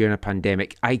 especially during a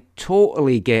pandemic. I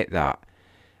totally get that.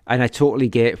 And I totally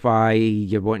get why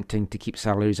you're wanting to keep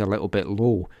salaries a little bit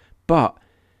low. But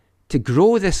to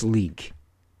grow this league,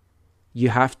 you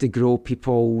have to grow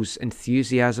people's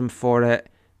enthusiasm for it,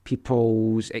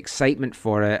 people's excitement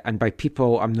for it. And by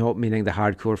people, I'm not meaning the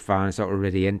hardcore fans that are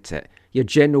already into it. Your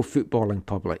general footballing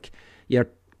public, your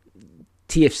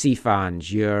TFC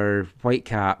fans, your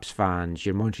Whitecaps fans,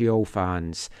 your Montreal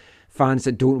fans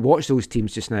that don't watch those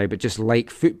teams just now but just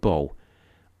like football.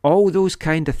 All those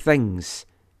kind of things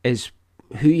is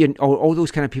all those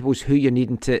kind of people is who you're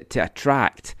needing to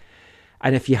attract.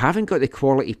 And if you haven't got the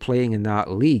quality playing in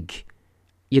that league,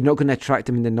 you're not going to attract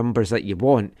them in the numbers that you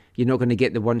want. You're not going to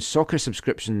get the one soccer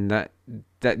subscription that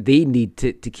they need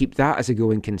to keep that as a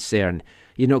going concern.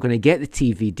 You're not going to get the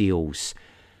TV deals.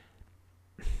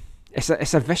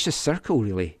 It's a vicious circle,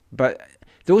 really. But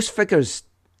those figures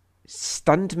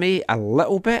stunned me a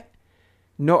little bit.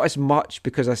 Not as much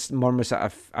because of murmurs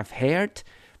that I've heard,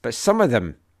 but some of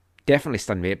them definitely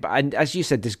stunned me. But as you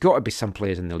said, there's got to be some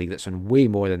players in the league that's on way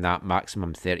more than that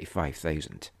maximum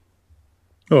 35,000.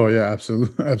 Oh yeah,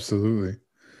 absolutely.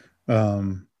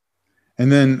 And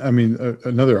then, I mean,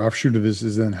 another offshoot of this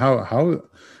is then how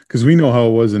because we know how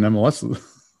it was in MLS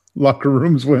locker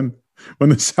rooms when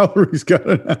the salaries got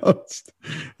announced,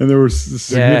 and there was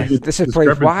this is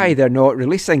probably why they're not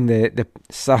releasing the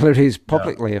salaries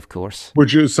publicly, of course.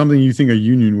 Which is something you think a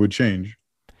union would change.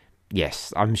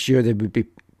 Yes, I'm sure they would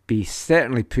be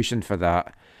certainly pushing for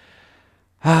that.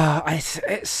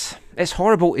 It's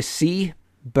horrible to see,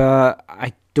 but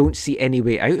I don't see any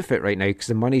way out of it right now because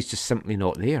the money's just simply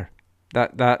not there.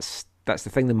 That's the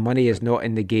thing. The money is not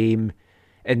in the game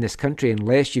in this country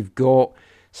unless you've got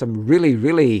some really,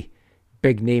 really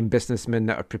big name businessmen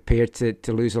that are prepared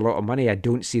to lose a lot of money. I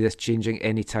don't see this changing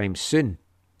anytime soon.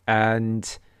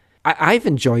 And I've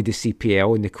enjoyed the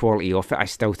CPL and the quality of it. I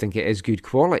still think it is good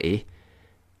quality.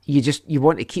 You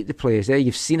want to keep the players there.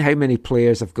 You've seen how many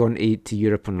players have gone to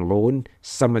Europe on loan.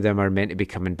 Some of them are meant to be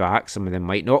coming back. Some of them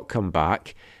might not come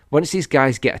back. Once these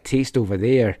guys get a taste over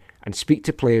there and speak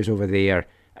to players over there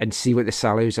and see what the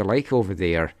salaries are like over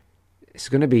there, it's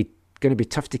going to be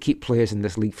tough to keep players in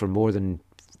this league for more than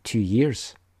 2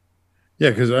 years. Yeah,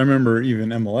 because I remember even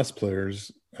MLS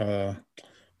players.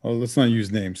 Let's not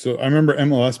use names. So I remember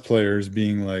MLS players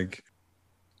being like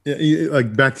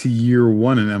back to year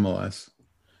one in MLS,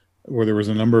 where there was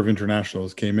a number of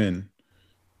internationals came in,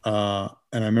 and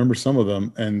I remember some of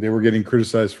them, and they were getting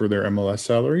criticized for their MLS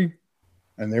salary,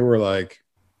 and they were like,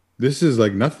 "This is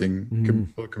like nothing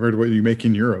compared to what you make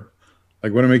in Europe.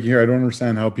 Like what I'm making here, I don't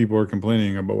understand how people are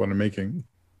complaining about what I'm making.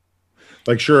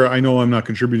 Like, sure, I know I'm not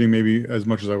contributing maybe as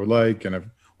much as I would like, and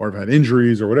I've had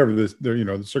injuries or whatever the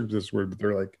circumstances were, but they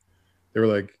were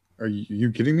like, are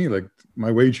you kidding me? Like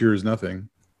my wage here is nothing."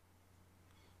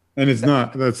 And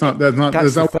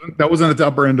that wasn't at the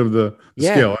upper end of the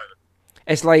scale.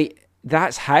 It's like,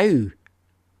 that's how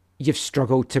you've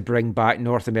struggled to bring back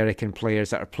North American players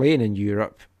that are playing in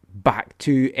Europe back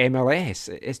to MLS.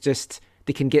 It's just,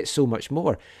 they can get so much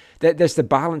more. There's the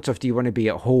balance of, do you want to be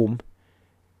at home?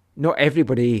 Not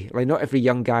everybody, not every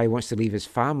young guy wants to leave his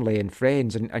family and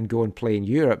friends and go and play in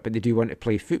Europe, but they do want to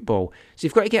play football. So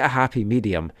you've got to get a happy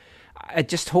medium. I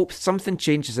just hope something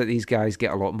changes, that these guys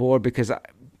get a lot more, because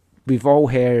we've all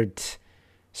heard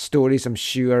stories, I'm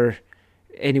sure,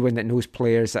 anyone that knows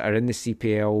players that are in the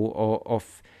CPL,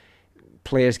 of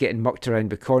players getting mucked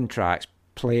around with contracts,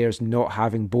 players not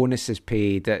having bonuses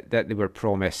paid that they were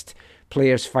promised,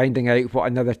 players finding out what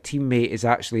another teammate is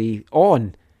actually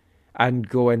on and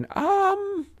going,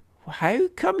 how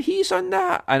come he's on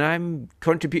that and I'm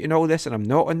contributing all this and I'm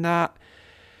not on that?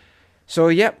 So,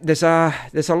 yep, there's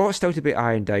a lot still to be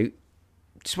ironed out.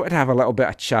 Just wanted to have a little bit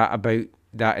of chat about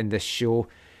that in this show.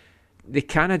 The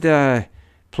Canada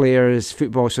Players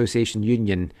Football Association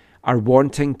Union are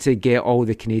wanting to get all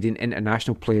the Canadian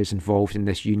international players involved in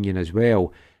this union as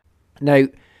well. Now,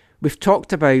 we've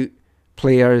talked about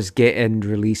players getting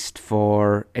released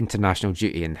for international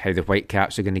duty and how the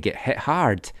Whitecaps are going to get hit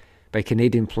hard by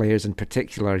Canadian players in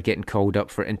particular getting called up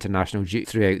for international duty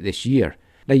throughout this year.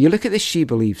 Now, you look at the She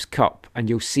Believes Cup and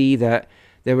you'll see that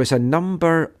there was a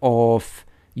number of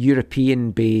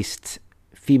European-based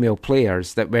female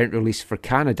players that weren't released for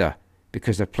Canada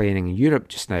because they're playing in Europe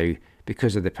just now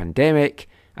because of the pandemic,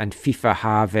 and FIFA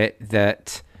have it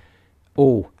that,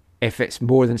 if it's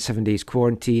more than 7 days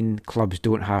quarantine, clubs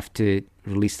don't have to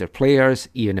release their players,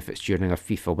 even if it's during a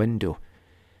FIFA window.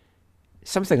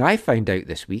 Something I found out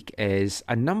this week is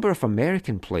a number of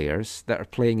American players that are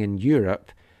playing in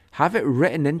Europe have it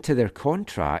written into their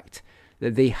contract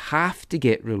that they have to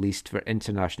get released for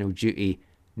international duty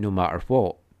no matter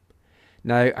what.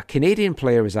 Now, a Canadian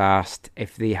player was asked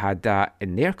if they had that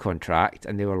in their contract,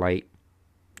 and they were like,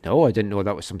 no, I didn't know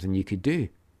that was something you could do.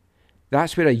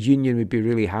 That's where a union would be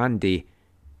really handy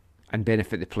and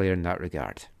benefit the player in that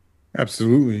regard.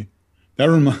 Absolutely. That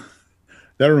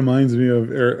reminds me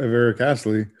of Eric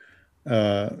Astley.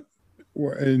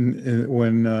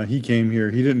 When he came here,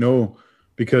 he didn't know,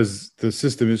 because the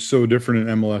system is so different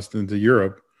in MLS than to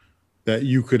Europe, that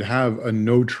you could have a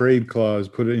no trade clause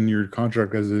put in your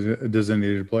contract as a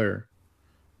designated player,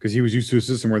 because he was used to a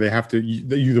system where they have to,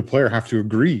 the player have to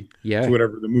agree to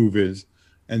whatever the move is.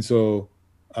 And so,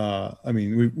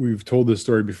 we've told this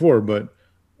story before, but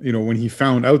when he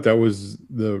found out that was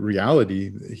the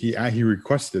reality, he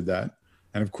requested that,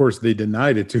 and of course they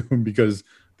denied it to him because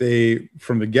they,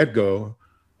 from the get-go,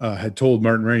 had told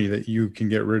Martin Rennie that you can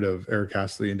get rid of Eric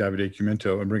Astley and Davide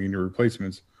Cumento and bring in your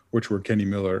replacements, which were Kenny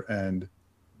Miller and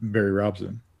Barry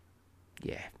Robson.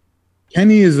 Yeah.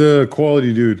 Kenny is a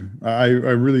quality dude. I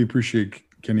really appreciate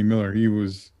Kenny Miller. He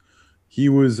was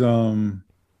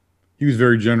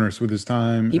very generous with his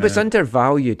time. He was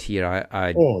undervalued here,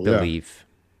 I believe. Yeah.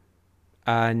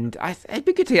 And it'd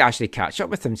be good to actually catch up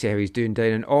with him, see how he's doing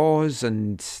down in Oz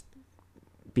and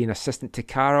being assistant to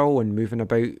Carroll and moving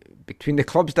about between the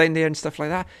clubs down there and stuff like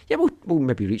that. Yeah, we'll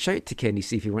maybe reach out to Kenny,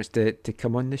 see if he wants to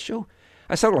come on the show.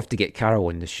 I still love to get Carroll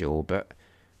on the show, but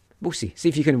we'll see. See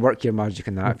if you can work your magic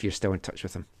on that if you're still in touch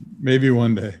with him. Maybe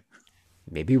one day.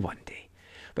 Maybe one day.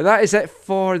 But that is it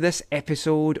for this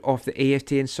episode of the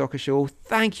AFTN Soccer Show.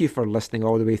 Thank you for listening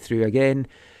all the way through again.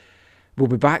 We'll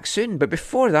be back soon. But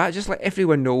before that, just let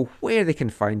everyone know where they can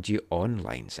find you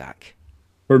online, Zach.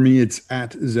 For me, it's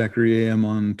at Zachary AM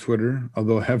on Twitter,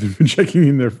 although I haven't been checking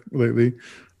in there lately.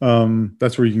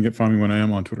 That's where you can find me when I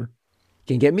am on Twitter.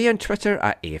 You can get me on Twitter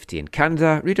at AFTN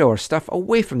Canada. Read our stuff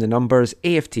away from the numbers,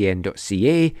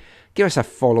 aftn.ca. Give us a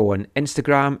follow on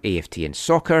Instagram, AFTN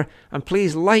Soccer. And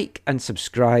please like and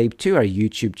subscribe to our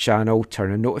YouTube channel.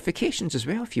 Turn on notifications as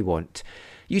well if you want.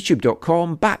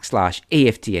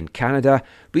 youtube.com/AFTN Canada.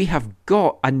 We have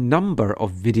got a number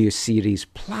of video series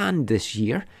planned this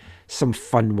year. Some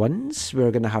fun ones.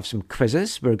 We're going to have some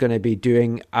quizzes. We're going to be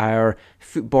doing our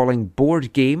footballing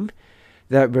board game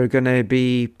that we're going to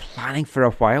be planning for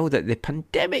a while, that the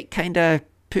pandemic kind of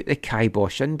put the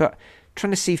kibosh in, but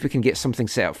trying to see if we can get something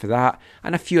set up for that,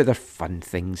 and a few other fun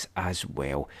things as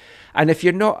well. And if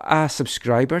you're not a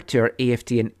subscriber to our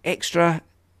AFTN Extra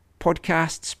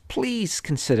podcasts, please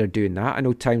consider doing that. I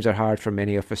know times are hard for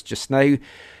many of us just now.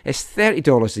 It's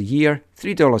 $30 a year,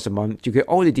 $3 a month. You get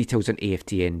all the details on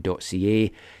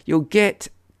aftn.ca. You'll get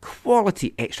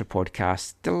quality extra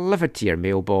podcasts delivered to your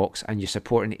mailbox, and you're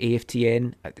supporting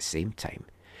AFTN at the same time.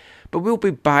 But we'll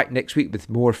be back next week with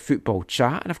more football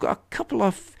chat, and I've got a couple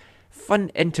of fun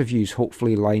interviews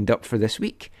hopefully lined up for this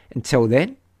week. Until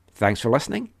then, thanks for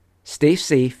listening. Stay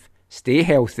safe, stay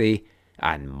healthy,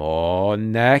 and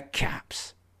mon the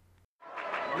Caps.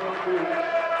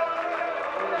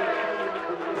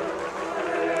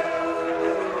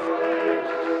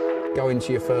 Going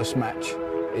to your first match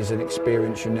is an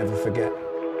experience you never forget.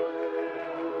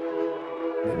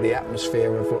 The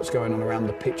atmosphere of what's going on around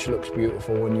the pitch looks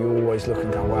beautiful, and you always look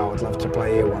and go, wow, I'd love to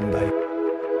play here one day.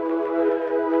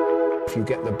 If you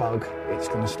get the bug, it's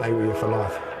going to stay with you for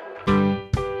life.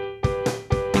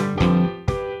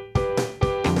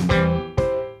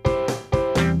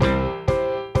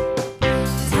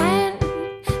 10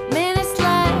 minutes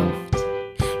left.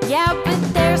 Yeah, but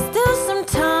there's still some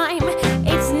time.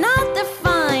 It's not the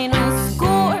final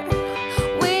score.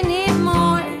 We need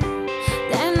more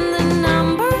than the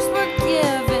numbers we're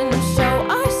given. Show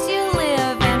us you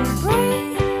live and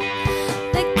breathe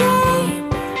the game.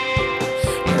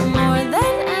 You're more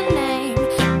than a name.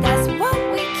 That's what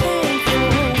we came for.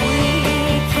 We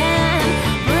can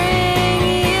bring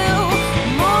you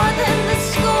more than the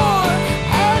score.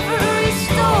 Every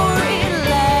story.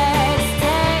 Let's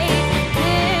take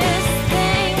this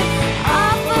thing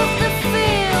off of the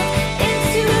field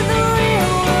into the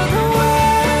real world,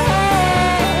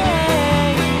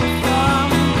 away from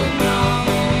the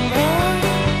numbers,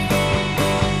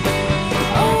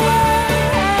 away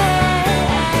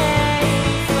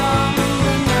from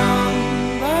the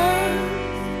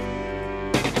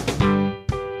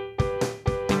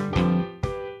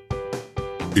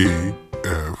numbers.